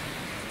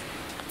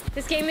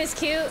 This game is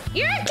cute.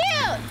 You're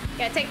cute!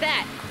 Yeah, take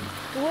that.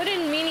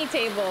 Wooden mini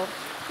table.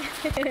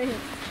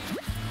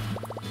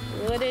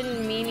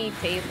 Wooden mini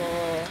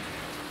table.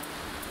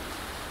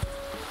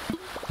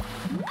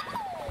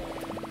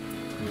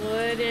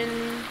 Wooden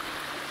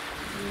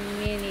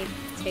mini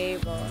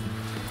table.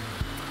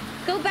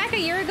 Go back a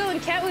year ago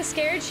and Kat was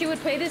scared she would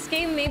play this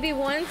game maybe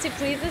once to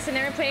please us and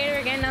never play it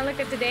again. Now look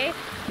at today.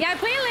 Yeah, I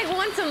play it like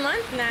once a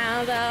month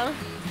now though.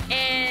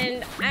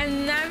 And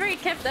I'm not very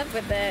kept up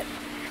with it.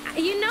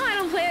 You know I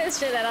don't play this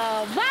shit at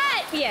all.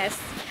 But yes,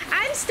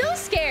 I'm still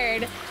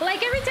scared.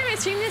 Like every time I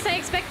stream this, I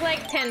expect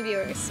like 10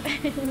 viewers.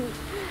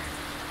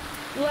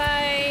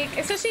 Like,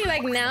 especially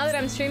like now that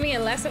I'm streaming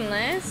it less and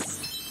less.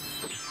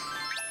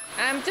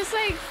 I'm just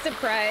like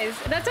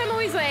surprised. That's why I'm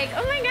always like,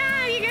 oh my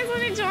God, you guys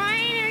want to join?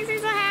 It makes me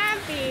so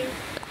happy.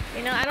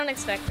 You know, I don't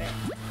expect it.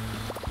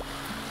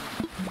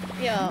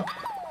 Yo.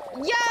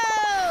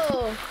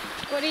 Yo!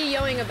 What are you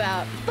yoing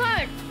about?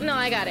 Fuck! No,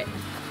 I got it.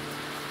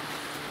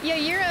 Yo,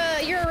 you're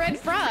a red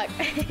frog.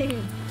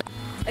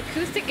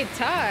 Acoustic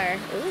guitar.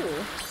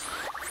 Ooh.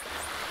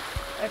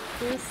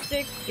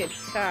 Acoustic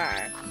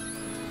guitar.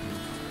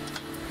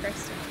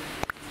 First.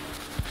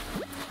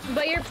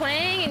 But you're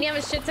playing and you have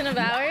a shit ton of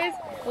hours?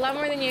 A lot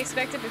more than you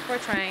expected before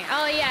trying.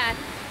 Oh yeah.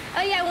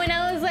 Oh yeah, when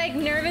I was like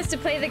nervous to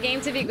play the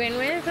game to begin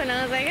with, when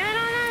I was like, I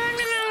don't know if I'm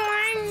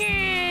gonna like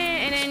it.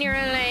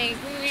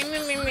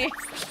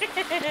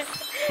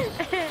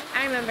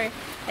 I remember.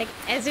 Like,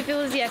 as if it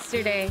was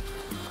yesterday.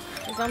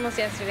 It was almost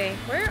yesterday.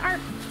 Where are...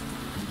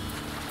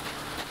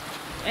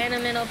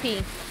 Animal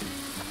P.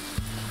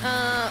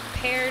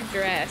 Pear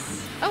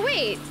dress. Oh,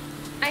 wait.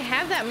 I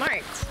have that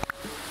marked.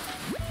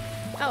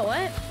 Oh,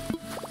 what?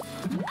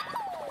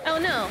 Oh,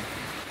 no.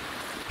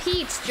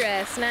 Peach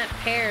dress, not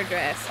pear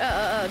dress.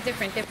 Oh,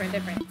 different.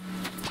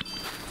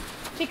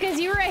 Because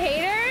you were a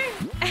hater?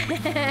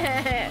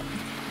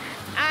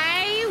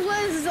 I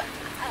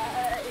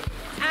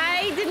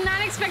did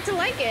not expect to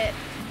like it.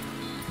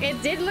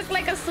 It did look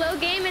like a slow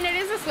game, and it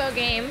is a slow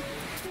game.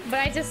 But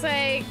I just,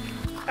 like,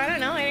 I don't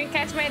know, it didn't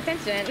catch my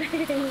attention.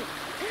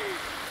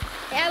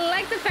 I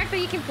like the fact that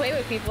you can play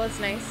with people, it's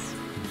nice.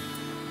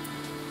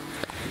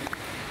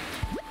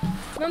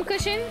 Mum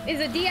cushion is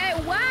a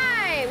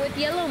DIY with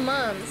yellow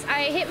mums.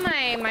 I hit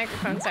my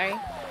microphone, sorry.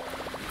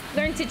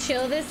 Learned to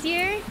chill this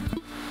year.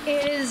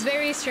 It is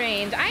very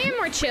strange. I am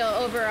more chill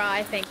overall,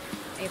 I think.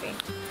 Maybe.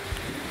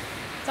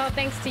 It's all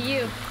thanks to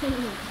you.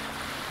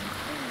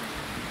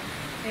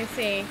 Let's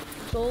see.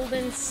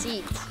 Golden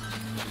seat.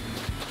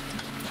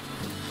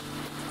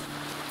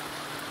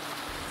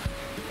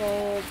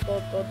 Golden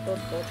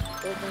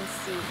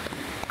seat.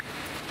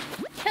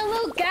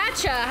 Hello,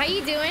 Gotcha. How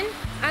you doing?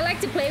 I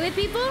like to play with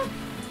people.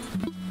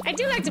 I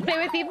do like to play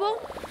with people.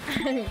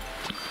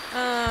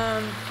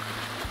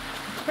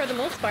 For the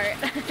most part.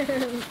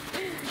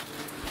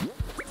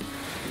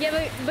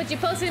 Yeah, but you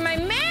posted my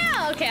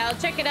mail! Okay, I'll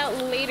check it out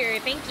later.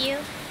 Thank you.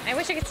 I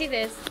wish I could see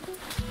this.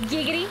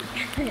 Giggity.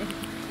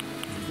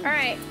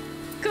 Alright.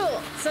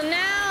 Cool. So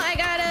now I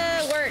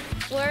gotta work.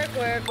 Work.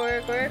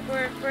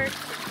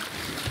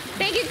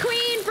 Thank you,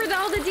 Queen, for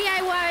all the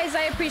DIYs.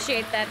 I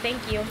appreciate that.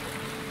 Thank you.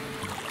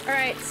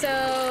 Alright,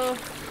 so...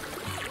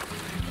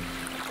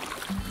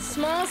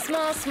 Small.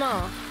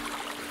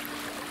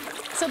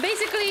 So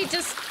basically,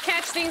 just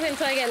catch things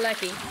until I get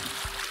lucky.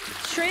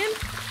 Shrimp,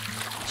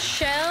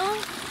 shell,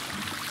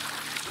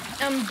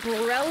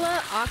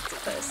 umbrella,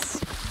 octopus.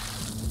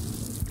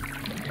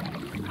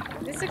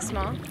 This looks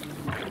small.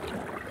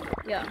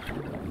 Yeah.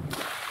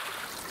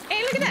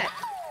 Hey, look at that!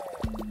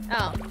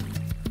 Oh.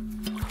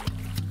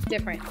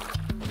 Different.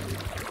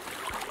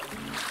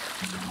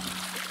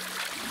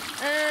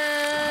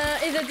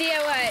 Is a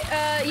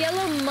DIY.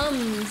 Yellow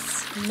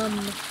mums.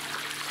 Mum.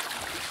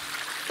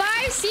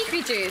 5 sea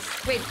creatures.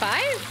 Wait,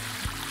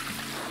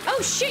 5?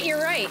 Oh shit,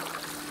 you're right.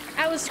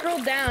 I was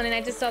scrolled down and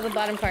I just saw the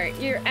bottom part.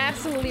 You're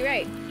absolutely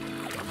right.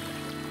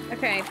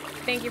 Okay,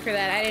 thank you for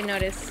that. I didn't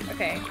notice.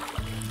 Okay.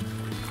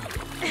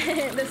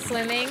 The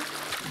swimming.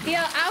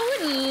 Yeah, I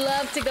would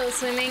love to go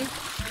swimming.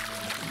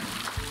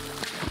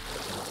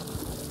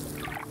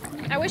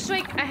 I wish,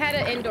 like, I had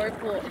an indoor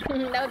pool.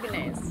 That would be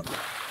nice.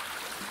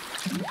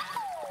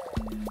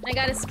 I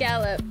got a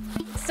scallop.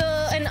 So,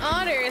 an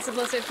otter is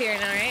supposed to appear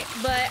now, right?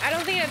 But I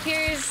don't think it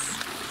appears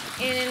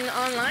in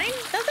online,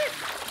 does it?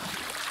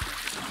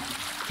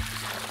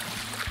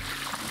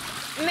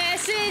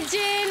 Message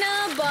in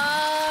a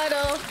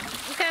bottle.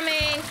 I'm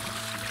coming.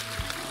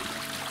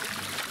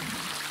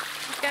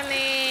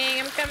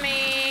 I'm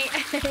coming.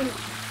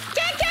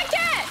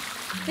 Cat!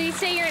 Did you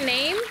say your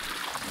name?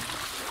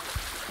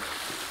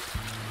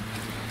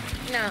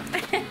 No.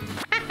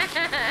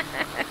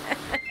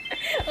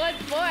 What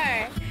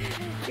for?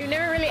 You've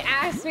never really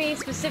asked me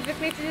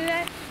specifically to do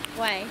that?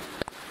 Why?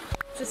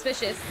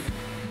 Suspicious.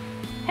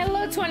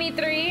 Hello,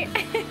 23.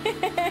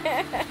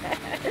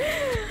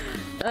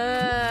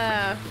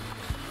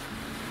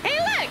 Hey,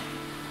 look!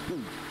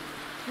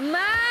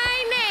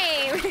 My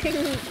name!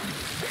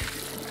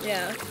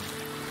 Yeah.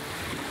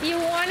 You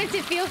wanted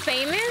to feel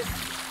famous?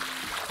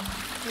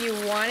 You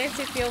wanted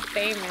to feel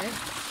famous.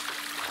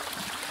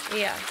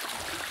 Yeah.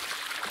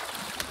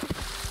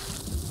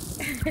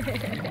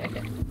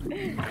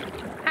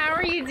 How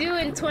are you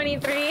doing,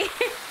 23?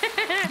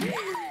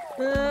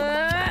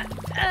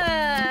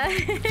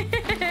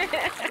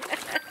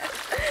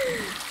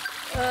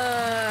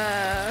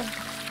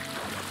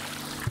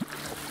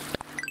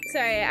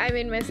 Sorry, I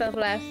made myself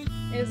laugh.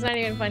 It's not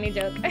even a funny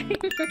joke.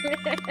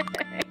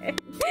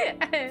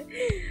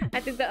 I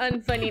think the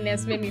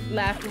unfunniness made me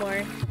laugh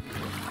more.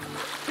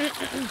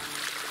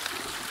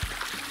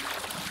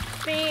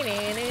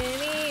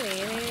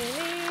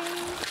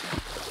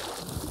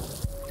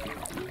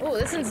 Oh,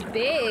 this one's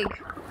big.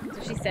 That's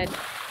what she said.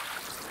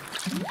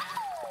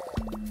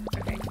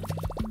 Okay.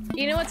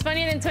 You know what's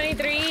funnier than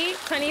 23?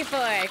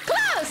 24.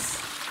 Close!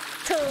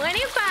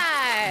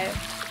 25!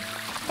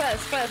 Plus.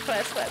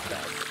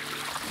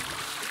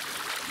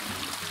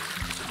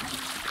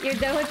 You're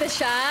done with the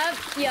shop?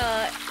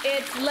 Yo,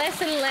 it's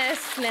less and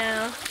less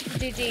now.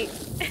 GG.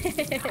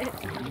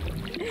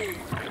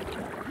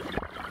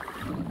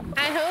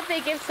 I hope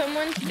they give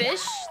someone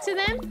fish to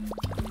them.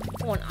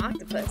 Oh, an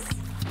octopus.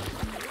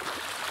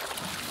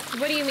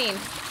 What do you mean?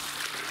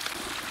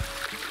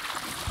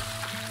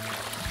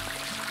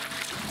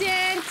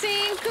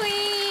 Dancing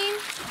queen.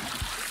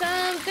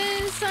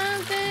 Something.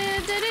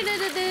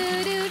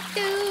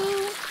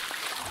 Do.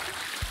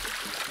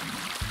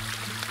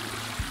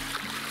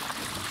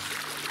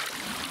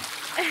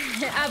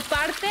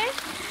 Aparte.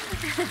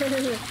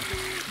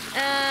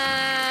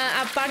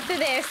 Aparte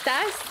de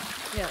estas.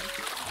 Yeah.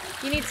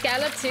 You need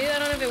scallop too? I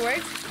don't know if it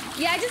works.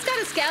 Yeah, I just got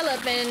a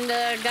scallop and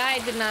the guy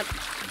did not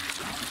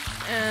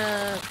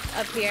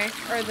appear.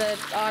 Or the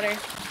otter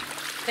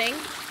thing.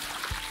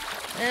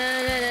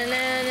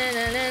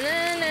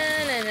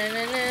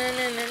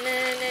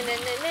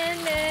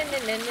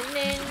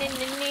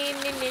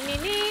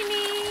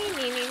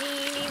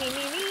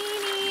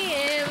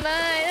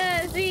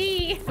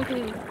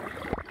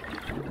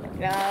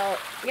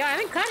 Yo, I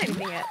haven't caught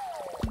anything yet.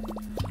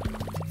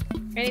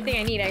 Anything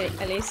I need,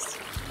 at least.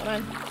 Hold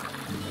on.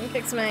 Let me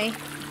fix my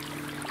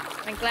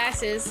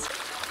glasses.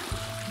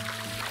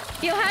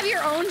 You'll have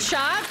your own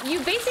shop? You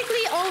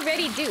basically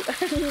already do.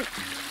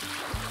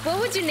 What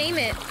would you name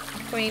it,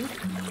 Queen?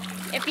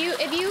 If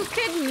you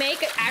could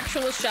make an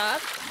actual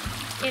shop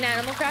in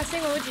Animal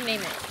Crossing, what would you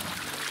name it?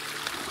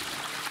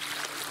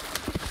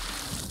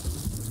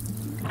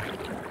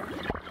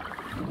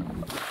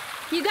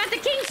 You got the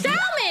king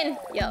salmon!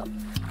 Yo.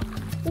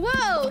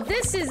 Whoa,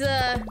 this is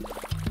a...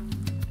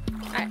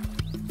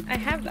 I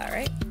have that,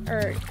 right?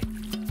 Or...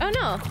 Oh,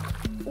 no.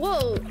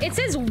 Whoa, it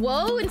says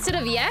whoa instead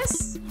of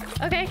yes?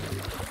 Okay.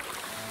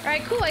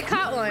 Alright, cool, I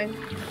caught one.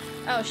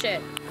 Oh,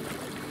 shit.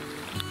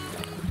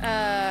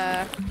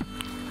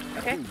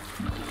 Okay.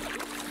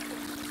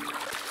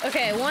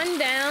 Okay, one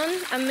down,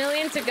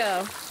 1,000,000 to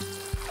go.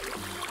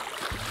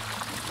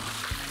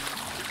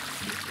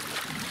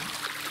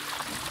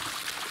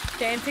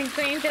 Dancing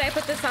Queen, did I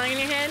put the song in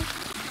your head?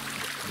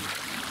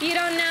 You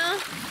don't know?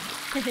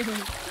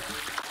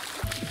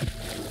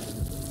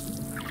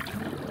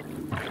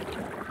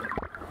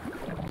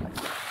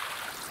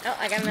 Oh,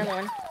 I got another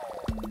one.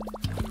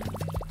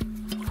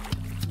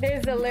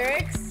 There's the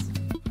lyrics.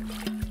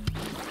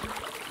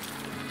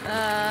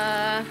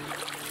 I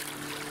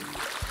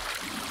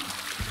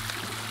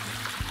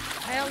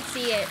don't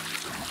see it.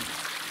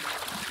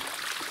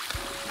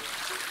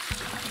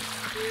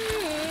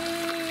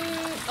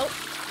 Oh,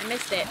 I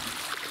missed it.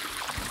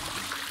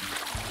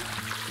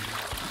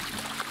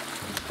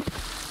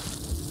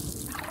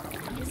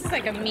 This is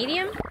like a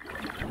medium?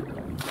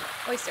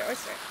 Oyster.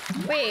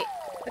 Wait.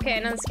 Okay,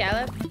 another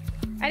scallop.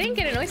 I didn't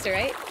get an oyster,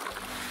 right?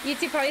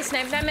 YouTube probably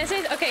sniped that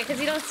message? Okay, because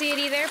you don't see it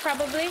either,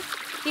 probably.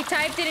 He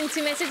typed it in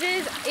 2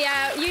 messages.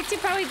 Yeah, YouTube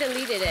probably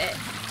deleted it.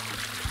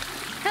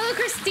 Hello,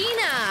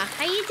 Christina!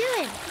 How you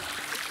doing?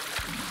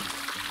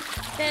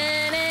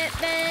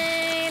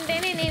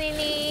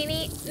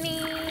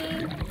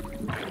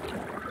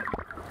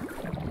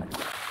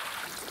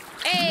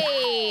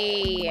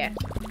 Hey!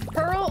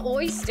 Pearl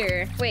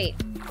oyster. Wait.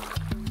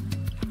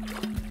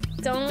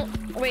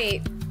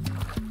 Wait.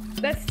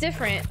 That's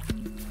different.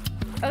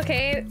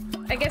 Okay,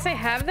 I guess I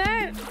have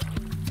that?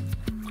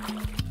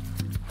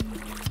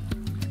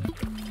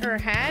 Or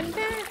had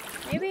that?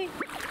 Maybe?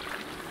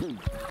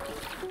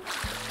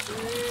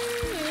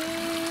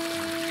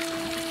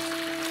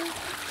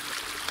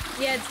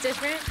 Yeah, it's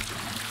different.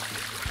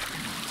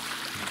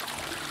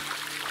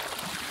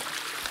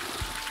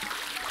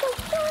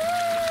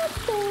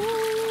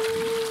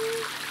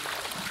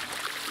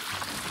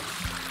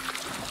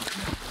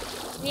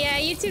 Yeah,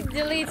 YouTube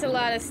deletes a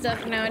lot of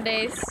stuff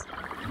nowadays.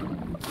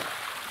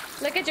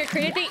 Look at your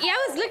creator thing. Yeah,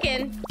 I was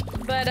looking.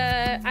 But,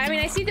 I mean,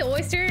 I see the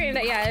oyster, and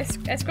yeah,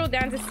 I scrolled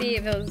down to see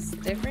if it was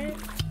different.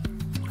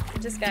 I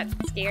just got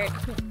scared.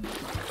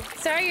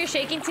 Sorry you're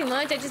shaking too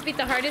much. I just beat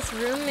the hardest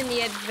room in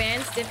the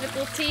advanced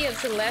difficulty of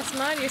Celeste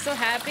mod. You're so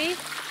happy.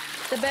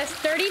 The best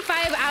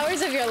 35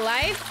 hours of your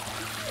life?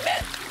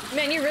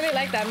 Man, you really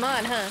like that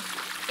mod, huh?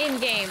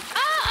 In-game.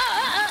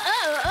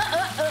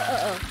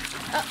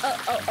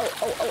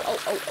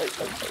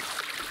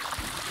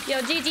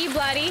 Yo, GG,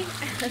 Bloody.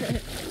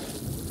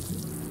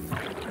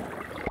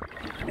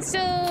 So,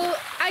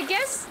 I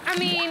guess, I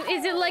mean,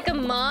 is it like a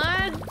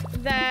mod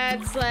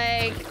that's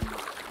like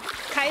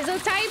Kaizo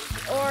type?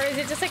 Or is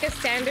it just like a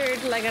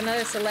standard, like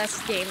another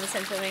Celeste game,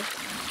 essentially?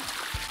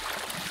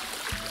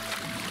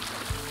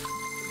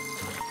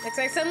 Looks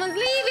like someone's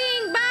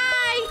leaving!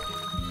 Bye!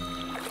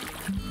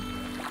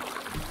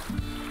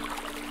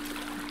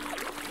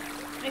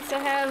 I still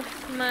have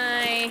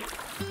my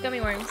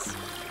gummy worms.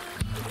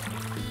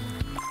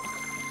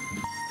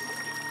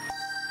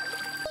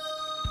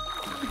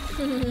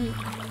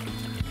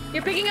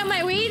 You're picking up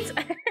my weeds?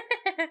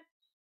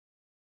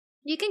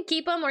 You can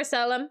keep them or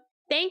sell them.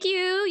 Thank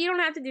you. You don't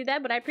have to do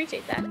that, but I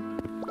appreciate that.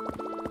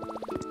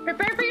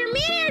 Prepare for your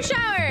meteor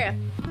shower.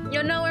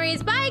 Yo, no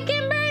worries. Bye,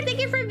 Kimber. Thank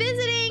you for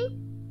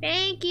visiting.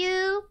 Thank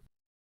you.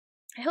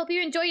 I hope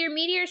you enjoy your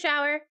meteor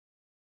shower.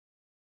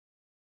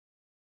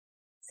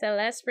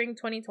 Celeste Spring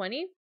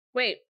 2020?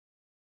 Wait,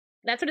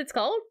 that's what it's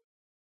called?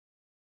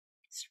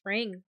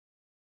 Spring.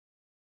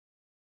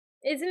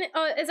 Isn't it?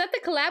 Oh, is that the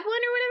collab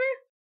one or whatever?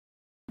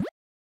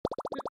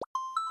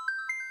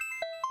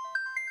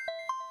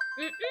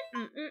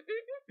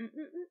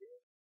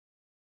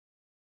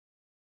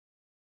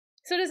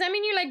 So does that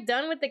mean you're like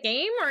done with the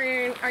game,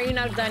 or are you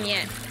not done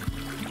yet?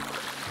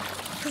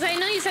 Because I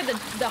know you said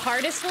the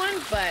hardest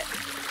one, but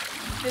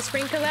The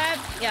spring collab?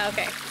 Yeah,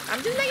 okay.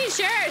 I'm just making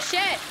sure.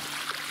 Shit.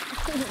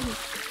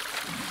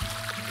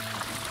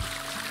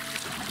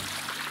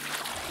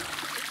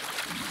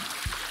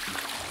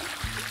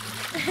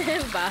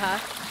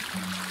 Baha.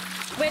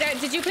 Wait,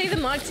 did you play the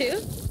mod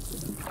too?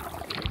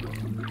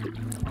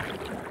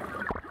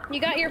 You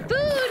got your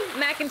food,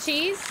 mac and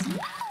cheese.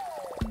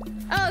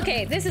 Oh,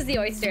 okay, this is the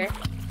oyster.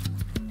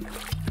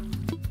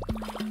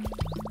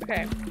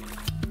 Okay.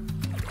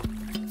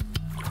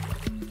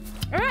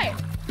 All right,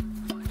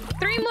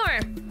 3 more.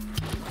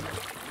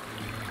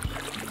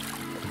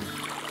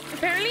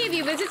 Apparently, if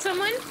you visit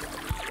someone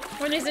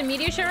when there's a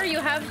meteor shower, you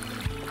have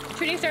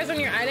shooting stars on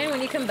your island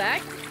when you come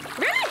back.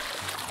 Really?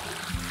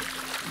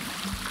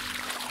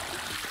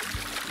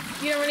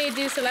 You don't really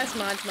do Celeste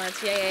mods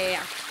much.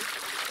 Yeah.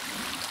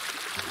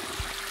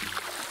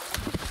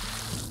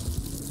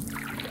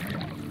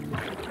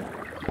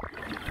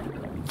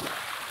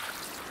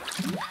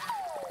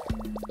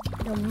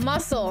 A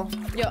muscle.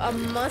 Yo, a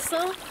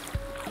muscle?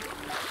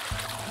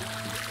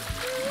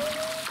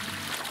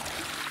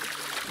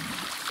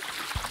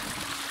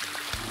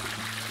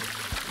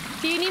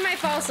 Do you need my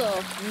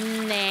fossil?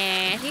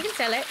 Nah, you can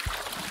sell it.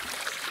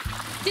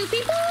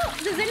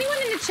 Does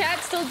anyone in the chat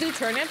still do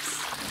turnips?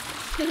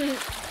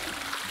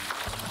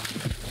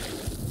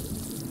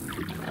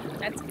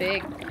 That's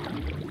big. I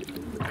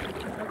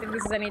don't think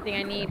this is anything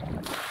I need.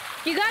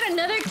 You got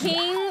another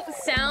king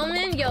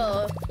salmon?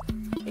 Yo,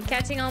 you're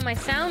catching all my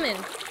salmon.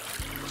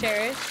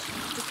 Cherish.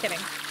 Just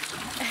kidding.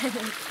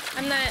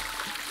 I'm not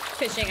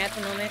fishing at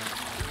the moment.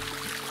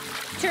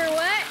 Sure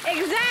what?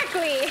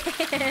 Exactly!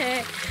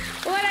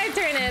 What are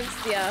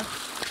turnips? Yeah.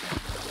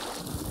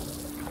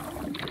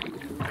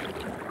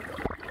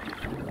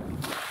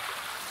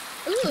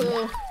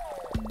 Ooh.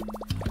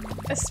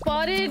 A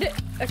spotted...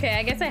 Okay,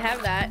 I guess I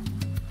have that.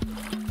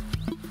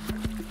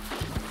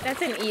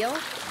 That's an eel.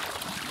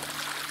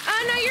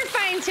 Oh, no, you're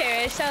fine,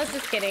 Cherish. I was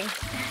just kidding.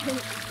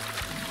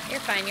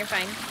 You're fine, you're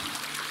fine.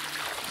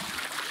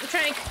 I'm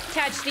trying to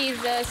catch these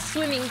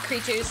swimming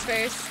creatures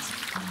first.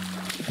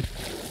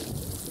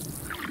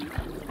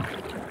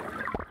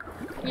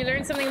 You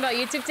learned something about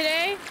YouTube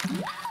today?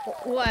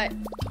 What?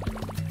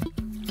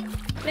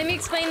 Let me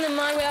explain the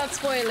mod without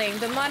spoiling.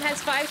 The mod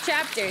has 5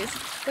 chapters,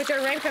 which are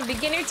ranked from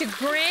beginner to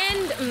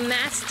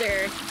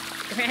Grandmaster.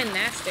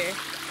 Grandmaster.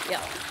 Yo.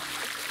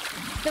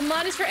 The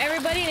mod is for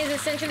everybody and is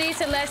essentially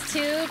Celeste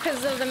 2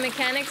 because of the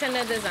mechanics and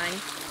the design.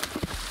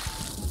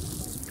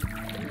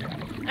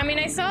 I mean,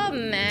 I saw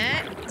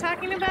Matt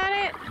talking about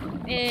it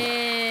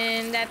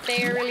and that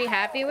they are really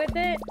happy with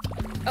it.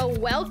 Oh,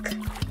 Welk.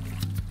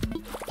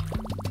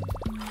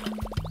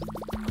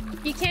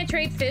 You can't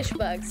trade fish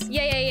bugs.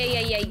 Yeah.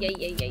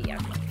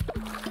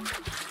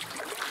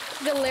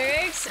 The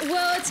lyrics?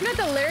 Well, it's not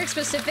the lyrics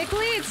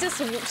specifically. It's just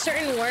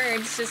certain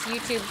words. Just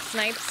YouTube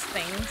snipes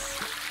things.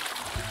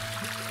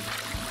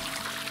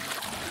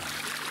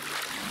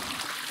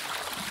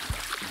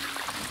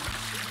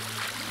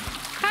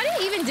 How do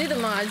you even do the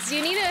mods? Do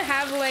you need to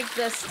have like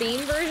the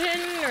Steam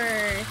version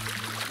or?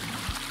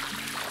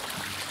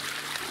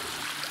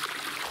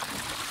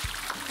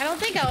 I don't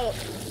think I'll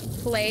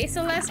play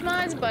Celeste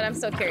mods, but I'm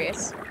still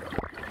curious.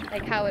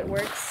 Like how it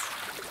works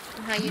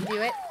and how you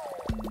do it.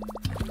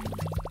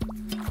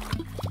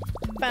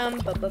 Bum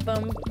bum bum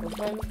bum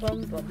bum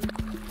bum bum.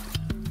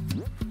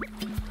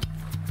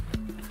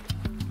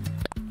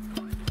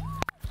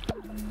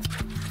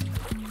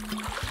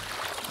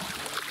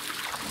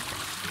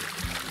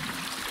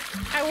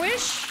 I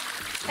wish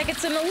I could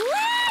swim a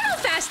little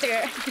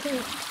faster.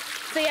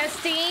 So yeah,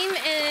 Steam,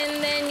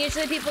 and then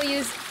usually people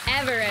use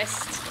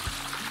Everest,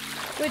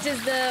 which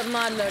is the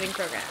mod loading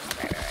program.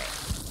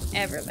 Right.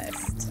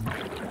 Everest.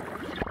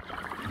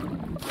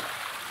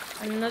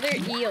 Another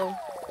eel.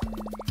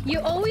 You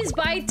always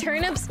buy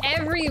turnips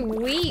every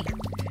week.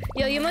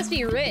 Yo, you must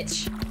be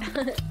rich.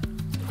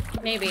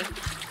 Maybe.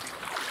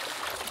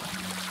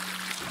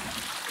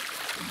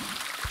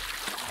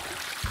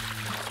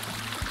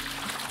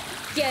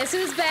 Guess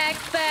who's back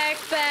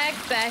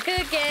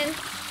again?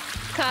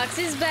 Cox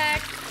is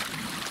back.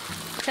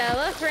 Tell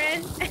a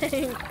friend.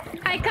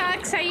 Hi,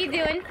 Cox. How you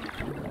doing?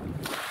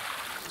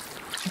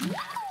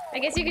 I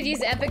guess you could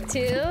use Epic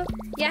too.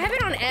 Yeah, I have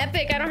it on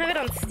Epic. I don't have it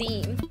on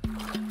Steam.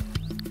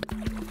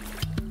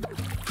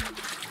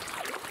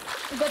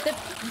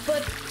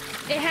 But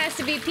it has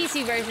to be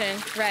PC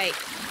version, right?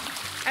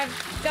 I've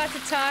got to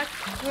talk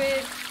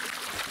with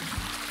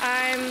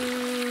I'm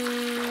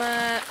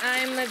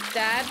a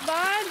dad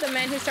bod, the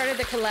man who started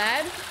the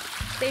collab.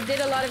 They did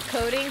a lot of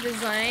coding,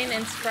 design,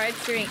 and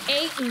sprites during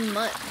 8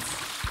 months.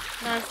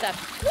 Non-stop.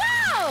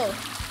 Whoa!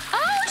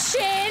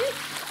 Ocean!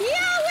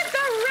 Yeah, with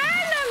the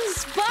random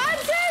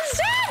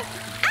sponsorship!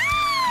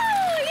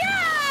 Oh,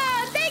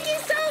 yeah! Thank you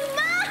so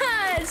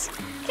much!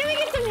 Can we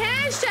get some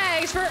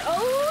hashtags for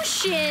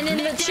Ocean in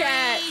the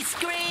chat?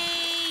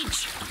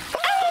 Screech!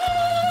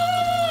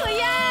 Oh,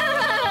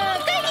 yeah!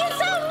 Thank you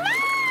so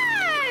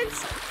much!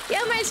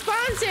 Yo, my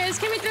sponsors,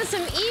 can we throw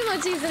some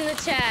emojis in the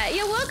chat?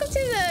 Yo, welcome to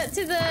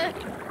the...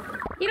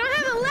 You don't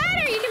have a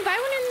ladder? You can buy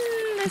one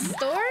in the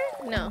store?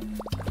 No.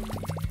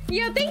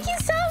 Yo, thank you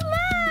so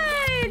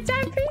much!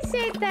 I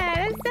appreciate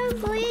that. That's so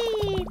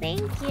sweet.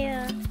 Thank you.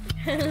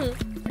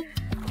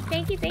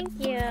 Thank you, thank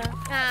you.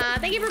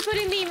 Thank you for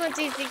putting the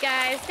emojis, you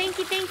guys. Thank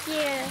you, thank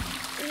you.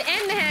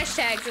 And the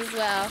hashtags as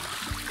well.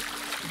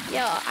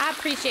 Yo, I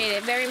appreciate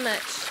it very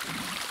much.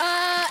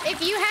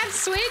 If you have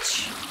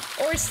Switch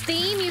or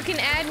Steam, you can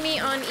add me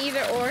on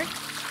either or.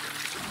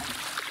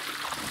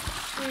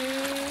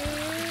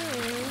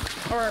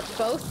 Or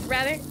both,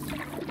 rather.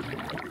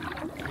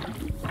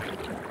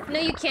 No,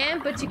 you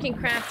can't, but you can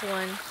craft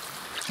one.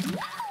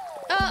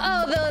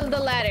 Oh, the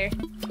ladder.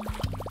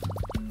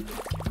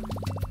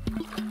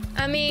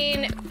 I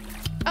mean,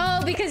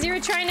 oh, because you were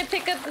trying to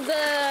pick up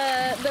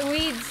the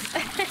weeds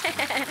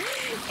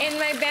in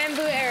my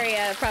bamboo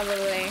area,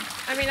 probably.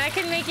 I mean, I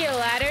can make you a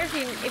ladder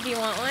if you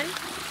want one.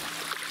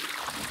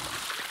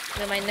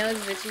 No, my nose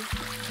is itchy.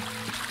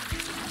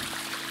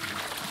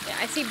 Yeah,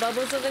 I see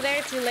bubbles over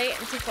there. Too late.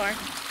 I'm too far.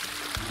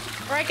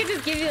 Or I could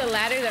just give you the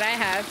ladder that I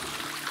have.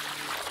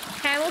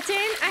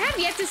 Hamilton? I have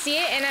yet to see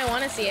it, and I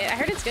want to see it. I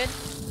heard it's good.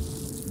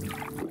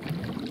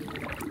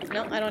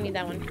 No, I don't need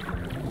that one.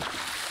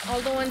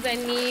 All the ones I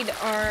need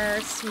are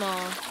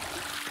small.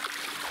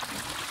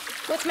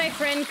 What's my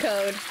friend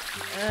code?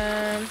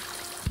 I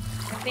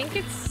think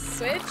it's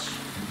Switch.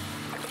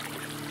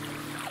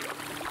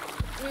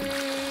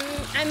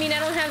 I mean, I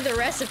don't have the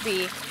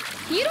recipe.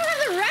 You don't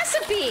have the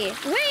recipe!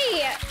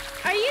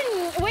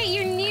 Wait,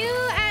 you're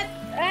new at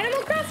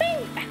Animal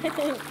Crossing?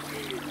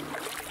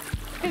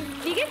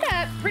 You get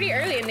that pretty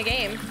early in the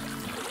game.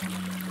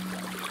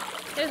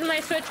 Here's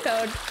my Switch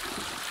code.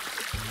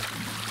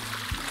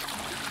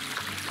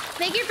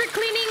 Thank you for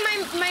cleaning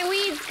my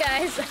weeds,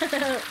 guys.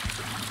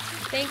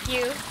 Thank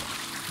you.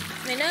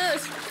 My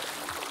nose.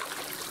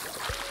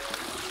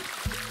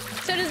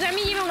 So does that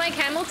mean you don't like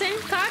Hamilton,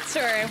 Cox,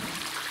 or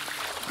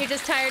you're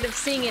just tired of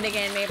seeing it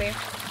again, maybe?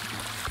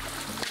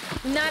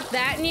 Not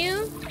that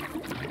new?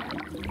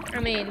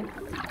 I mean,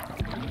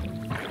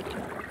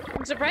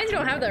 I'm surprised you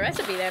don't have the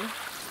recipe then.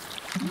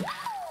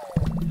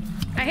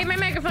 I hate my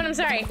microphone, I'm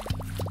sorry.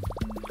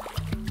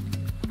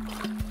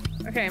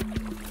 Okay.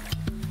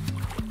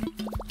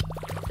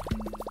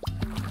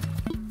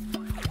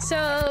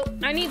 So,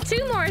 I need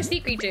 2 more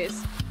sea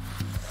creatures.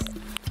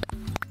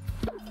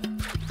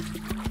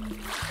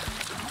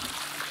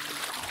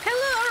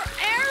 Hello,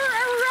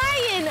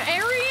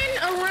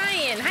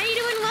 Orion. How you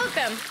doing?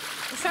 Welcome.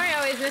 I'm sorry I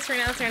always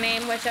mispronounce her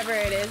name, whichever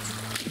it is.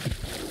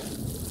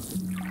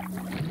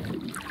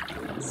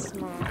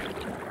 Small.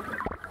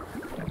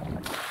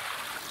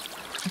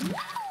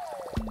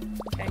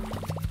 Okay.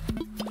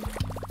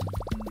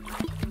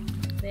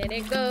 Let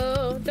it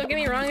go. Don't get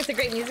me wrong, it's a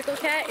great musical,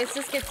 Cat. It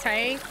just gets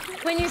tiring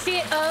when you see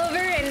it over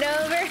and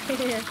over.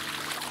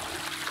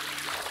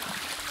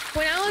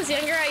 When I was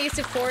younger, I used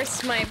to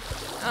force my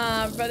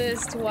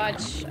brothers to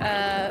watch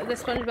the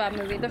SpongeBob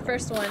movie, the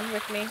first one,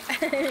 with me.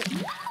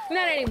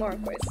 Not anymore,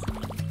 of course.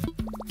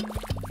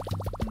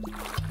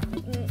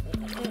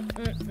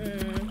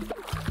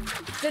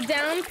 The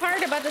down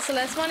part about the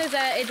Celeste one is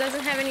that it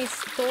doesn't have any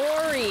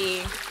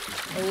story.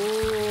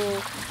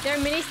 Oh, there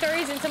are mini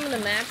stories in some of the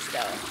maps,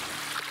 though.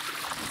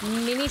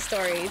 Mini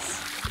stories.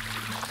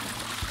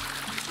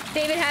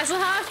 David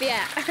Hasselhoff?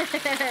 Yeah.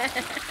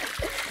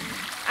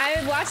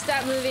 I watched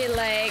that movie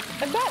like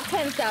about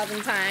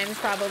 10,000 times,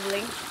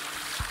 probably,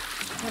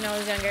 when I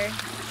was younger.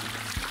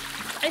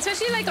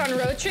 Especially like on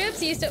road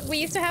trips, we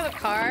used to have a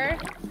car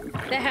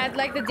that had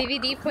like the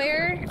DVD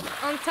player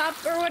on top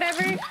or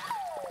whatever,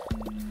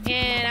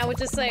 and I would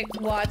just like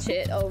watch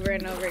it over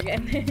and over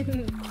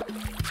again.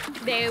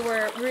 They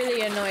were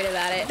really annoyed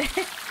about it.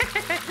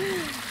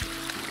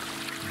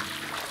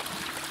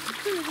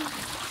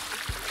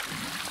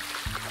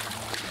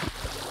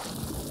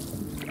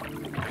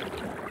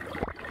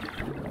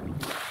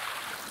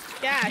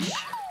 Gosh.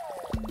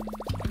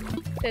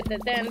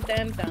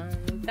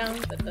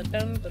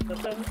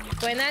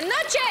 Buenas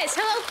noches!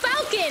 Hello,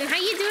 Falcon! How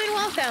you doing?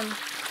 Welcome.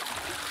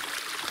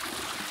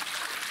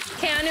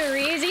 Keanu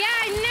Reeves? Yeah,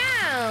 I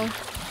know!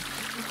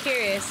 I'm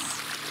curious.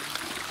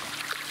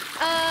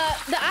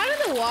 The Out of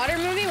the Water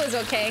movie was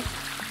okay.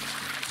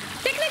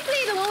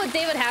 Technically, the one with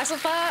David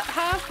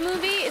Hasselhoff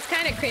movie is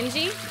kind of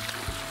cringy,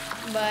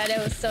 but it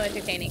was so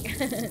entertaining.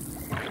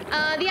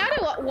 The Out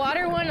of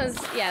Water one was,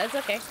 yeah, it's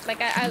okay.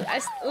 Like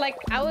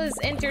I was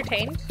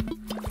entertained.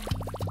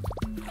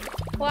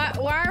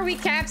 Why are we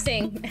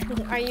capsing?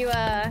 Are you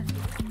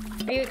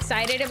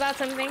excited about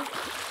something?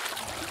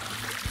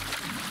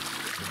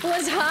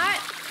 Was hot?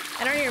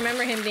 I don't even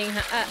remember him being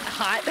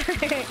hot.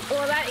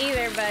 Well, not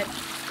either, but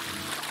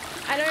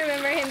I don't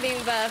remember him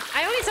being buff.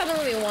 I only saw the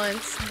movie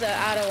once, the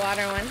Out of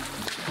Water one.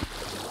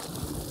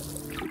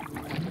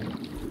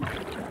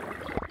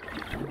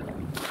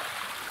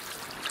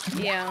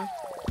 Yeah.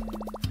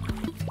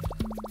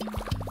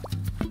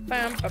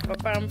 Bum, bum,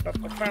 bum, bum, bum,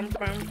 bum,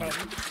 bum, bum.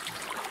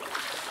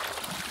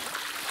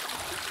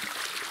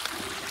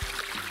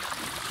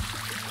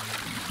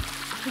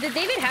 The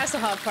David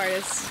Hasselhoff part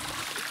is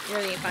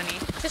really funny,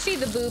 especially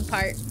the boob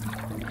part.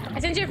 I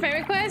sent you a friend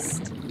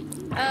request.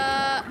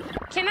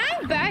 Can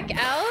I back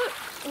out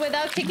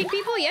without kicking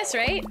people? Yes,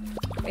 right?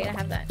 Wait, I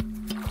have that.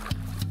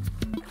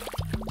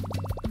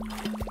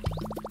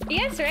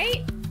 Yes,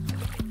 right?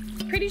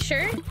 Pretty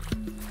sure.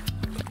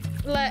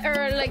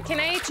 Like, can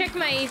I check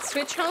my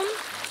Switch home?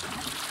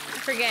 I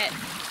forget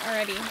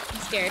already. I'm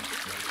scared.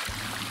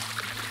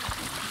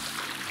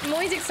 I'm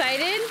always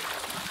excited.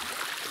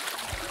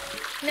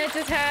 No,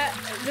 just had,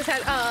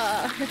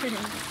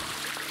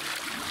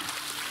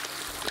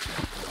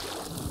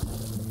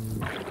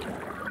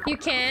 You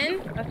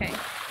can? Okay.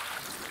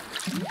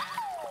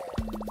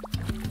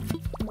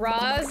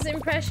 Roz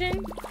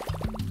impression?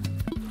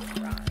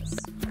 Roz.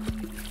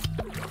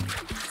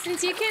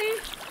 Since you can...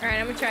 Alright,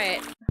 I'm gonna try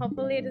it.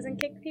 Hopefully it doesn't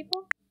kick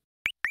people.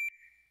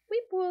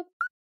 Weep whoop.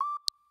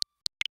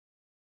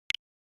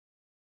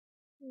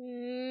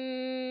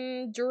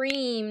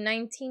 Dream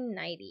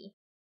 1990.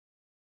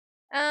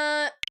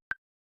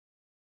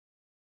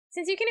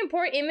 Since you can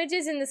import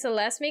images in the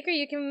Celeste Maker,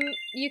 you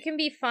can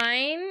be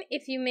fine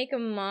if you make a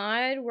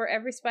mod where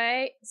every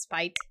spite.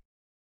 I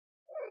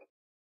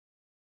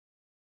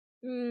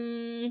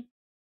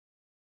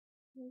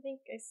think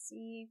I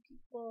see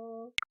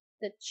people.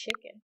 The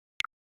chicken.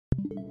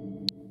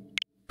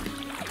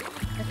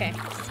 Okay,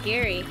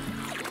 scary.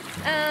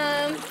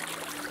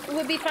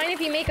 Would be fine if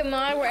you make a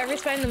mod where every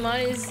spite in the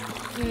mod is.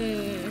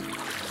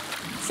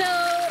 So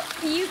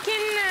you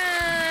can.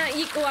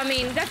 Well, I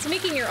mean, that's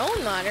making your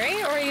own mod,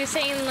 right? Or are you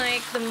saying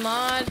like the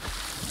mod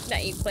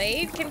that you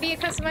played can be a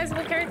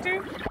customizable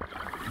character?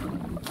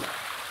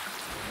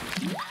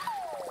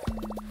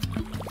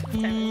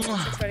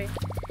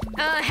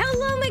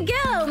 Hello,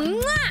 Miguel!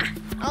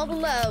 Mwah! All the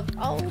love,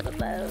 all the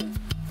love.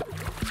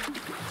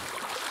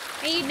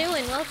 How you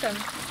doing? Welcome.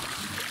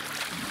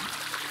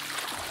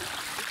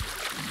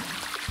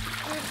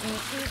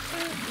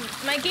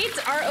 My gates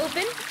are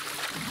open.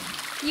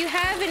 You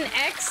have an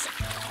X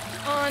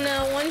on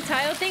one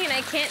tile thing and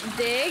I can't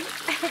dig.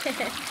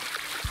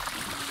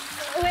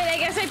 Wait, I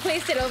guess I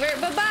placed it over.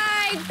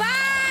 Bye-bye!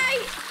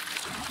 Bye!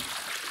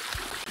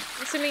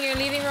 Assuming you're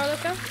leaving,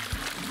 Roloko?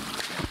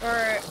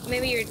 Or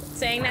maybe you're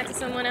saying that to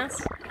someone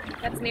else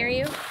that's near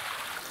you.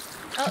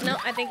 Oh, no,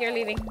 I think you're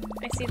leaving.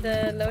 I see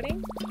the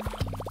loading.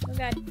 Oh,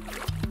 God.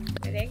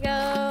 Let it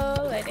go.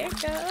 Let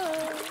it go.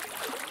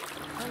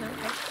 Oh, no.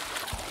 Okay.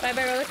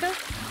 Bye-bye, Roloko?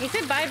 He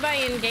said bye-bye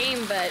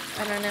in-game, but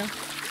I don't know.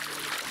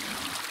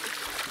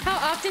 How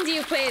often do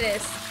you play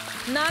this?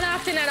 Not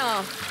often at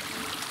all.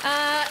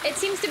 It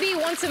seems to be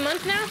once a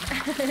month now.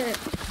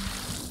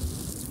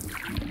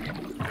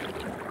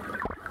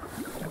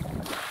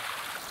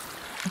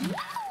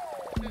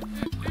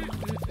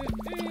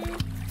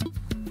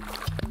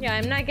 Yeah,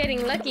 I'm not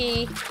getting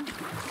lucky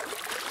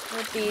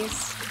with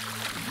these.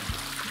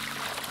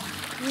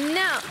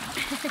 No.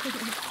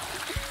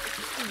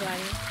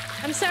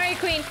 I'm sorry,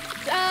 Queen.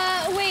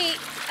 Wait.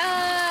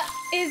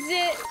 Is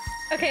it...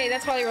 Okay,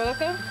 that's probably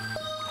Roloko.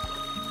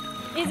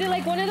 Is it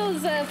like one of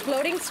those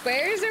floating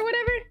squares or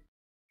whatever?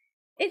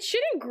 It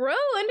shouldn't grow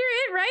under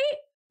it, right?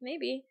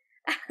 Maybe.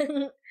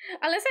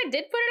 Unless I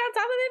did put it on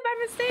top of it by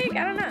mistake.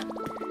 I don't know.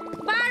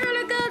 Bye,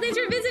 Roloko. Thanks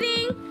for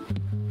visiting.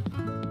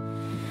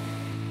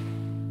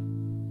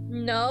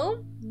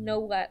 No? No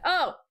what?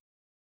 Oh!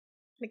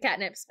 The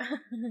catnips.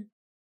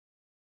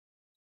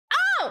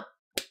 Oh!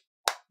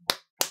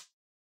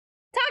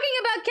 Talking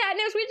about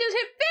catnips, we just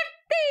hit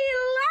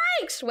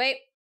 50 likes! Wait.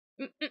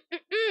 Thank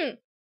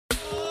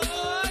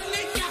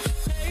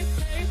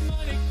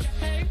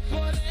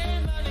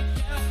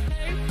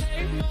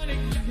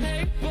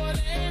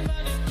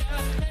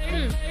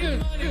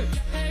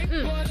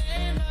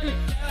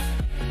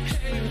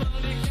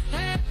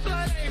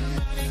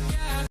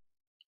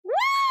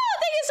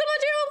you so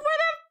much, everyone, for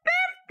the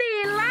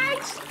 50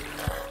 likes.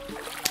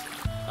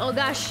 Oh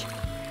gosh.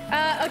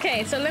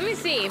 Okay, so let me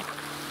see.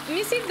 Let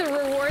me see if the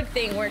reward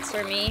thing works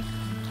for me.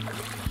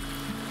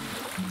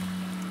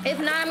 If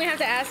not, I'm gonna have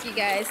to ask you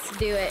guys to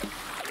do it.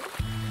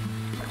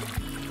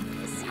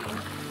 Let's see.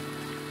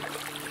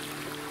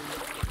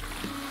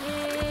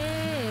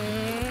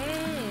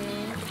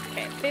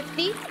 Okay,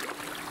 50.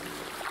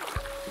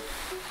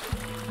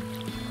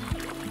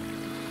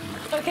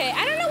 Okay,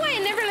 I don't know why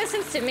it never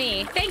listens to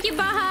me. Thank you,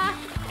 Baha.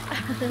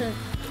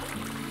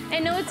 I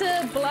know it's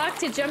a block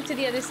to jump to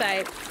the other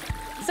side.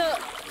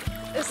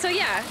 So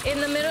yeah, in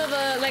the middle of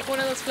like one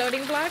of those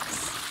floating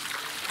blocks.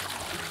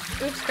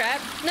 Oops, crap.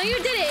 No, you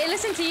did it. It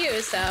listened to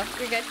you, so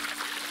you're good.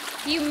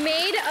 You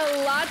made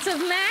a lot of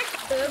mac.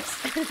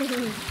 Oops.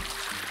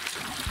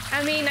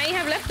 I mean, now you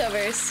have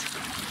leftovers.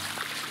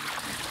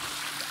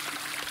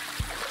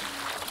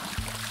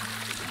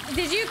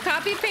 Did you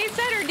copy paste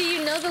that, or do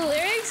you know the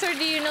lyrics, or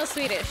do you know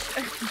Swedish?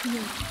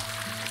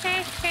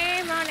 Hey,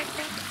 hey,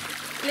 Monica.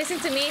 Listen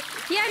to me.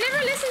 Yeah, it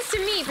never listens to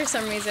me for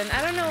some reason.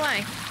 I don't know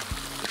why.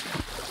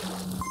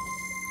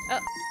 Oh.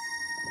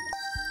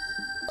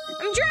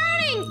 I'm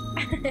drowning!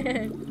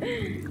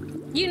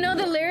 You know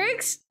the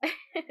lyrics?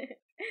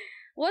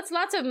 What's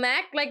lots of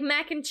mac? Like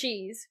mac and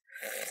cheese.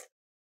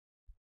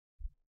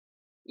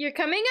 You're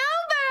coming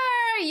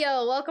over!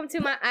 Yo, welcome to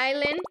my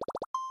island.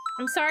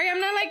 I'm sorry, I'm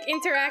not like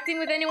interacting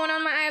with anyone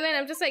on my island.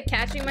 I'm just like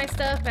catching my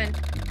stuff and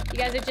you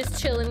guys are just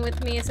chilling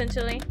with me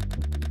essentially.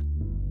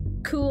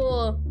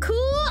 Cool.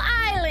 Cool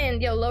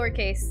island! Yo,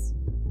 lowercase.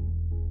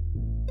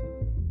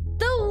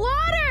 The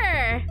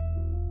water!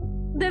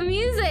 The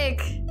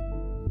music!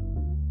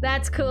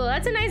 That's cool.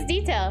 That's a nice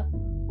detail.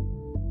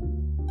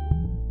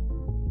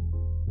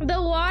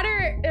 The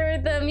water, or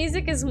the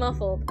music is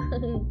muffled.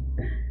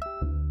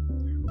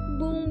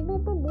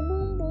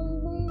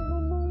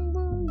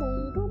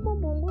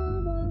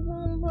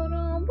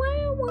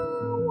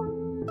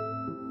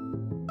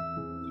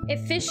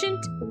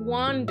 Efficient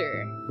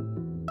wander.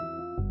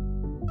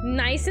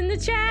 Nice in the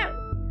chat.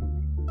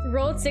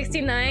 Rolled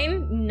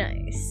 69.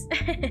 Nice.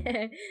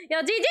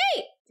 Yo, DJ.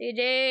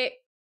 DJ.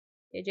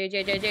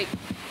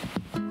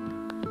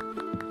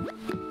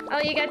 Oh,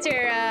 you got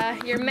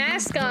your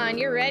mask on.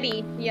 You're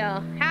ready.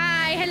 Yo.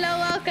 Hi. Hello.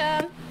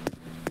 Welcome.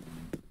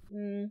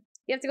 You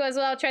have to go as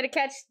well. Try to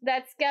catch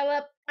that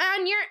scallop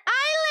on your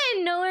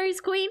island. No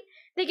worries, queen.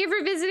 Thank you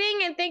for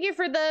visiting and thank you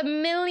for the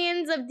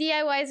millions of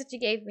DIYs that you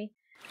gave me.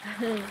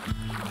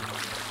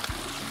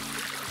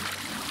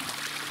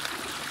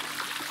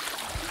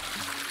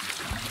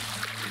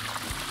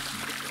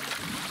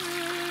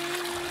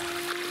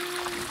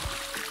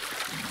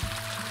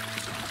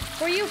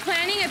 Were you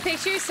planning a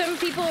picture? Some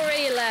people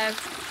already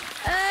left.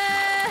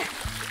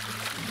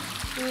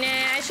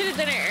 Nah, I should have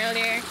done it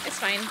earlier. It's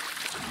fine.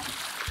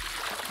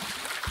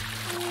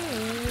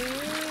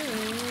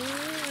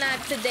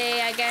 Not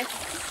today, I guess.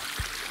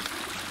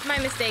 My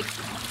mistake.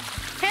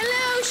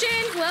 Hello,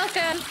 Shin.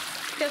 Welcome.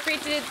 Feel free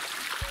to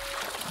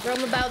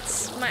roam about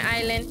my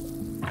island.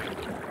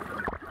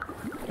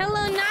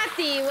 Hello,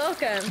 Nati.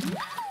 Welcome.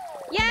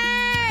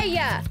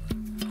 Yeah.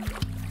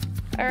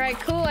 All right,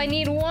 cool. I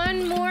need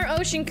one more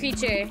ocean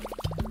creature.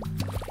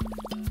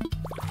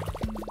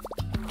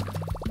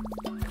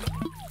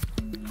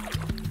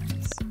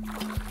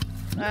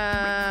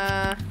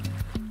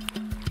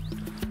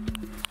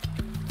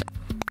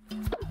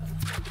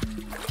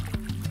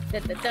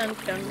 Dun.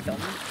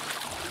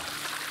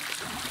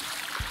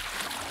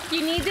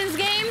 You need this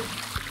game?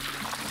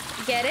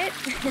 Get it?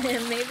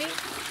 Maybe?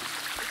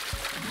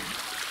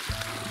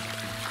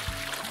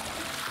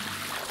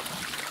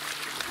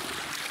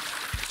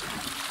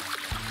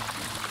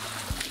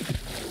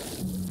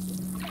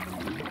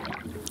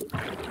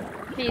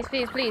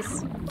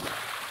 Please.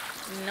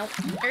 Nope.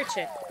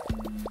 Urchin.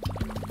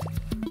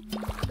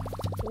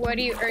 What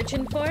are you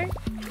urchin for?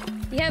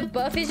 You have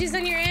buff issues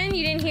on your end?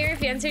 You didn't hear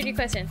if you answered your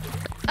question.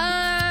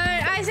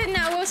 I said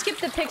no, we'll skip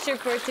the picture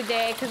for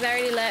today because I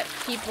already let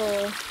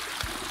people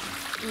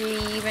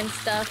leave and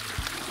stuff.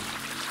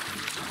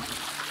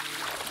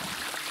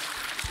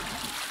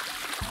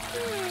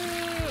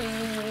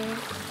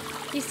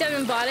 You still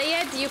haven't bought it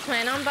yet? Do you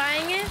plan on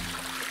buying it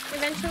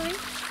eventually?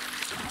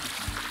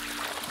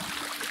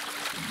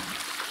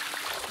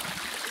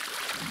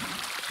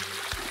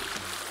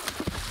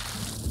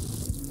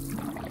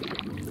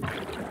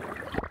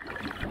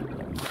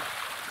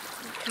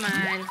 Come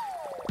on.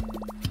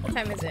 What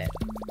time is it?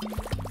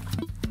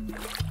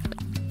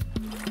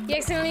 He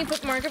accidentally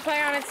put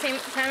Markiplier on at the same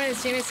time as the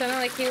stream. It sounded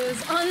like he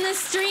was on the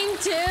stream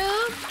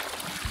too.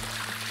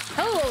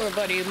 Hello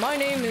everybody, my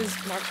name is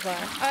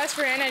Markiplier. Oh, that's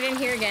for Ann, I didn't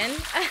hear again.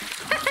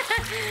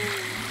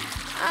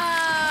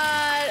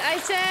 I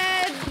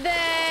said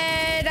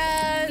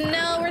that,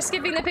 no, we're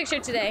skipping the picture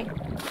today.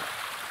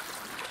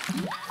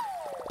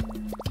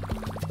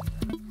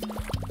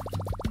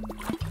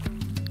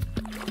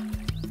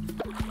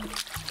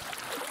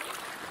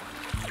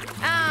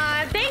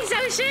 Thanks,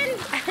 Ocean!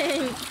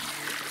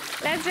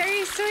 That's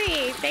very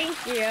sweet, thank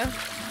you.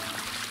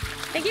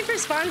 Thank you for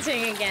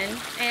sponsoring again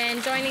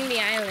and joining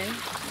the island.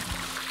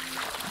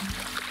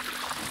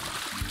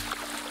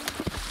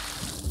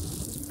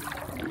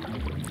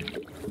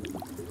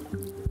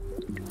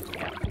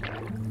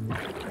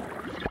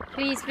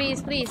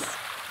 Please.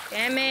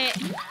 Damn it.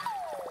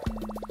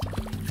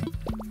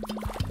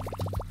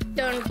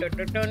 Dun.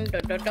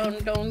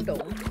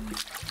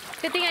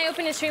 Good thing I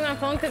opened the stream on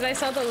phone because I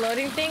saw the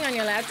loading thing on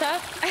your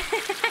laptop.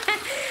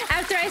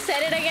 After I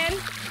said it again.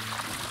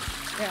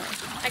 Yeah,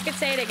 I could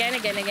say it again.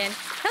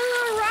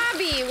 Hello,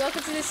 Robbie.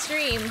 Welcome to the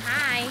stream.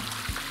 Hi.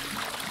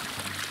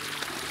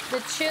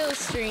 The chill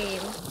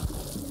stream.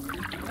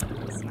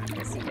 It's not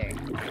this either.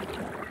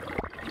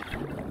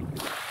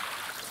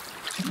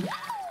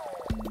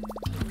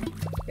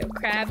 Yo,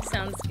 crab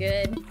sounds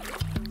good.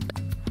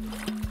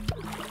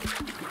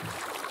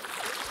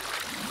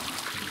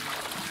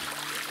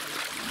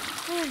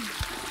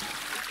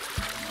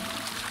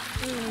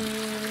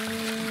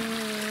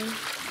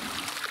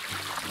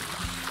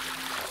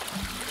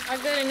 All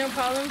good and no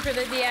problem for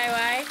the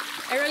DIY.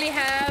 I really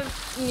have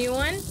new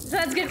ones, so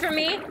that's good for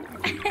me.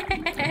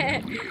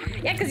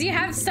 Yeah, because you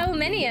have so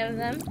many of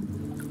them.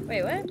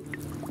 Wait, what?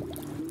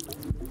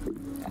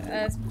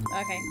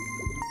 Okay.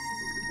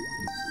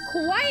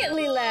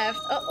 Quietly left.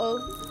 Uh-oh.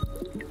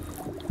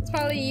 It's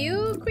probably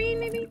you, Queen,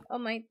 maybe? Oh,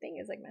 my thing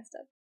is like messed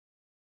up.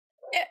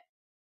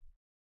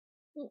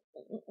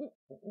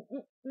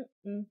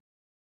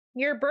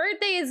 Your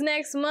birthday is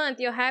next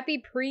month. Yo, happy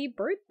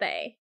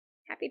pre-birthday.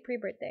 Happy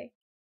pre-birthday.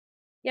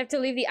 You have to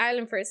leave the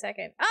island for a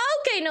second.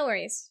 Oh, okay, no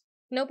worries.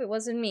 Nope, it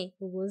wasn't me.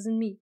 It wasn't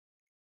me.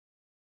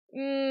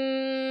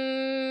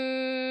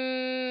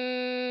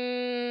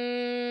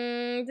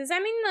 Does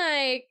that mean,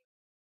 like,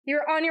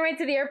 you're on your way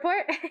to the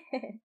airport?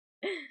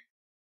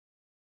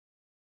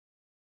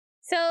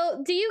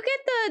 So, do you get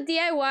the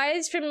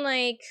DIYs from,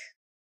 like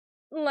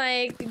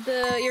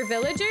your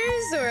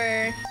villagers,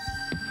 or?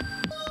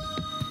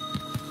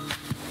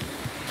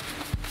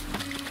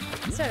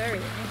 Is that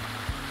everything?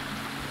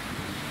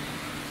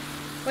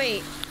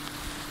 Wait.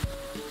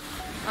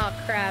 Oh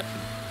crap.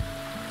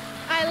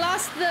 I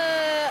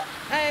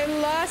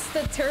lost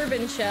the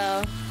turban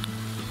shell.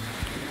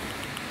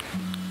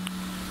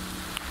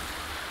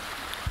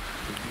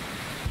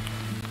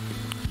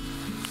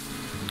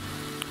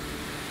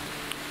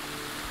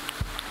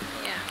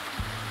 Yeah.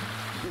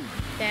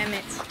 Damn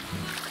it.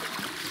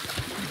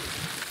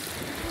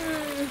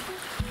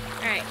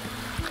 Alright.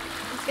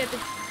 Let's get the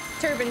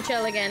turban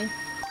shell again.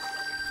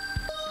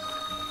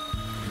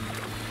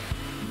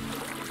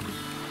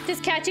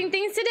 Just catching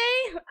things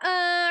today?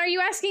 Are you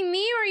asking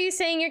me, or are you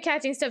saying you're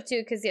catching stuff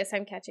too? Because yes,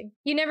 I'm catching.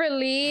 You never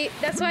leave.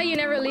 That's why you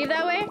never leave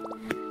that way?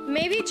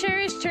 Maybe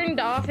Cherish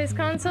turned off his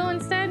console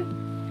instead?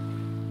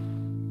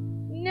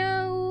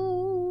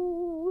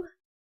 No.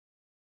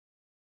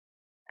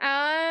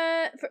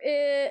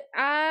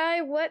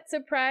 What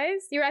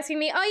surprise? You're asking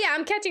me? Oh yeah,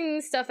 I'm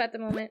catching stuff at the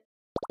moment.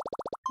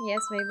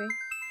 Yes, maybe.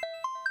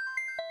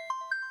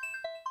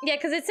 Yeah,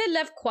 because it said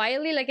left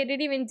quietly, like it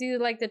didn't even do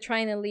like the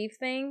trying to leave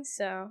thing,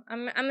 so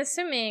I'm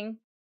assuming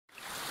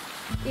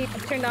he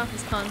turned off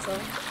his console.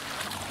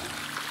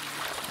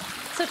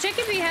 So check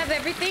if you have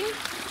everything.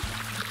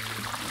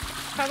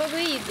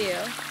 Probably you do.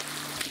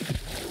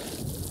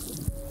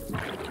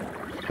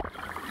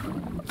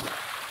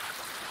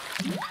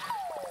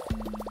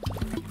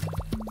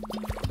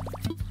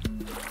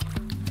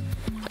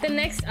 The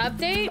next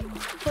update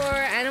for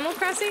Animal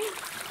Crossing?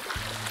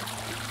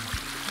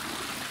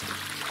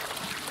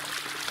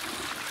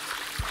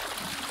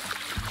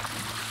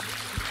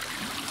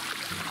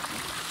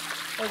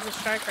 There's a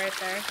shark right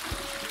there. It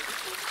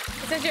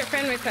says your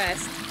friend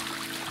request.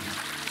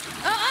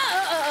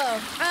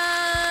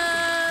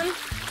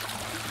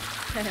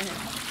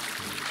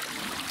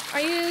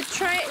 Are you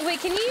trying? Wait,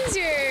 can you use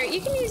your?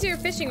 You can use your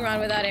fishing rod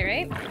without it,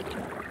 right?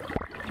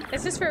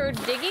 Is this for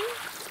digging?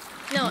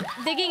 No,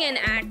 digging and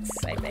axe,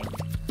 I think.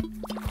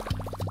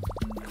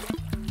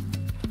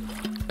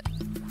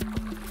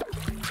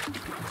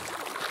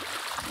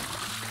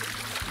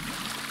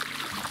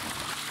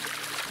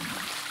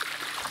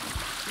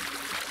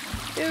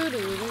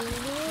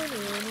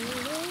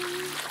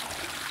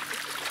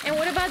 And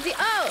what about the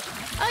oh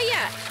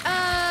yeah,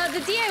 the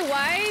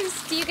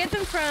DIYs, do you get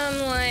them from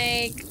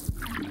like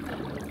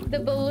the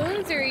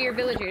balloons or your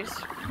villagers?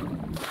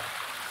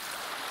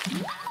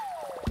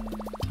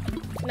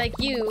 Like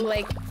you,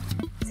 like,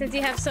 since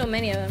you have so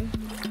many of them.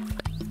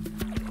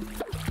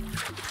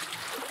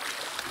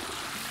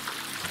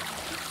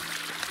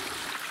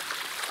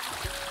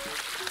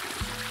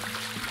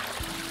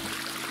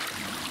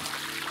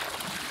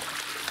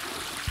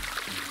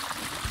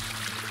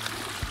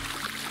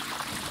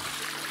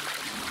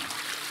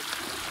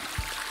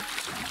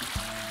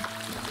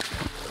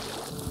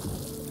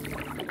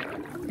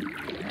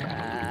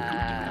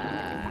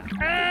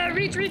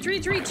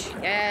 Reach.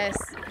 Yes.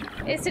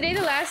 Is today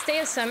the last day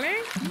of summer?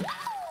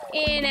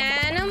 In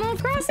Animal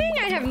Crossing?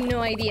 I have no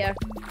idea.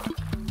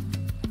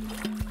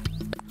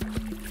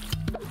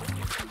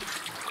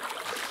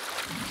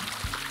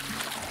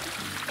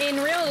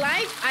 In real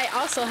life, I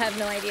also have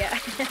no idea.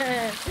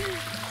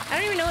 I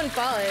don't even know when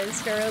fall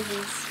is for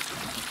roses.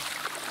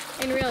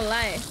 In real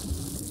life.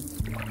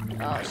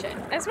 Oh shit.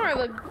 That's more of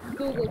a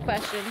Google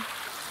question.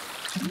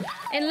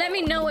 And let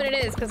me know what it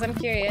is, because I'm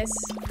curious.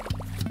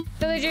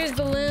 Villagers,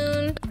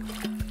 balloon,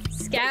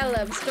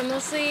 scallops, but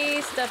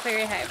mostly stuff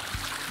very hype.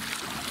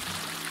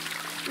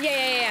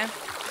 Yeah.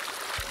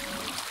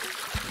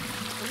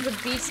 The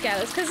beach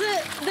scallops, because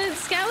the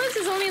scallops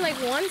is only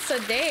like once a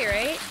day,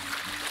 right?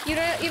 You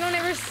don't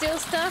ever steal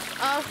stuff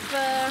off.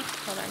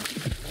 Hold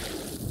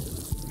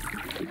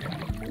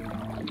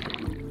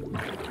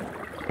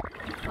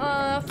on.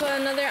 Off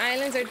another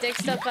islands or dig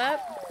stuff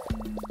up.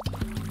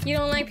 You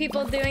don't like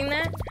people doing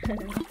that?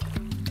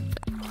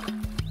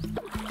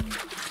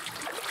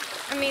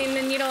 I mean,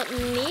 then you don't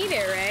need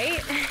it,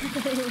 right?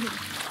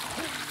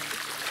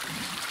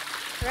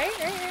 Right.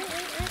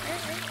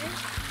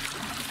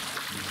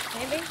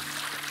 Maybe.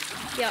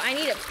 Yo, I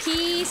need a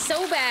pee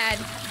so bad.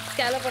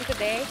 Scallop one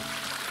today.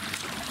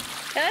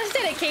 That's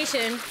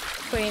dedication,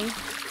 queen.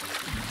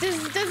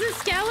 Does the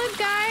scallop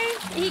guy?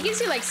 He gives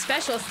you like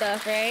special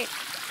stuff, right?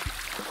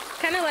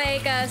 Kind of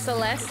like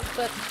Celeste,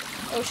 but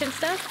ocean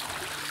stuff.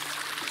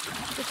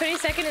 The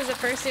 22nd is the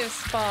first day of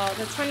fall.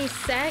 The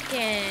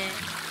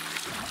 22nd.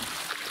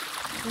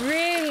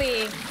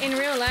 Really? In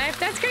real life?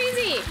 That's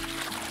crazy!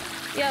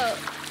 Yo,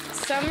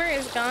 summer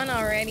is gone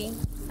already.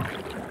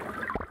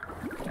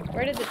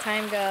 Where did the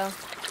time go?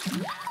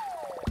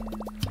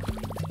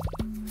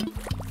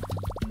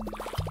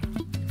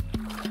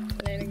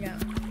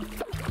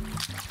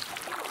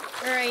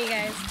 Alright, you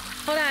guys.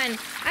 Hold on.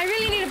 I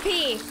really need to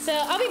pee, so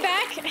I'll be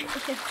back.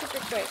 Super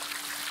quick.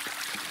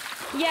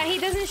 Yeah, he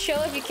doesn't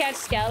show if you catch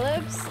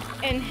scallops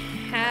and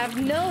have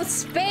no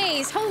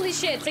space. Holy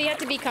shit, so you have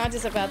to be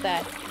conscious about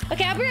that.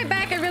 Okay, I'll be right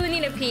back. I really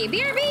need to pee.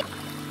 BRB!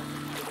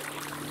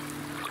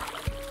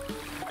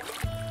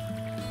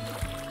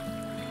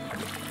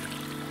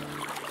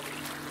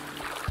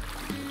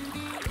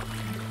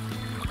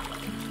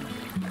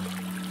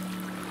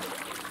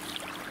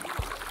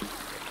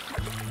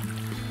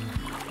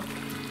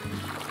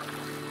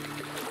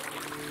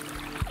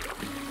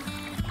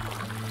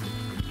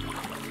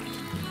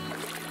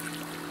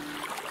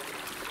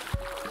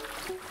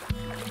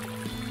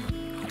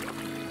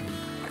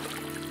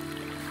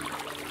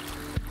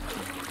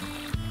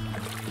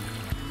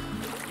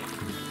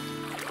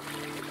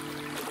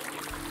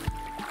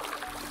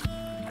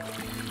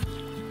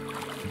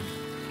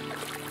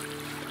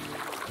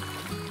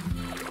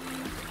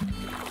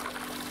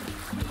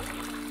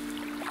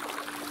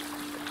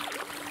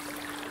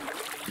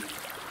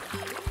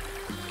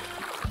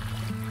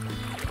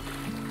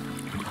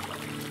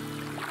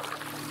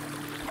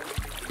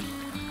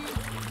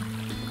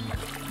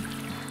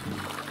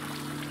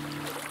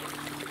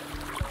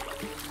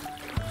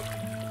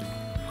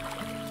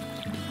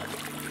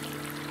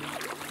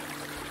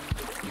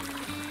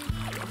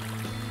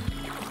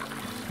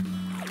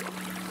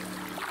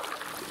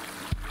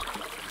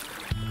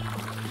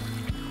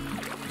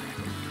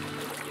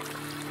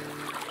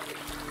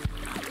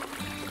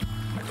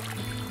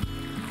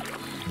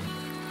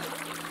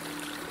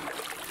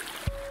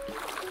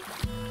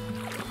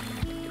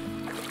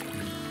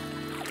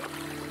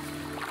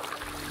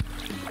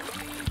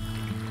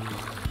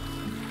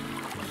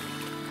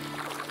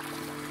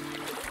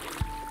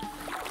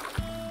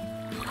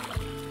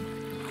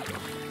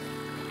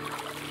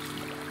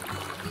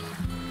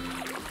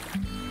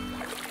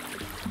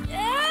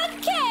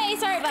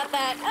 Sorry about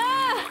that.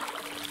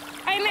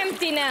 I'm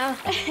empty now.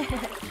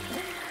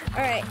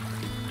 Alright.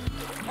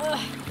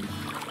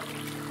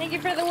 Thank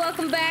you for the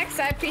welcome backs.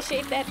 I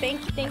appreciate that.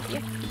 Thank you, thank you.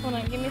 Hold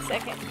on, give me a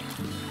second.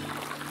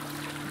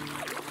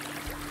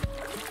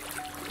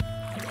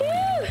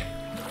 Whew.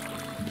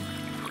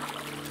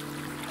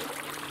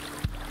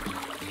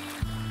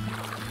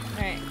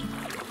 Alright.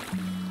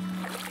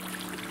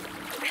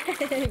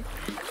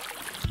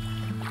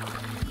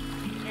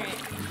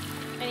 Alright.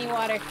 I need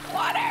water.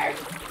 Water!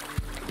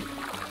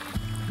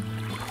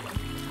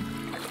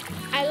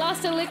 I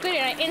lost a liquid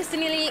and I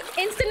instantly, I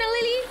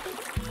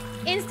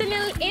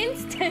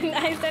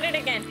said it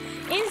again.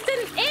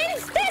 Instantly!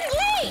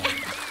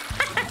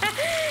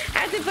 I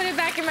have to put it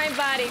back in my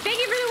body. Thank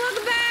you for the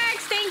welcome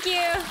backs. Thank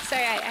you.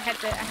 Sorry, I had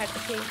to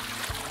pee.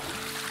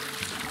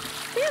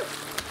 Phew.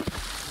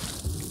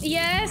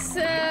 Yes,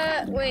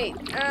 wait,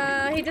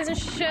 he doesn't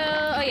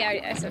show, oh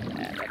yeah, I said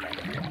that.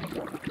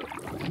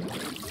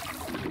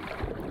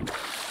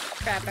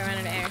 Crap, I ran out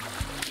of air.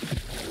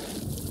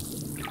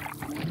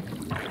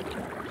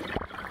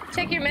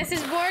 Check your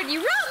message board. You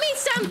wrote me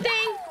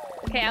something!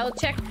 Okay, I will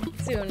check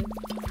soon.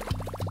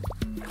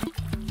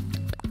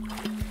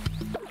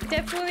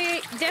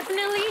 Definitely.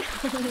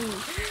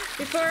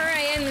 Before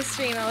I end the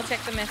stream, I will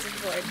check the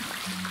message board.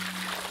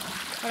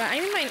 Hold on, I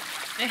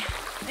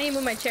need to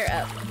move my chair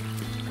up.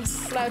 I'm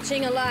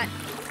slouching a lot.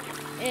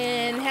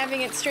 And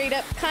having it straight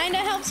up kinda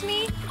helps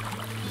me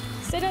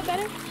sit up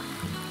better.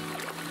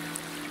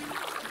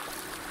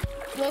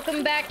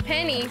 Welcome back,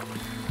 Penny.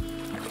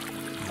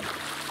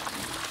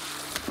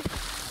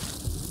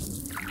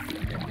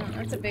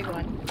 That's a big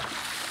one.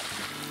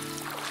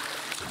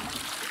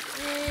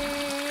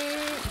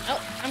 Oh,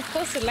 I'm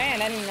close to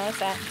land. I didn't notice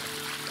that.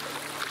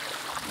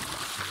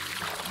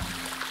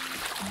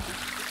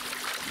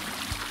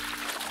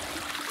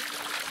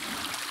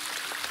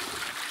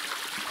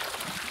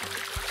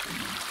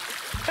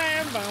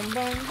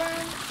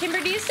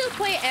 Kimber, do you still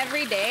play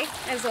every day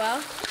as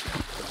well?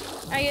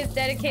 Are you as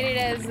dedicated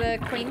as the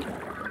queen?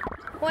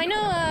 Well, I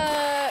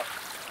know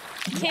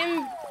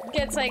Kim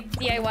gets like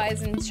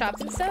DIYs and shops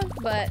and stuff,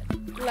 but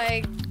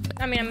like,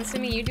 I mean, I'm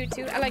assuming you do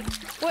too. I like,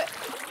 what?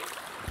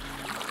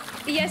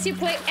 Yes, you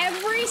play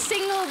every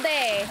single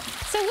day.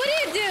 So what do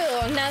you do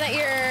now that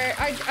you're,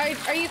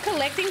 are you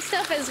collecting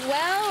stuff as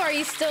well? Or are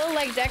you still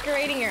like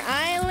decorating your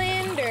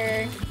island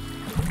or?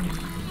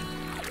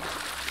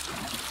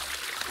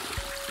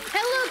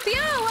 Hello,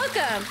 P.O,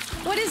 welcome.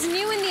 What is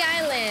new in the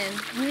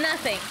island?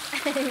 Nothing.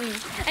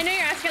 I know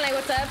you're asking like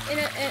what's up,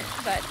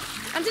 but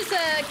I'm just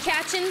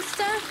catching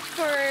stuff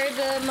for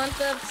the month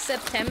of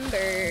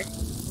September.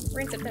 We're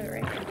in September,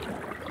 right?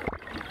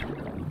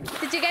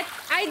 Did you get?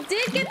 I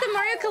did get the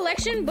Mario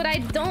collection, but I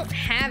don't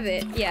have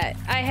it yet.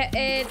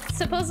 It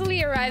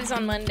supposedly arrives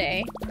on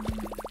Monday.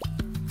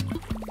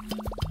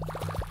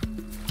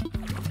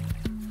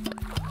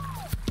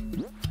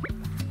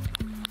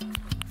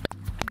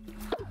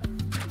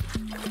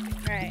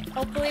 Alright,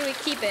 hopefully we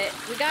keep it.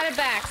 We got it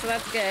back, so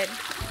that's good.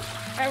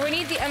 Alright, we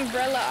need the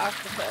umbrella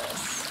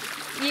octopus.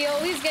 You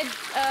always get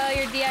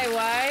your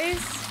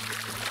DIYs.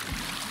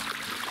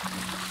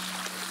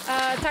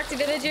 talk to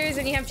villagers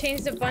and you have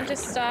changed a bunch of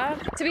stuff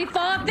to be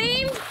fall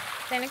themed?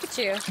 Then look at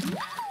you.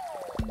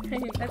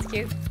 That's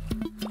cute.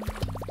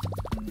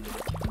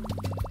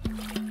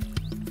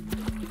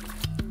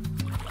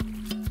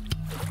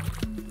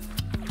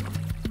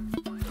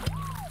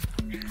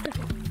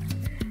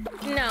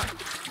 No,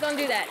 don't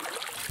do that.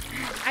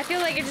 I feel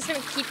like you're just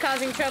gonna keep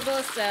causing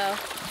trouble, so...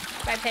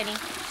 Bye, Penny.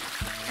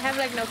 I have,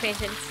 like, no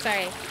patience.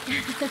 Sorry.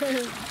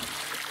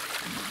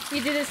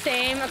 You do the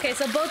same? Okay,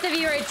 so both of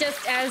you are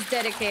just as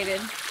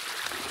dedicated.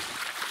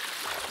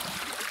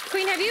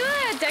 Queen, have you,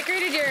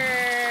 decorated your...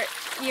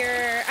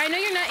 I know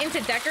you're not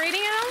into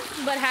decorating at all,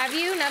 but have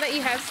you, now that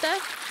you have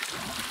stuff?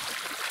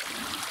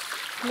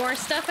 More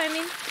stuff, I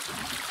mean?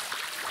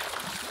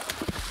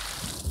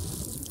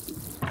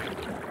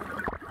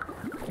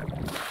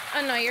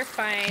 Oh no, you're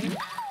fine.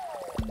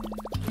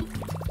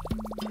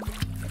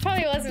 It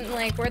probably wasn't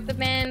like worth the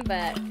ban,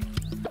 but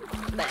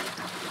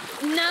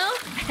no.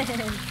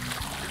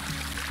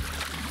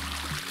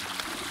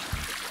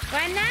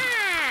 Why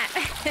not?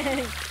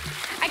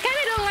 I kind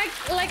of don't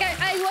like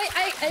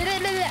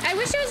I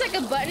wish there was like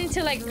a button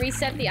to like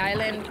reset the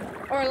island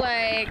or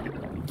like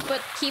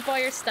but keep all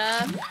your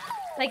stuff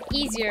like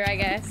easier, I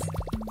guess.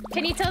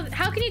 Can you tell?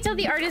 How can you tell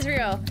the art is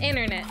real?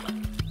 Internet.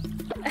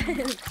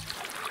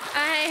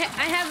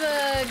 I have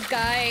a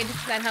guide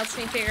that helps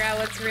me figure out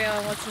what's real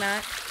and what's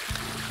not.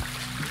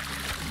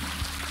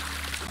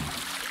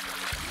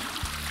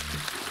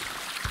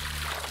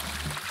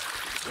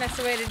 That's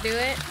the way to do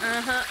it.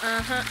 I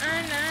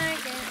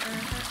like it.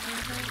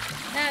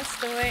 That's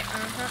the way.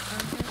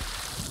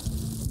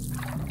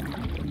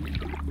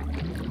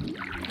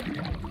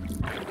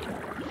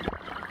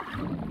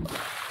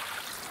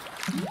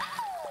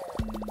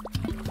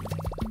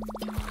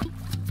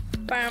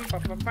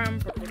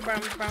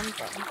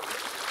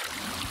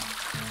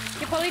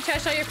 You probably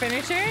trashed all your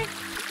furniture?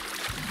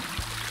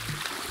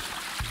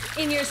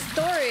 In your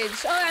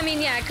storage. Oh, I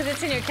mean, yeah, because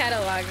it's in your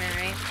catalog now,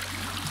 right?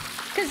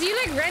 Because you,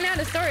 like, ran out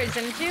of storage,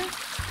 didn't you?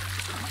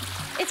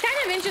 It's kind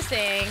of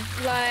interesting.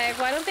 Like,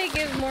 why don't they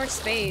give more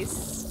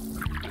space?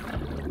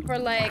 For,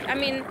 like, I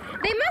mean,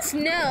 they must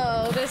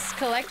know this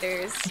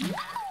collectors.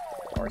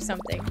 Or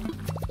something.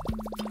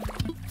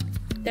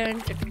 Dun,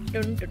 dun,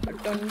 dun, dun, dun,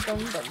 dun,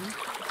 dun, dun.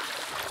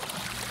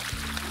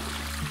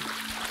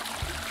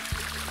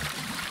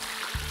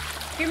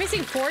 You're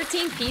missing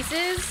 14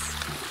 pieces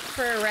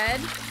for a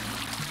red.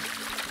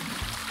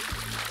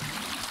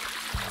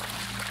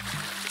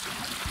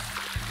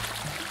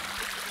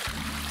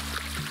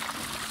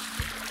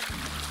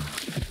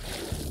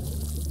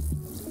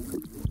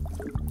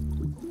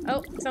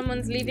 Oh,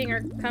 someone's leaving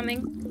or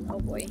coming. Oh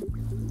boy.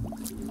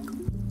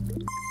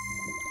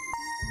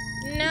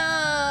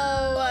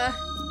 No!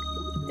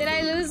 Did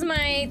I lose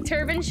my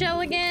turban shell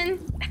again?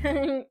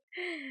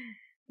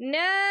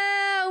 No!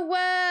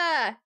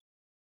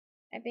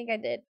 I think I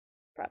did.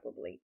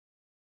 Probably.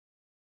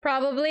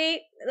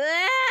 Probably.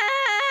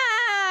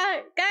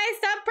 Ah! Guys,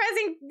 stop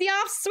pressing the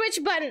off switch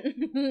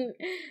button.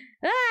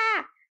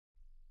 Ah!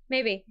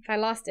 Maybe. If I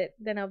lost it,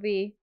 then I'll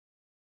be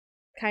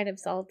kind of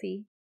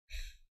salty.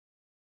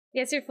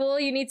 Yes, you're full.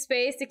 You need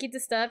space to keep the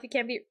stuff. You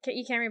can't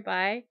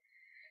rebuy.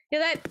 Yeah,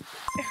 that...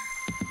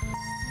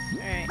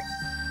 Alright.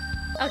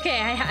 Okay,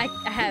 I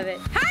have it.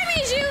 Hi,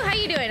 Mijou! How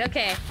you doing?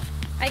 Okay.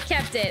 I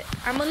kept it.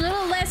 I'm a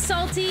little less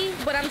salty,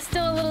 but I'm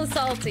still a little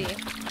salty.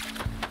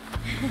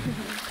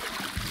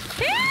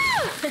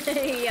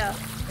 Yo.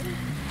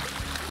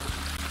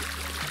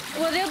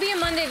 Well, there'll be a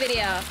Monday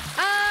video.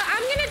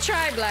 I'm gonna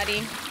try,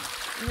 Bloody.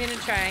 I'm gonna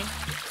try.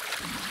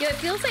 Yo, it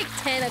feels like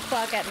 10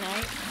 o'clock at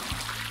night.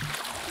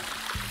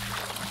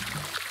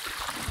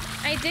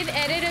 I did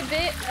edit a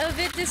bit of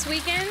it this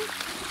weekend.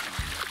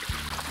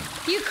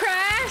 You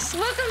crashed?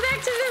 Welcome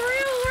back to the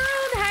real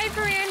world! Hi,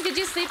 Faran. Did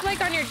you sleep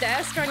like on your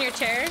desk or on your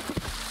chair?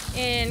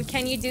 And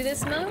can you do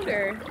this mode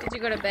or did you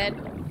go to bed?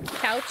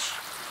 Couch?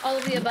 All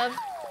of the above?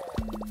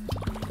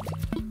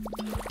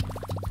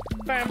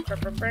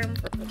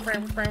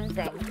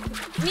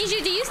 Miju,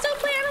 do you still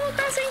play Animal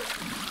Crossing?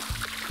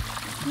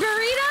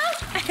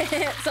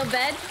 Burrito? So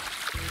bed?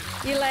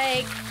 You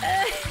like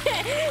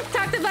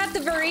talked about the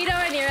burrito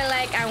and you're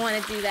like, I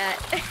want to do that.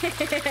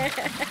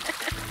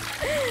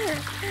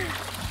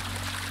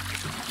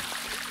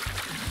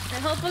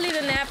 And hopefully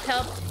the nap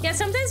helped. Yeah,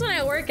 sometimes when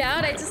I work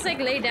out, I just like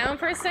lay down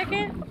for a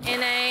second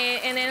and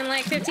then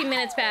like 15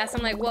 minutes pass.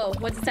 I'm like, whoa,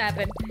 what's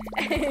happened?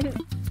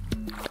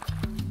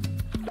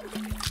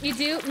 You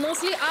do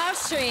mostly off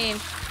stream.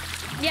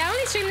 Yeah, I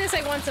only stream this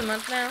like once a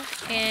month now,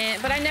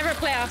 but I never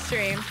play off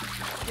stream,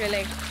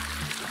 really.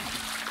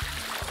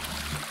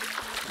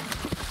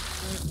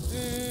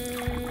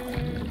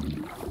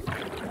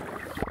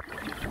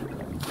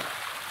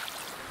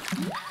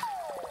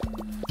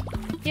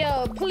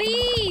 Yo,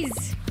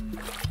 please!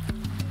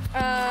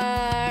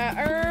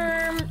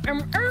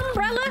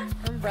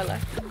 Umbrella?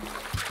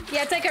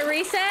 Yeah, it's like a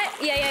reset?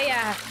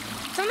 Yeah.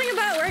 Something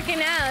about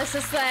working out, it's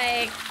just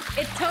like,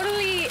 it's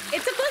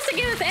supposed to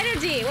give us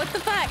energy. What the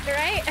fuck,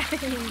 right?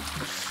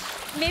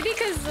 Maybe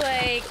because,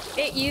 like,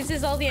 it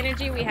uses all the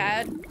energy we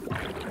had.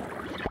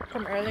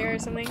 from earlier or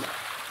something.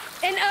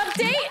 An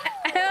update?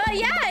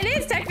 Yeah, it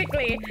is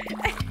technically.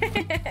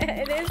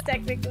 It is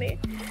technically.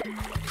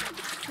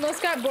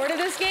 Most got bored of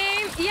this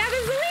game? Yeah,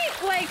 there's only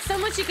like so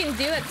much you can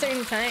do at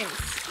certain times.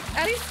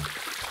 At least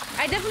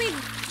I definitely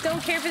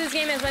don't care for this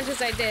game as much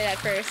as I did at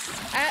first.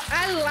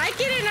 I like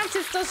it enough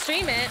to still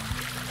stream it,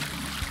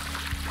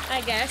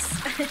 I guess.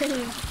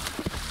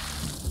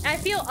 I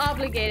feel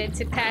obligated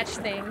to patch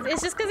things.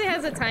 It's just because it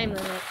has a time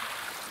limit.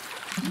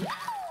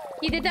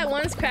 You did that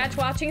once, crash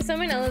watching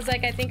someone. I was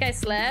like, I think I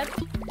slept.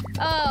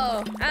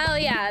 Oh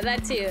yeah,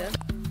 that too.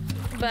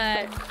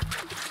 But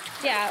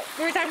yeah,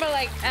 we were talking about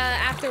like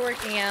after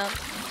working out.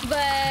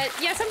 But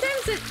yeah,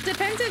 sometimes it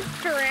depends if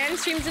Ferran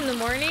streams in the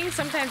morning.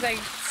 Sometimes I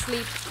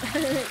sleep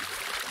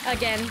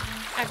again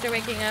after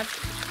waking up.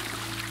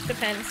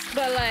 Depends.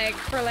 But like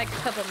for like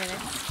a couple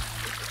minutes.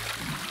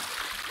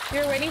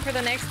 You're waiting for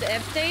the next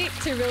update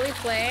to really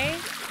play?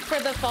 For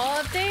the fall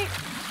update,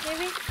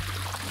 maybe?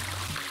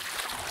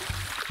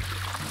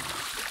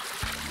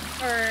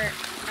 Or,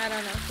 I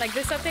don't know. Like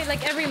this update?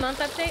 Like every month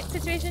update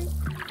situation?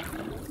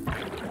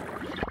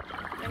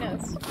 Who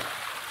knows?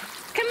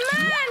 Come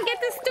on! Get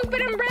the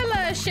stupid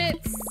umbrella,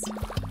 shits!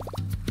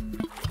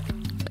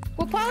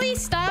 We'll probably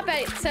stop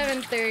at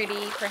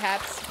 7:30,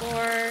 perhaps.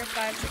 4,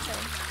 5, 6,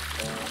 7,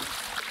 4.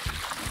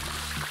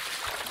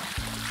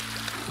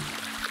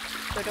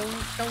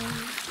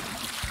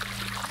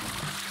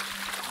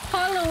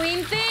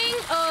 Halloween thing?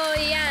 Oh,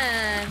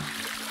 yeah.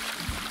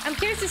 I'm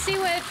curious to see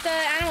what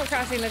Animal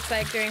Crossing looks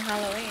like during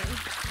Halloween.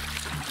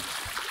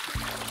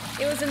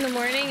 It was in the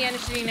morning,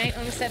 yesterday night,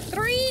 almost at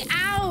 3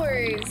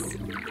 hours!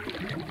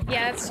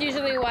 Yeah, that's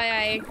usually why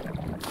I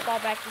fall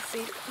back to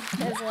sleep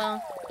as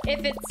well.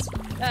 If it's,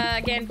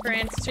 again, for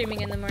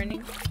streaming in the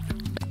morning.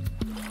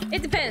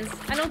 It depends.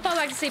 I don't fall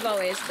back to sleep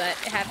always, but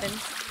it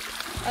happens.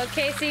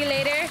 Okay, see you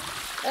later.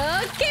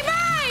 Okay,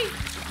 bye!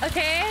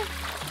 Okay.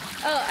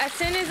 Oh, as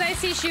soon as I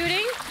see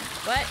shooting?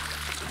 What?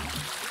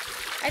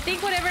 I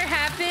think whatever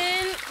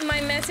happened,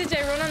 my message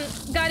I wrote on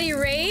got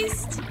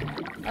erased.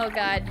 Oh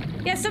god.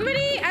 Yeah,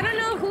 somebody, I don't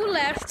know who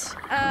left.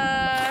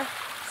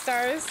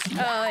 Stars.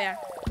 Oh yeah.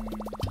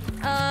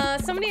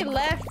 Somebody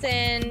left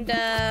and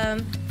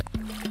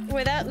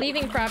without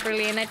leaving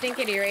properly, and I think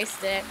it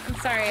erased it. I'm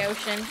sorry,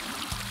 Ocean.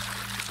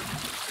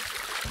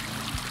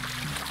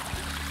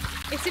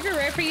 It's super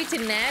rare for you to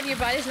nap. Your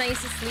body's not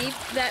used to sleep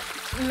that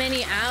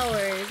many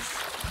hours.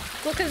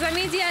 Well, because that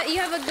means you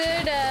have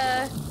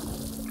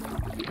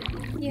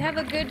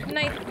a good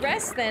night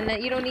rest then,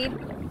 that you don't need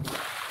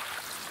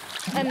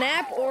a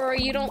nap, or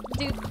you don't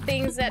do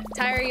things that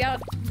tire you out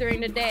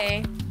during the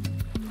day.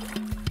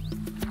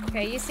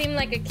 Okay, you seem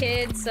like a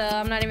kid, so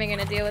I'm not even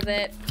gonna deal with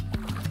it.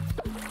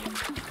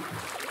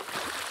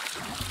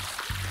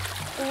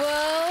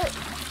 Well,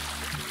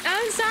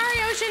 I'm sorry,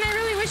 Ocean. I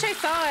really wish I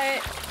saw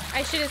it.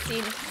 I should have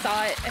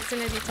saw it as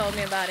soon as you told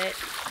me about it.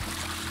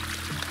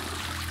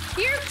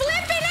 You're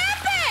flipping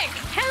epic!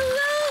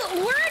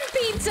 Hello, word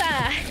pizza!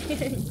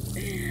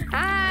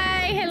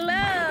 Hi,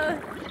 hello.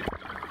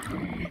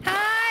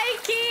 Hi,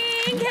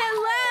 King,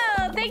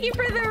 hello. Thank you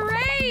for the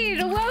raid.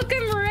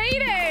 Welcome,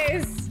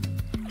 raiders.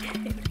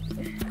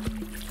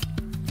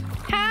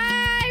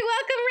 Hi,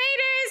 welcome,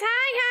 raiders.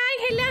 Hi,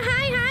 hello,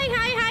 hi,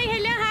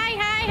 hello,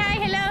 hi,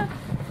 hello.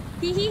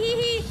 Hee hee hee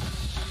hee.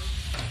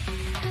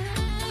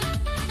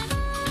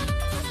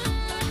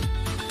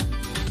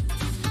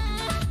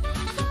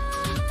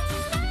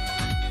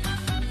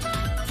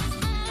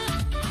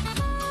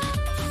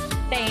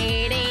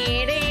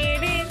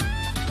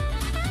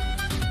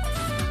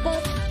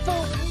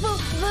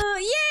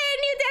 Yeah,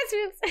 new dance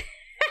moves.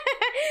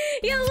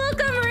 Yo,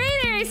 welcome,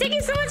 raiders. Thank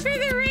you so much for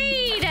the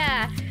raid.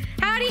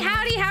 Howdy,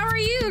 howdy. How are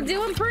you?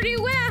 Doing pretty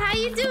well. How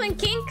you doing,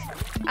 Kink?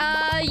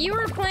 You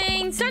were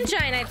playing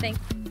Sunshine, I think.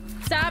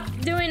 Stop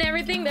doing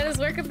everything. That does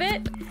work a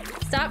bit.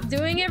 Stop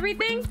doing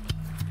everything.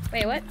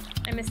 Wait, what?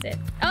 I missed it.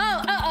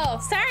 Oh.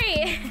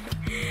 Sorry.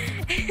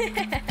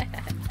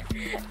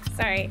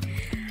 Sorry.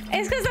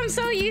 It's because I'm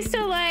so used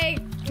to,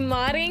 like,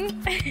 modding.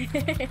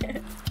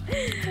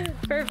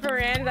 For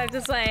friends, I'm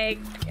just like,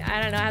 I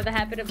don't know, I have the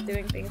habit of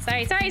doing things.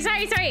 Sorry. Sorry.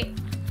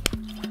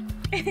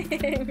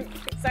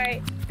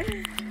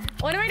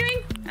 What am I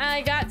doing?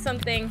 I got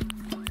something.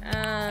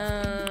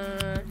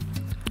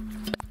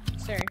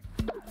 Sure.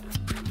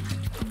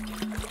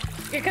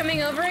 You're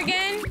coming over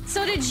again?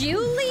 So did you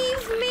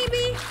leave,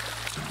 maybe?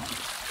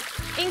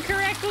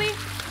 Incorrectly?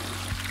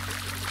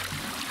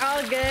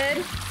 All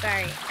good?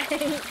 Sorry.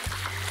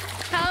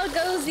 How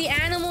goes the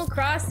Animal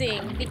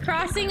Crossing? The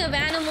crossing of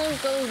animals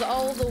goes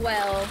all the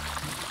well.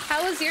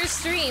 How was your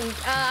stream?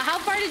 How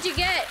far did you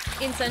get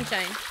in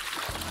Sunshine?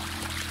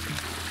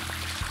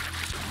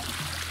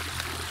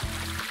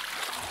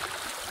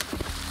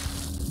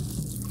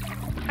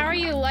 How are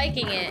you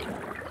liking it?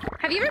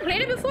 Have you ever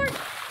played it before?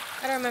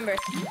 I don't remember.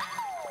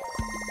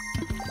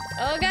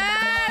 Oh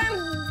god!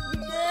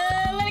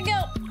 Let it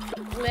go!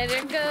 Let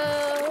it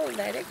go!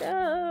 Let it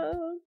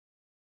go!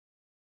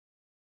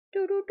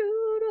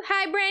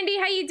 Hi, Brandy.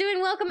 How you doing?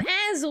 Welcome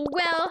as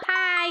well.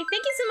 Hi. Thank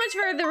you so much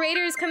for the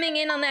raiders coming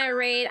in on that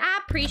raid. I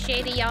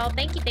appreciate it, y'all.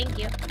 Thank you. Thank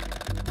you.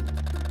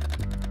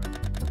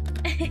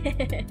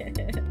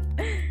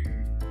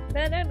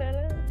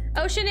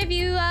 Ocean, if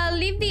you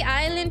leave the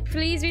island,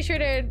 please be sure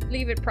to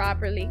leave it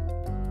properly.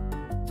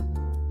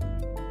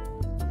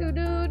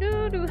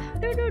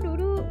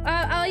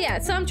 Oh yeah,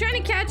 so I'm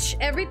trying to catch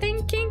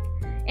everything, King.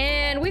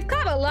 And we've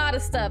caught a lot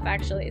of stuff,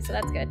 actually, so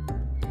that's good.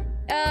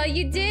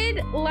 You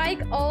did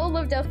like all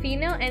of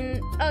Delfino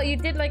and... Oh, you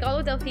did like all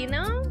of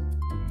Delfino?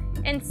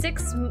 And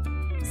 6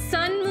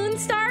 sun moon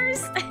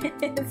stars?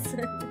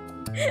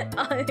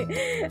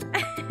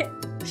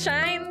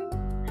 Shine?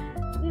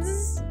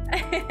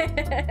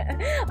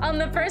 On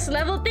the first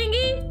level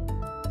thingy?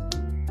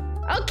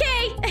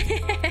 Okay!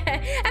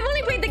 I've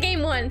only played the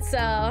game once,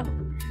 so...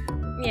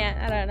 Yeah,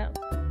 I don't know.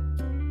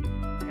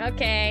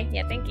 Okay,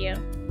 yeah, thank you.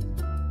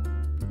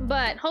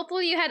 But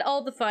hopefully you had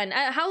all the fun.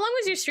 How long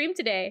was your stream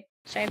today?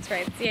 Shine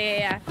Sprites.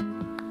 Yeah.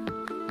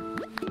 Dun,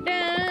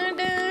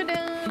 dun,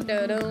 dun,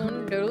 dun,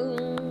 dun,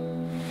 dun.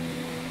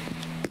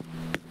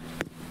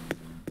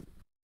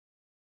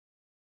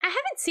 I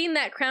haven't seen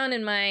that crown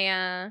in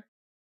my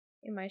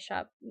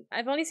shop.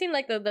 I've only seen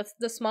like the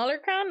smaller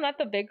crown, not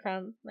the big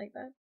crown like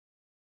that.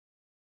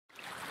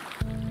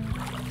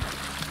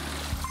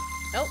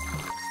 Oh.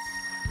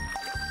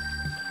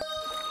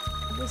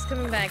 Who's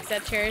coming back? Is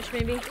that Cherish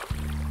maybe?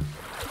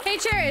 Hey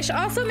Cherish,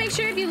 also make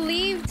sure if you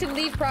leave to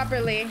leave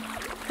properly.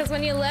 Because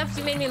when you left,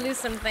 you made me lose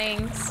some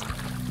things.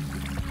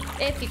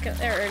 If you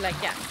could, or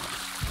like, yeah.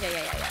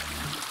 Yeah.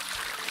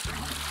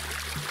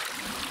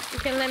 You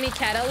can let me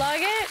catalog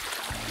it?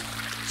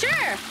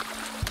 Sure!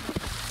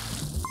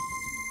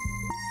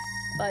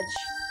 Fudge.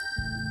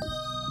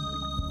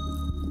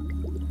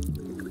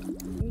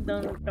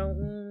 Dun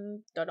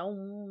dun dun dun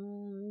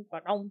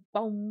dun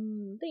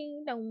dun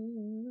ding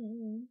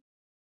dong.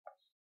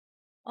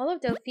 All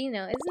of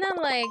Delfino. Isn't that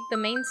like the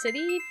main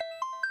city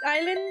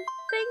island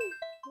thing?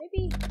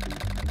 Maybe.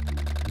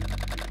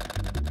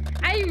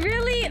 I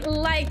really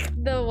like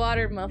the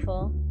water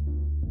muffle.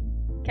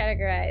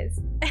 Categorize.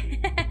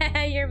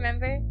 You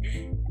remember?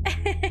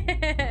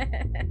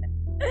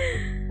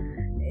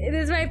 It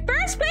is my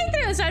first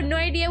playthrough, so I have no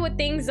idea what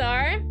things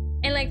are.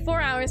 In like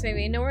 4 hours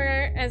maybe.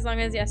 Nowhere as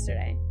long as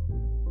yesterday.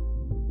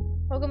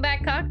 Welcome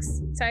back,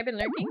 Cox. Sorry, I've been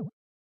lurking.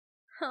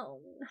 Oh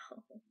no.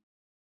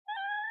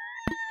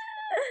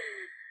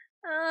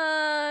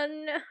 Oh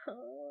no.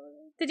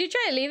 Did you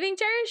try leaving,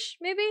 Cherish?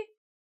 Maybe?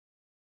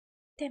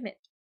 Damn it.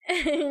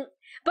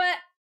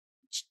 But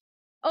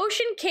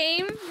Ocean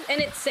came and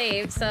it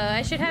saved, so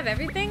I should have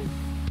everything.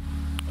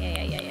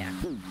 Yeah.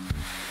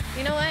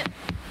 You know what?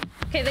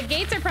 Okay, the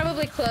gates are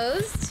probably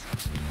closed.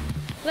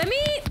 Let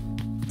me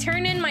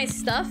turn in my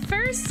stuff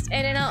first,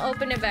 and then I'll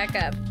open it back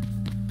up.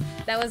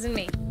 That wasn't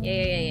me.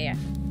 Yeah.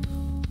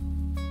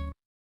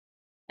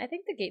 I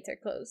think the gates are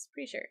closed.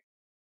 Pretty sure.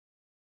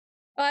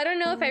 Oh, I don't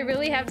know if I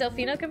really have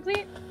Delfino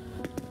complete.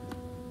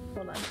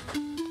 Hold on.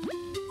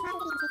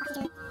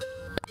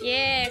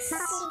 Yes!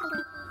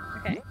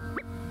 Okay.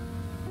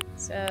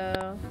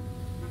 So...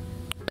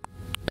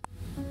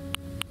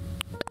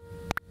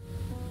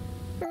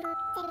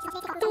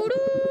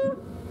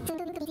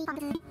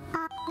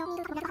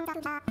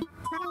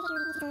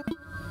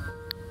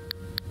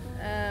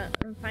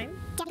 I'm fine.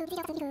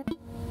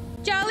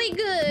 Jolly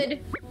good!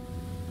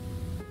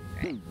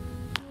 Right.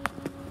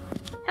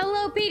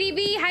 Hello,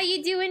 PDB. How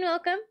you doing?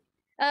 Welcome.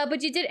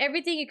 But you did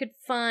everything you could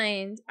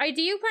find.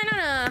 Do you plan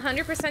on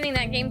 100%ing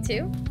that game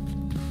too?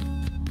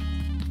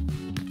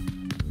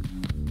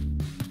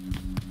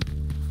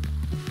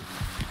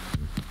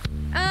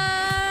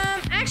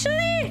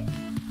 Actually,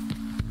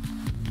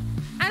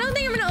 I don't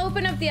think I'm gonna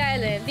open up the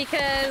island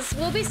because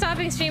we'll be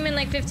stopping stream in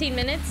like 15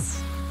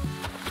 minutes.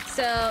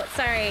 So,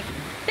 sorry.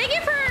 Thank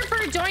you for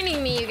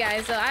joining me, you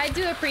guys. So I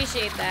do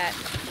appreciate that.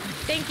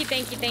 Thank you.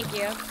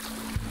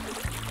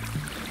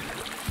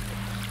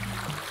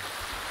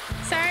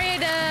 Sorry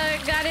it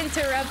got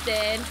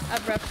interrupted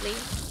abruptly.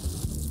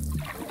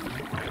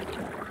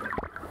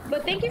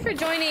 But thank you for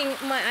joining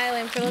my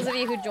island, for those of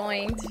you who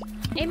joined.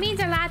 It means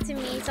a lot to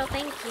me, so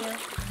thank you.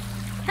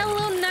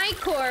 Hello,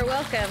 Nightcore,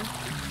 welcome.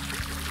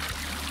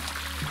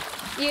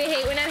 You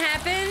hate when that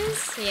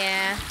happens?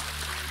 Yeah.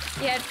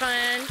 You had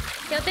fun.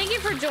 Yo, thank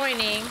you for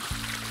joining.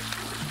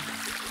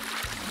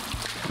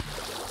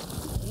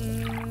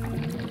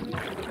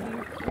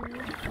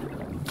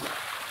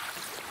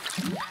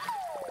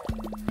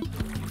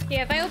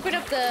 Yeah, if I open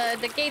up the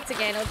gates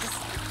again, it'll just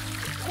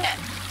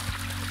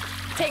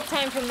take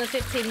time from the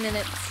 15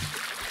 minutes.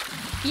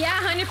 Yeah,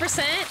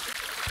 100%.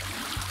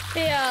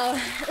 Yeah,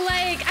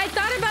 like, I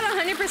thought about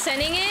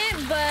 100%ing it,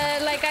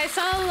 but, like, I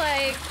saw,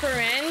 like,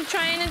 Paren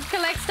trying to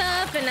collect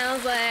stuff, and I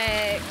was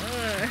like,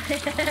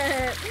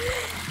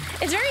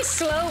 It's very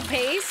slow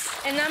pace,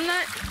 and I'm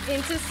not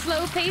into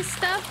slow pace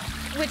stuff,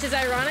 which is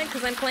ironic,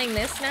 because I'm playing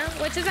this now,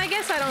 which is, I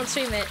guess I don't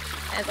stream it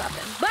as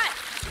often. But,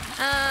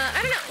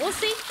 I don't know, we'll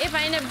see if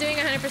I end up doing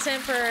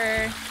 100%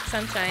 for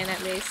Sunshine,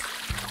 at least.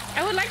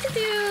 I would like to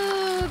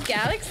do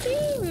Galaxy,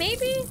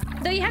 maybe?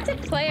 Though you have to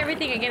play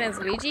everything again as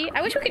Luigi.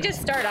 I wish we could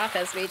just start off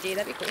as Luigi.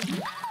 That'd be cool.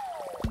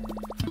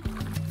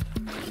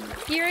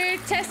 You're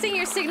testing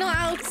your signal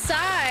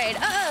outside.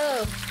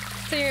 Uh-oh.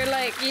 So you're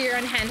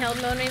on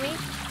handheld mode, maybe?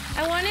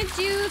 I wanted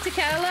you to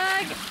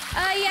catalog.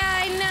 Yeah,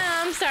 I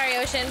know. I'm sorry,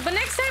 Ocean. But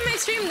next time I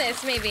stream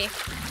this, maybe.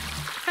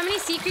 How many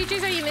sea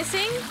creatures are you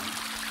missing?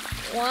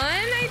 1,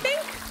 I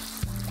think?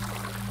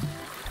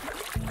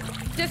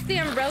 Just the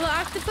umbrella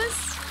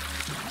octopus?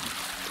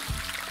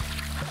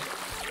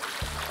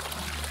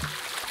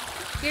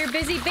 You're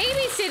busy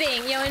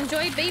babysitting. Yo,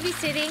 enjoy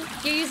babysitting.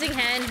 You're using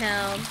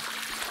handheld.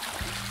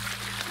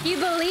 You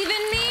believe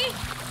in me?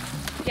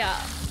 Yeah.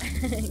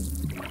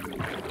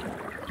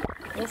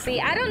 We'll see.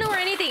 I don't know where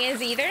anything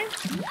is either.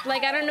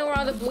 Like, I don't know where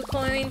all the blue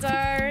coins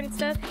are and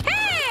stuff.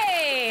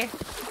 Hey!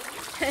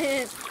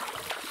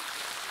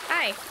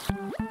 Hi.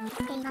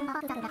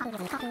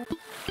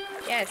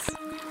 Yes.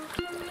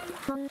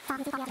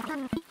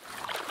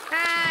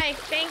 Hi,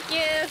 thank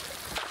you.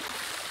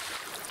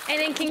 And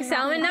then King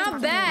Salmon,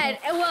 not bad.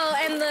 Well,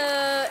 and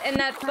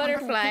that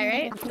butterfly,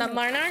 right? The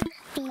monarch.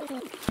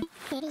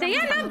 So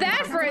yeah, not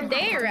bad for a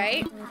day,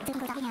 right?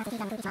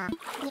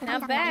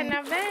 Not bad,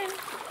 not bad.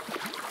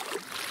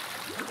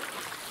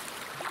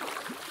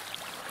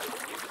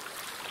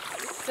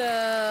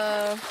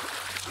 So,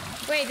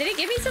 wait, did he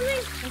give me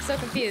something? I'm so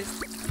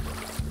confused.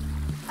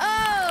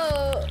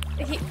 Oh,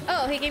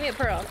 he gave me a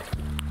pearl.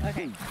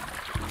 Okay.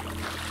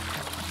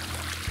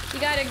 You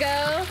gotta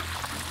go.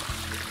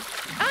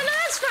 Oh, no,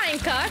 that's fine,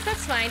 Cock.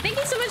 That's fine. Thank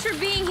you so much for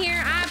being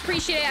here. I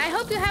appreciate it. I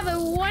hope you have a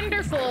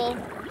wonderful,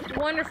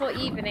 wonderful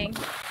evening.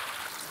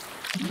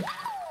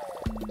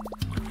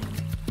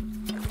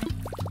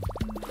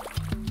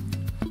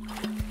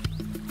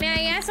 May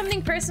I ask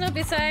something personal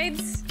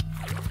besides?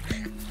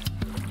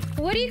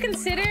 What do you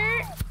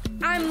consider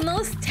I'm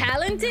most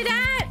talented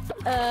at?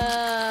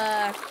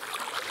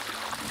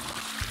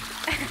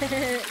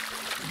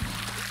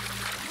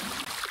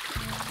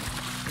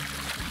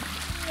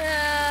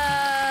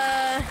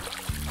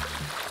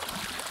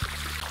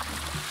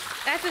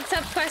 That's a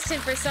tough question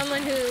for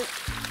someone who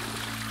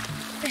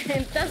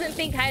doesn't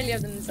think highly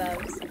of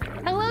themselves.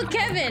 Hello,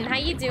 Kevin. How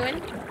you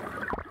doing?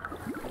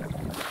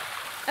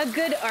 A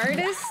good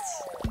artist?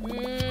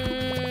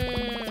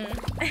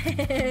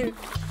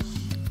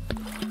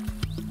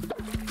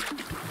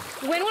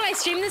 When will I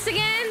stream this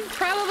again?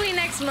 Probably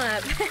next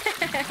month.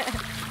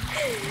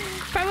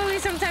 Probably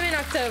sometime in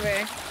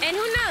October. And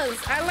who knows?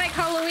 I like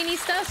Halloween-y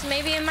stuff, so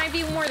maybe it might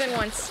be more than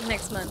once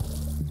next month.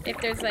 If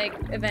there's like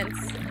events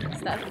and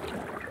stuff.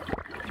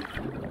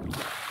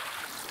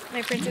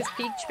 My Princess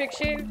Peach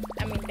picture?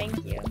 I mean,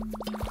 thank you.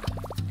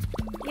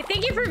 Yeah,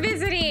 thank you for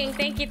visiting.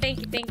 Thank you, thank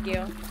you, thank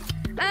you.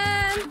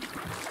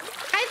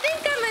 I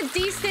think I'm a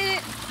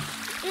decent...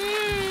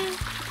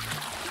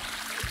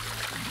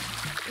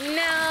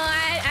 No,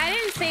 I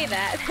didn't say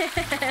that.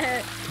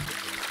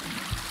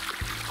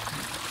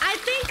 I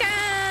think,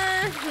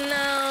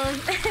 no.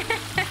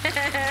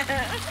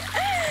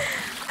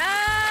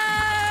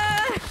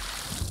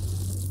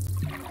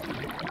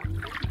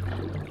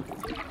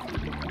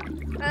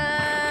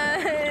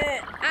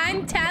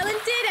 I'm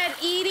talented at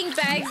eating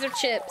bags of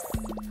chips.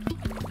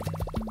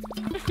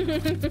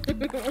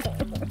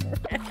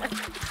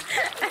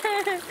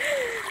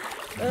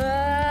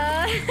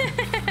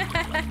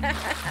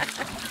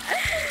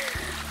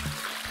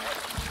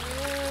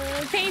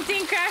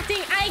 Painting,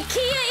 crafting,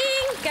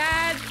 IKEA-ing,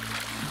 God.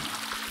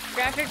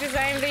 Graphic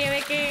design, video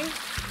making.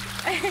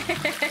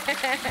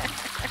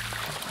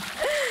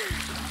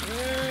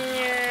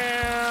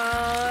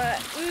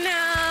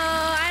 No,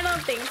 I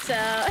don't think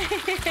so.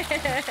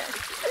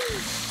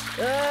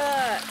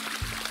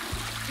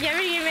 You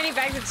haven't eaten many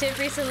bags of chips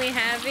recently,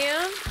 have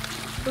you?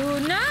 Who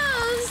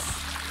knows?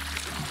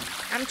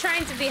 I'm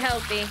trying to be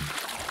healthy.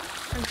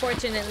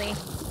 Unfortunately.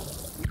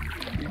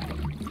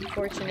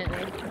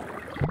 Unfortunately.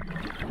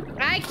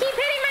 I keep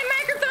hitting my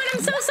microphone,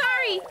 I'm so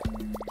sorry!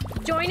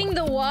 Joining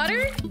the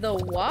water? The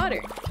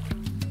water.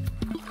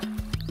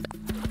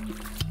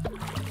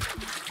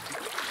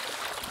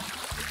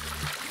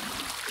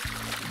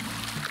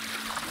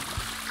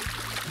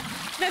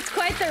 That's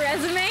quite the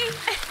resume.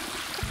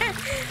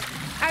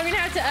 I'm gonna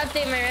have to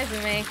update my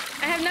resume.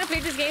 I have not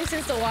played this game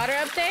since the water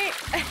update.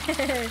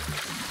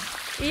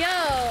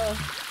 Yo.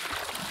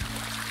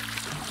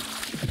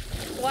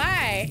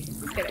 Why?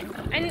 Just kidding.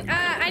 And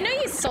I know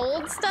you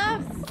sold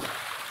stuff,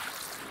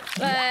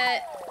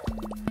 but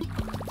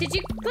did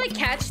you like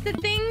catch the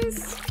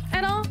things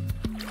at all?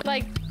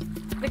 Like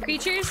the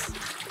creatures?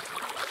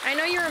 I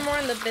know you were more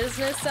on the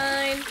business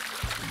side.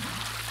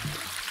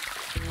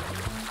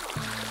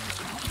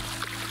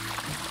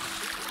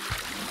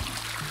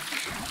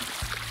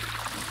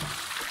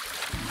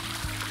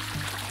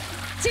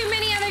 Too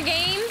many other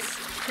games?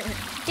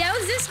 Yeah, I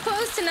was this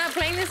close to not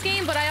playing this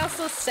game, but I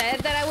also said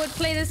that I would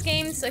play this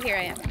game, so here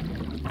I am.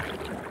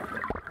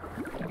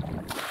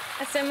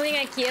 Assembling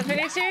IKEA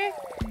furniture?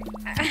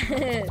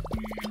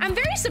 I'm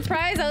very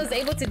surprised I was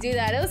able to do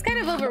that. It was kind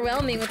of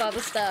overwhelming with all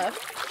the stuff.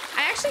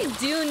 I actually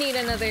do need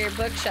another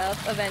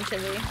bookshelf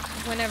eventually,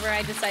 whenever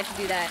I decide to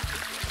do that.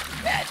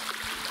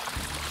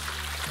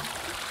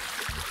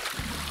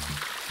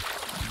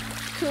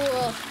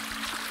 Cool.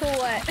 Cool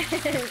what?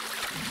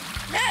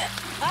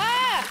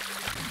 Ah!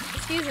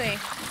 Excuse me.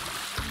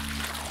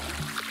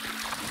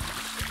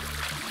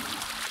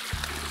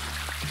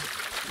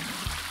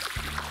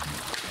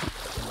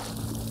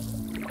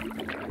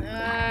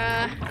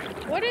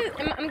 What is...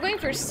 I'm going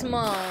for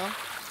small.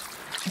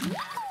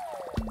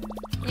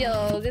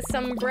 Yo, this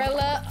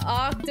umbrella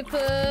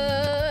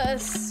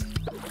octopus.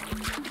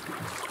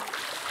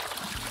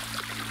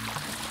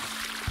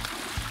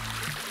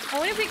 I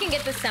wonder if we can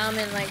get the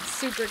salmon, like,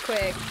 super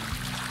quick.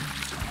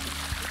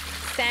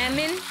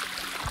 Salmon?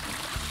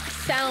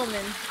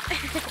 Salmon.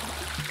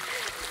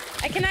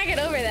 I cannot get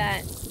over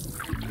that.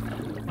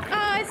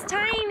 Oh, it's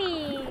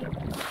tiny.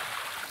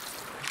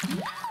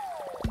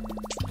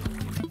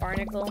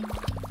 Barnacle.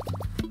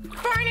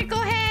 Barnacle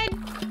head!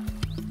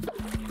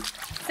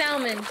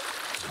 Salmon.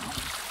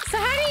 So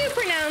how do you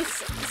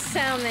pronounce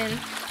salmon,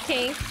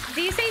 King?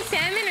 Do you say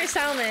salmon or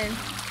salmon?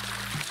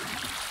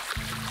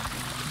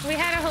 We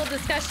had a whole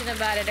discussion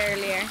about it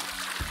earlier.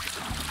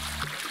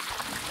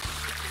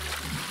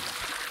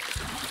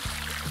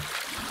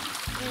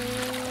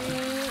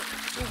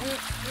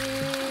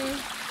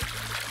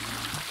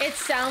 It's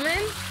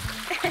salmon?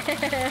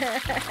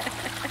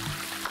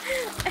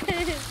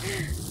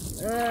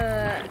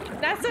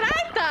 That's what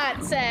I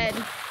thought said.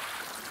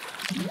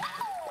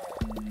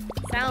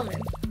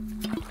 Salmon.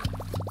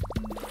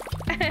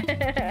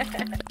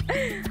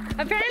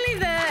 Apparently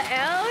the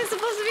L is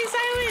supposed to be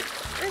silent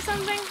or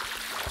something.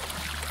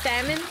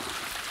 Salmon.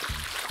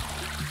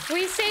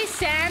 We say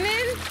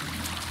salmon,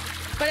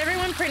 but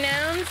everyone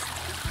pronounced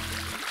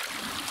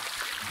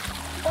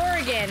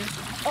Oregon.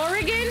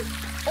 Oregon?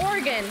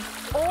 Oregon.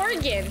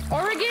 Oregon.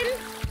 Oregon?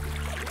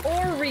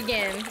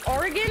 Oregon.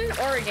 Oregon?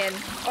 Oregon.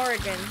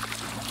 Oregon.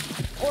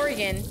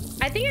 Oregon.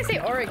 I think I say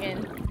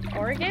Oregon.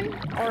 Oregon?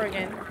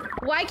 Oregon.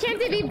 Why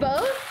can't it be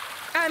both?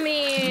 I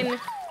mean,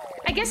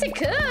 I guess it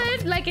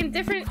could, like in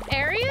different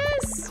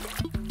areas.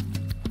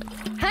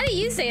 How do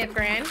you say it,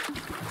 Fran?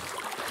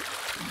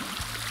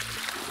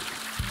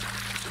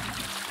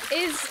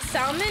 Is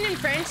salmon in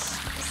French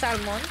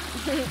salmon?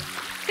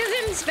 Because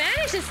in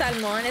Spanish it's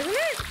salmon, isn't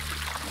it?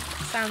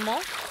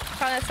 Salmon?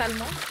 Call it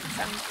salmon?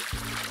 Salmon.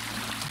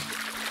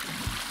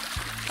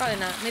 Probably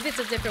not. Maybe it's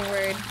a different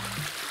word.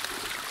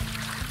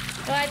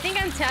 Well, I think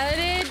I'm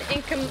talented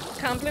in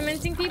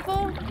complimenting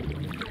people.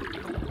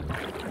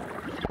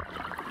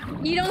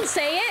 You don't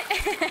say it?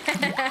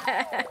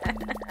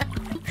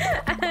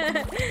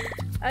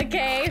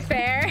 Okay,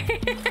 fair.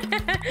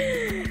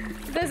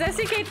 Does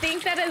SK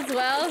think that as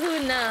well? Who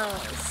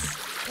knows?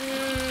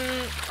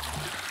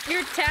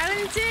 You're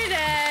talented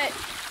at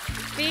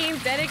being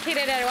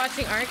dedicated at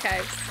watching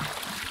archives.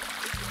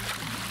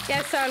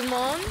 Yeah,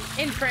 salmon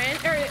in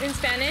French or in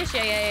Spanish.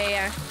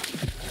 Yeah.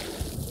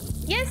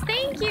 Yes,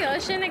 thank you,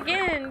 Ocean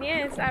again.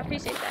 Yes, I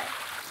appreciate that.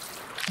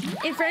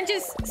 In French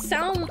is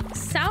salmon.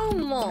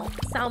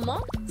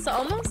 Salmon? So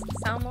almost?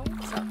 Salmon?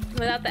 So,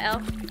 without the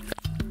L.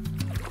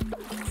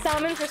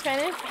 Salmon for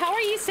Spanish. How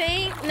are you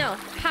saying? No.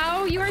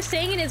 How you are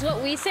saying it is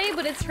what we say,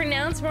 but it's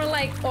pronounced more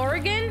like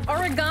Oregon?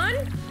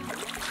 Oregon?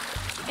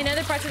 In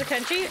other parts of the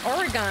country?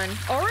 Oregon.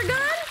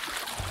 Oregon?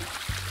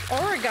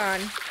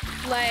 Oregon.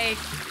 Like...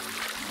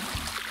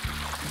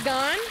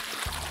 Gone?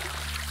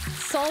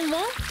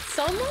 Somo?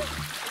 Somo?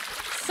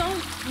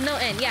 No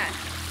N, yeah.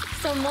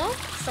 Somo?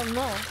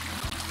 Somo.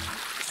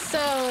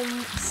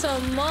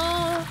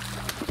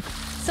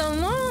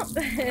 Somo.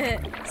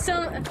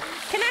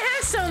 Can I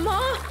have somo?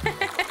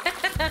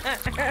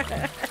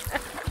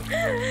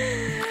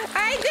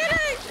 I did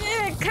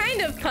a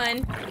kind of pun.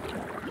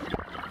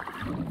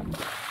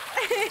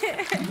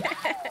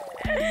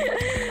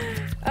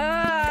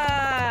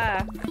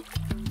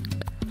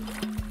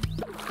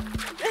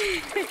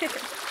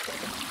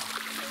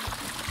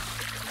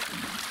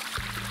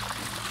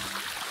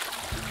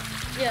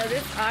 Yo,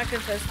 this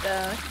octopus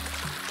though.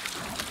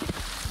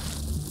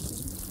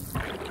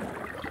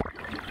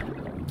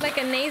 Like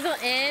a nasal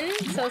N,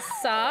 so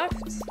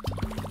soft.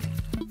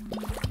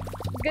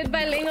 Good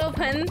bilingual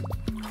pun.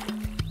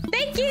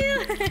 Thank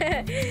you!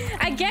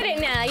 I get it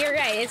now, you're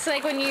right. It's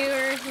like when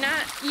you're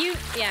not,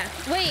 yeah.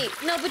 Wait,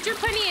 no, but you're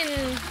punny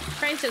in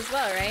French as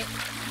well, right?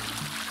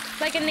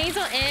 Like a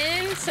nasal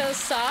N, so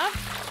soft,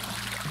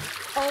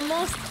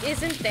 almost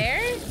isn't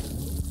there?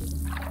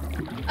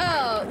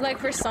 Oh, like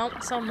for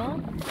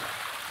saumon?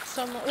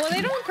 Well,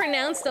 they don't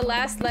pronounce the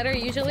last letter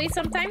usually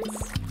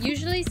sometimes.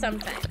 Usually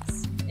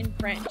sometimes in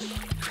French.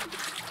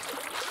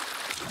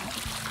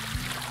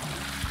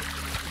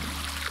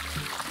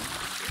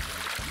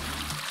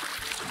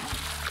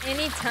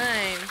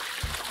 Anytime.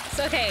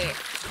 So, okay.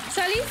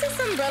 So at least this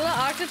umbrella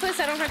octopus,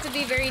 I don't have to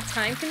be very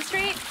time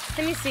constrained.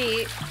 Let me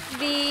see.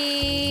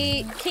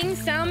 The king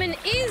salmon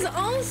is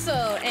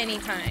also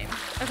anytime.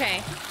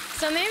 Okay.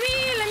 So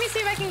maybe, let me see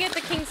if I can get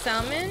the king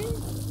salmon.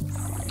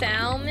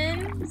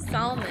 Salmon.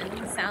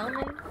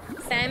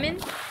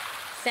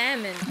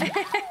 Salmon.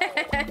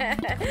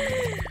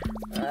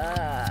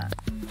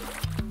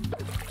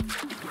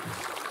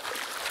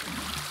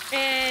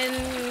 And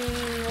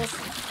we'll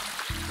see.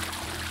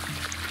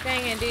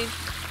 Dang it, dude.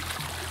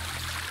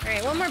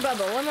 Alright, one more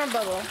bubble, one more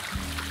bubble.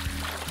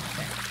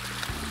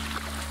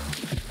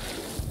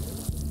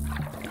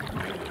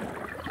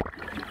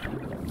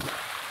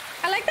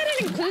 I like that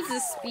it includes the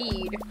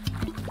speed.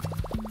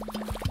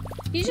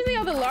 Usually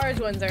all the large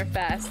ones are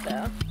fast,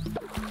 though.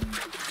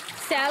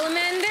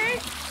 Salamander?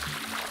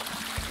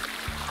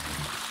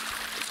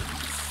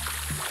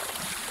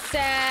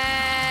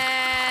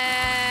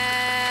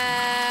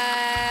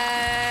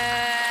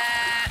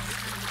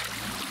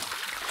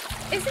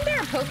 Isn't there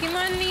a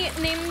Pokemon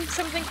named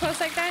something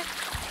close like that?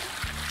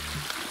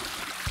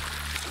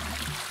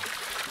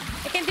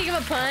 I can't think of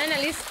a pun. At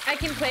least I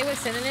can play with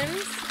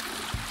synonyms.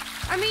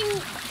 I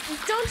mean,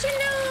 don't you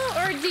know,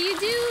 or do you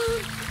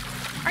do...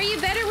 Are you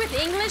better with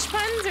English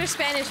puns or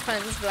Spanish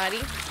puns,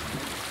 Vladdy?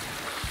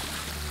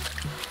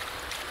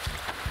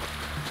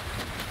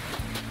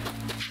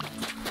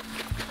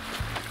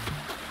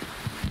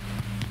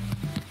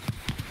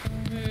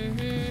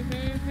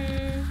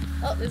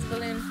 Oh, there's a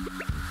balloon.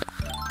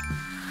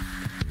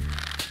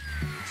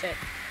 Shit.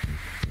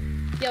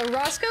 Yo,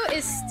 Roscoe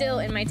is still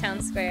in my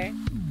town square.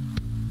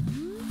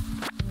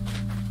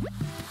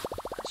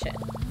 Shit.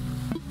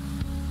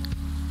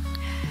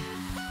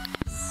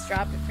 Let's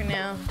drop it for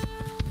now.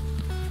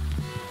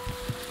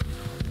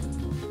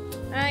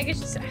 I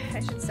guess I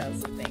should sell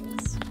some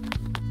things.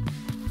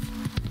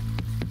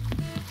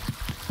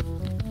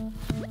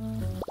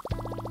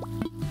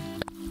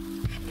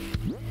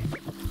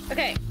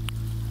 Okay.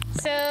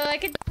 So I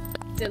could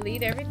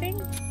delete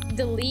everything?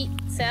 Delete,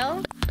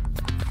 sell?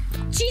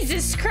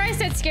 Jesus Christ,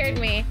 that scared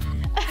me.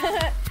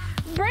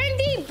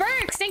 Brandy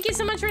Burks, thank you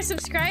so much for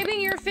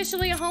subscribing. You're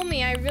officially a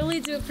homie. I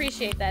really do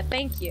appreciate that.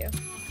 Thank you.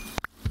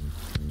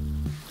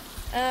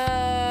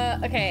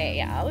 Okay,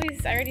 yeah, I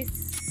already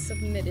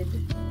submitted.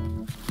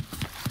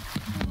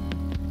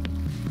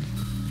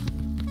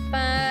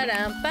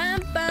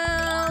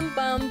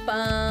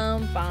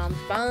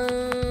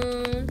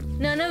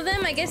 None of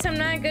them? I guess I'm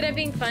not good at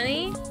being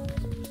funny.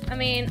 I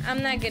mean,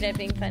 I'm not good at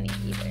being funny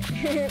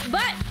either.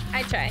 But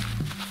I try.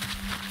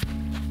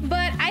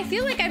 But I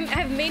feel like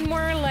I've made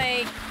more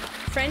like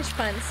French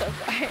puns so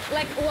far.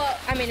 Like, well,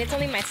 I mean, it's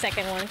only my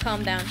second one.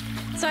 Calm down.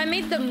 So I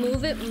made the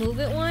move it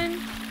one.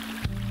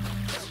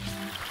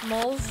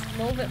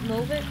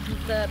 Move it.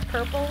 The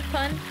purple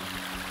pun.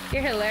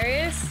 You're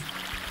hilarious.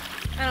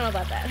 I don't know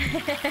about that.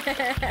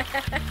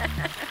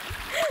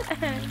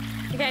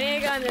 Okay, I need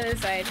to go on the other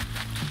side.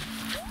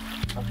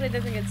 Hopefully it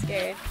doesn't get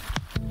scared.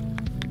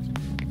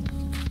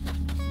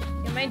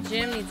 Yeah, my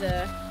gym needs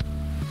a...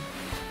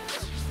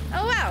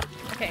 Oh, wow!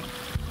 Okay.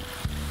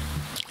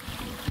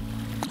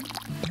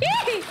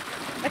 Yay!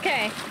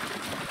 Okay.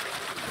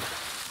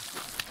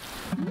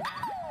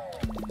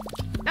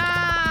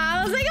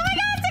 I was like, oh my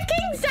god, it's a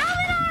king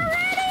salmon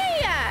already!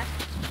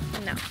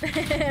 No.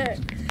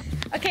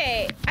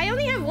 Okay, I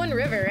only have one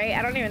river, right?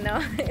 I don't even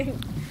know.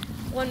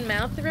 One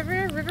mouth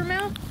river? River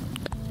mouth?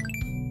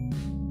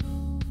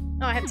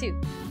 Oh, I have two.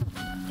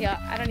 Yeah,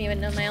 I don't even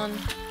know my own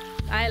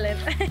island.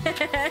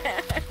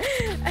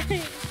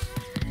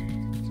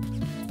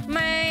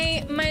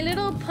 My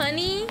little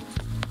punny.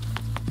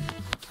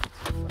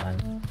 Hold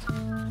on.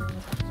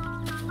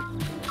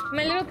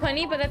 My little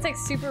punny, but that's like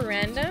super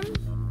random.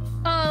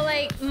 Oh,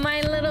 like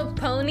My Little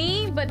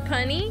Pony, but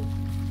punny.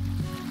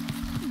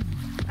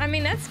 I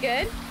mean, that's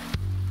good.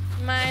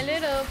 My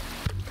little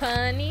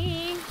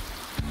punny.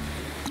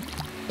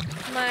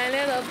 My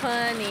little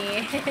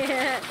punny.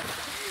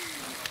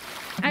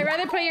 I'd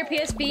rather play your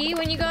PSP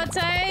when you go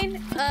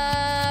outside.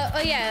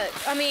 Oh yeah,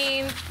 I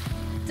mean,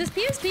 does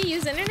PSP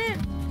use internet?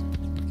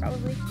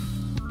 Probably.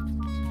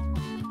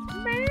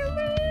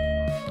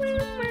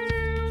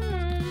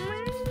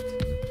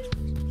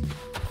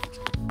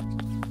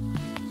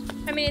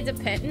 I mean, it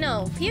depends.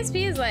 No,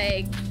 PSP is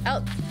like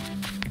out.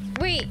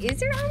 Wait, is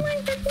there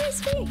online for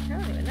PSP? I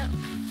don't even know.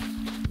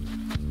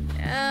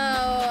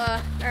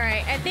 Oh,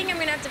 alright. I think I'm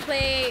gonna have to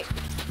play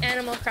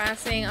Animal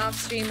Crossing off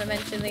stream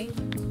eventually.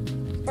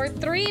 For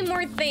 3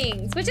 more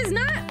things, which is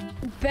not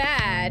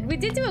bad. We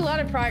did do a lot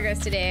of progress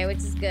today, which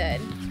is good.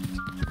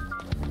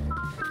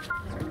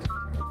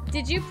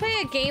 Did you play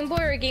a Game Boy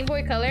or a Game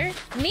Boy Color?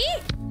 Me?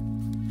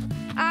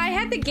 I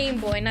had the Game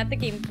Boy, not the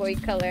Game Boy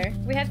Color.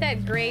 We had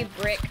that gray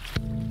brick.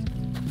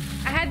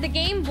 I had the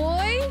Game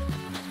Boy,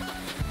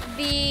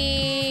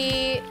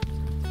 the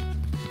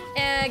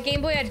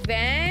Game Boy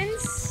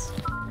Advance,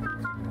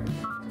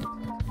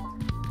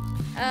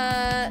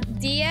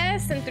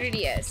 DS, and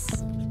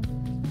 3DS.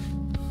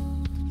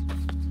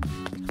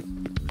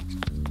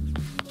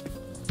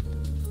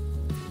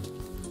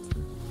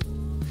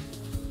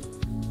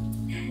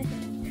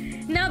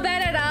 Not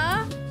bad at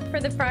all for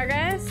the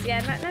progress.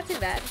 Yeah, not too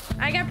bad.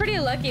 I got pretty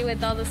lucky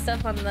with all the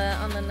stuff on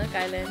the Nook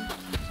Island.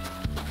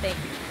 I think.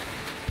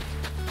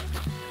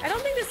 I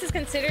don't think this is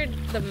considered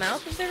the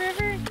mouth of the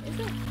river, is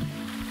it?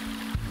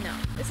 No,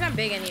 it's not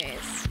big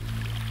anyways.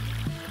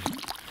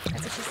 I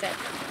That's what she said.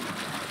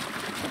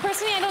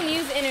 Personally, I don't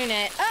use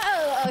internet.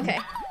 Oh, okay.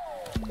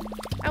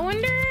 I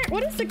wonder,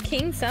 what does the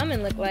king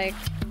salmon look like?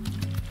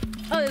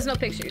 Oh, there's no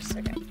pictures.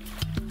 Okay.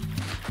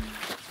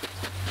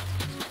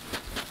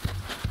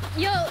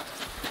 Yo,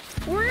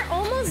 we're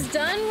almost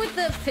done with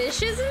the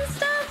fishes and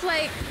stuff?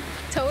 Like,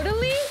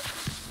 totally?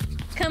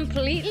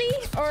 Completely?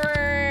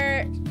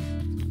 Or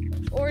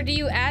do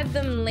you add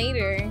them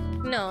later?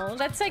 No,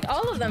 that's like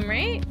all of them,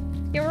 right?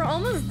 Yeah, we're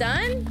almost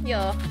done?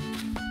 Yo.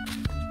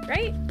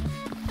 Right?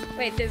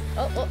 Wait, there's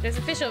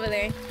a fish over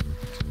there.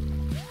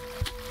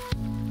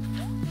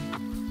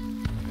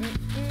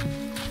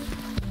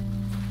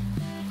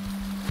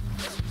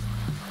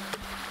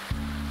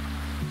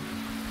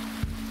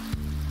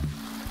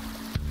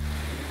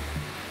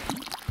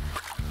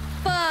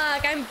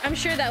 Fuck, I'm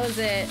sure that was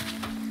it.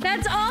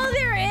 That's all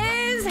there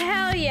is?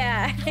 Hell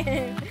yeah.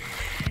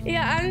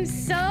 Yeah, I'm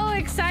so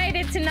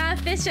excited to not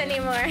fish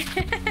anymore.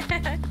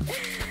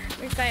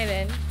 I'm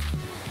excited.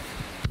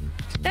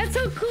 That's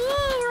so cool,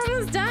 we're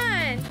almost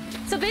done.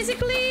 So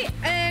basically,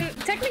 and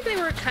technically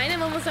we're kind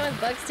of almost done with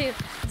bugs too.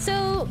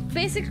 So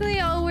basically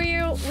all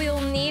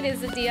we'll need is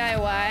the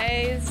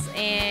DIYs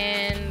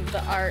and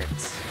the art.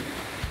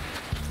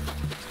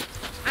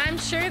 I'm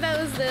sure that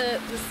was the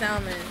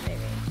salmon,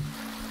 maybe.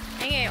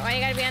 Dang it, why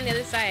you gotta be on the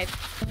other side?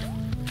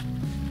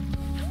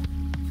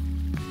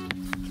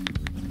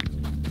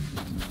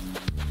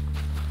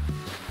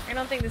 I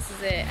don't think this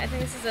is it. I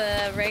think this is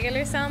a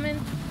regular salmon,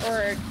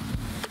 or...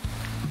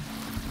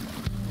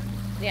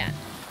 yeah.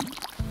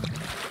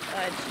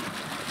 Fudge.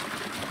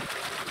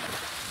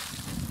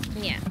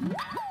 Yeah.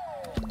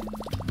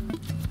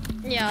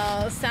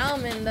 Yo,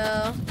 salmon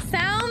though.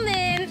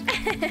 Salmon!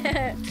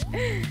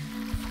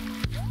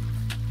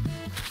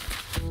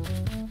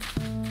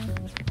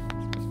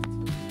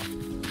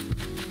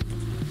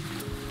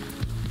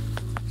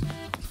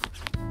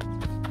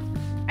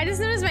 I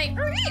just noticed my...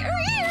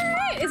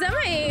 Is that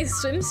my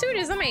swimsuit or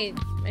is that my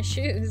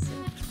shoes?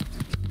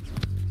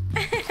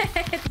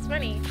 It's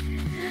funny.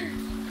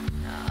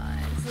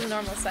 This is a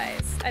normal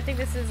size. I think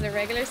this is a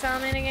regular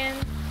salmon again.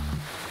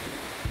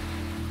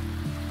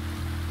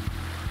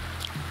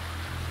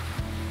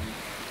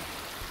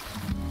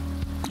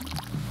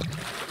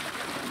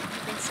 I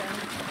think so.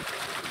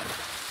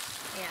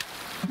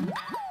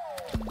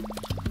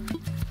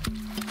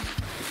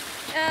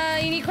 Yeah.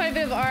 You need quite a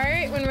bit of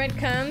art when Red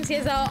comes. He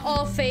has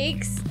all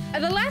fakes.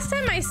 The last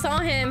time I saw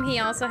him, he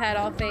also had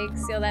all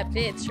fakes. Yo, that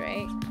bitch,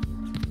 right?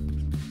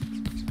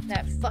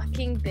 That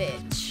fucking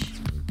bitch.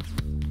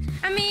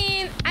 I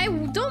mean, I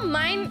don't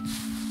mind.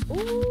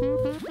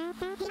 Ooh.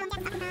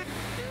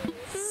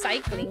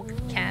 Cycling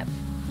cap.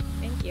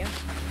 Thank you.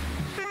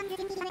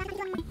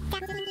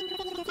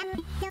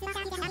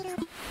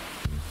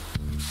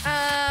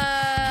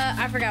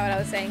 I forgot what I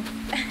was saying.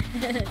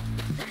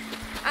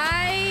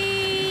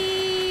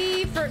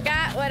 I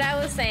forgot what I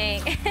was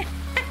saying.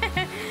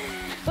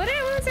 What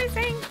was I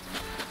saying?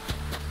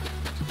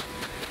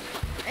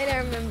 I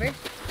don't remember.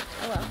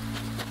 Oh well.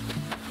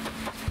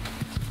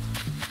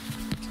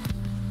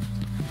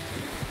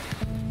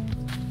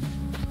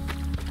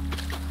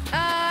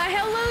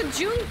 Hello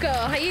Junko,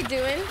 how you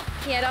doing?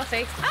 He had all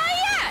fakes. Oh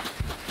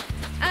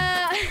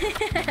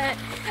yeah!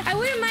 I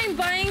wouldn't mind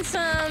buying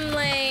some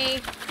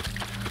like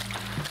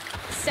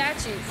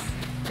statues,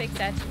 fake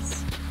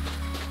statues.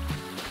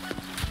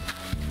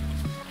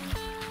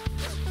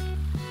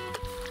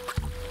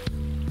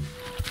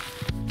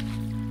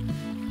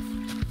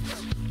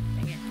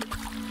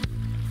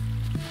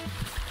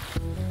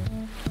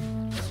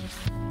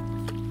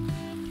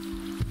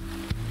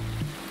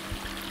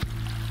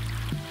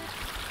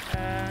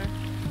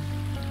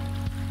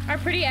 Are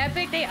pretty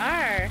epic, they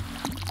are.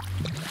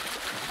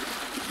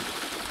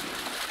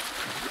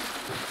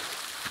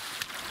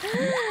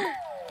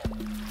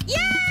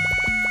 Yeah!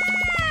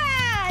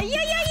 Yeah, yeah,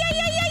 yeah, yeah,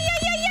 yeah, yeah,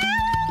 yeah, yeah!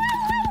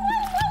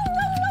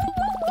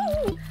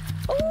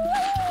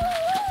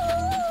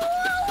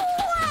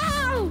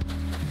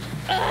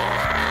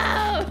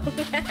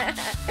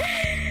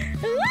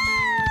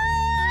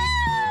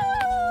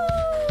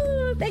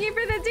 Thank you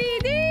for the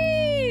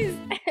DDs!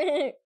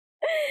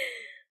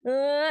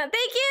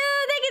 Thank you!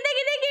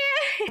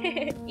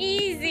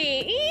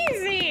 Easy,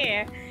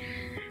 easy.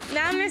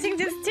 Now I'm missing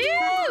just 2.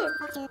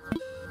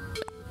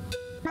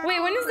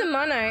 Wait, when is the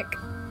monarch?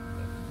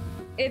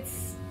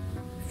 It's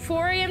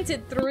 4 a.m. to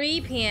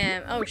 3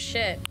 p.m. Oh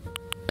shit.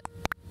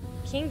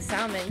 King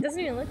salmon. Doesn't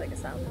even look like a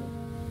salmon.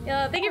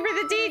 Yo, thank you for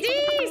the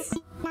DDs.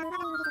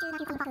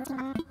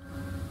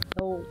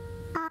 Oh.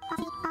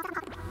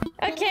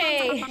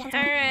 Okay.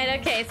 Alright,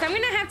 okay. So I'm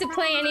gonna have to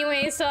play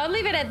anyway, so I'll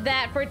leave it at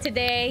that for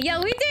today.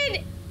 Yo, we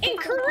did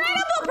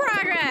incredible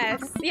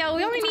progress! Yo,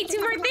 we only need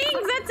 2 more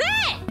things, that's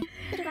it!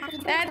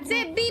 That's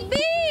it, BB!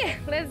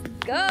 Let's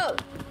go!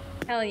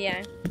 Hell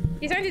yeah.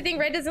 You starting to think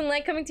Red doesn't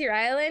like coming to your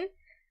island?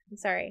 I'm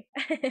sorry.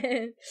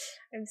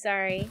 I'm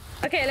sorry.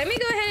 Okay, let me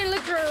go ahead and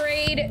look for a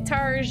raid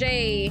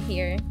Tarjay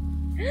here.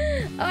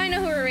 Oh, I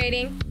know who we're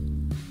raiding.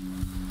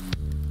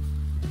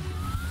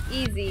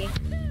 Easy.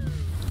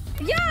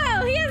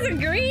 Yo, he has a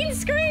green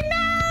screen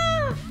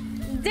now.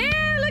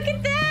 Damn, look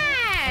at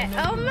that.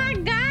 Oh my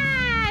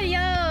god, yo.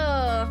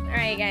 All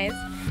right, guys.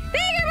 Thank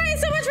you everybody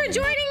so much for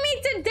joining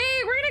me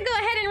today. We're gonna go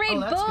ahead and raid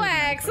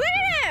Boax. Look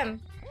at him.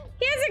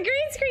 He has a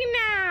green screen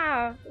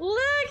now.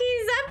 Look,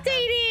 he's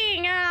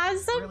updating. Oh, I'm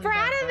so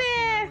proud of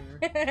him.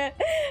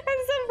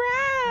 I'm so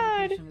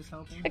proud.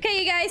 Okay,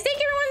 you guys, thank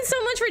you everyone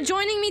so much for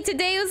joining me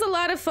today. It was a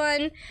lot of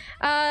fun.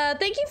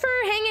 Thank you for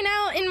hanging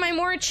out in my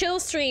more chill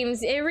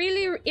streams. It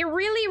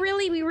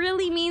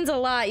really means a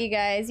lot, you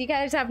guys. You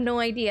guys have no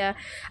idea.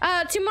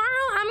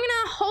 Tomorrow I'm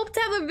gonna hope to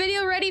have a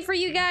video ready for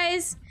you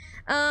guys.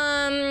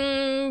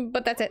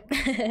 But that's it.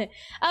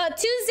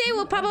 Tuesday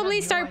we'll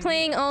probably start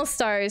playing All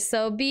Stars,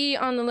 so be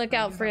on the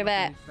lookout for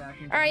that.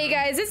 All right, you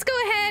guys, let's go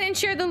ahead and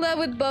share the love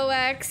with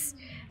Boax.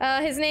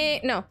 His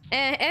name, no,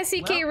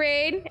 SEK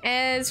Raid,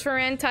 as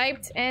Ferran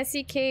typed.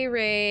 SEK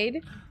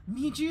Raid.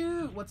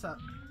 Miju, what's up?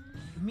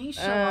 Me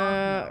show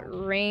off.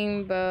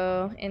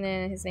 Rainbow, and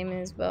then his name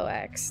is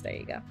Boax. There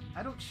you go.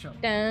 I don't show.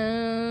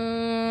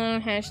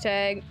 Dun,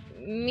 hashtag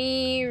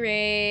me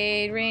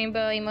raid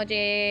rainbow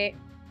emoji.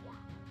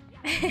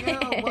 Yo,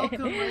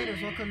 welcome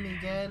Raiders, welcome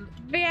Miguel.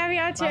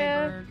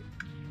 Bienvenido.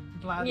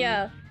 Glad.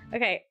 Yeah.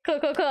 Okay. Cool.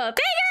 Thank you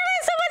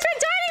everyone so much for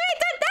joining me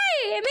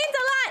today. It means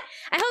a lot.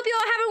 I hope you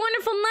all have a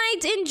wonderful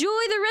night.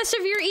 Enjoy the rest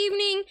of your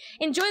evening.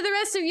 Enjoy the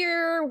rest of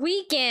your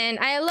weekend.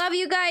 I love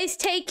you guys.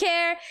 Take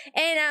care,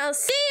 and I'll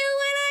see you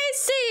when I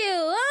see you.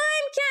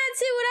 I'm Cat.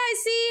 See what I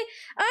see.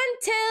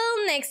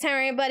 Until next time,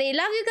 everybody.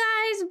 Love you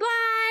guys.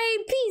 Bye.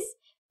 Peace.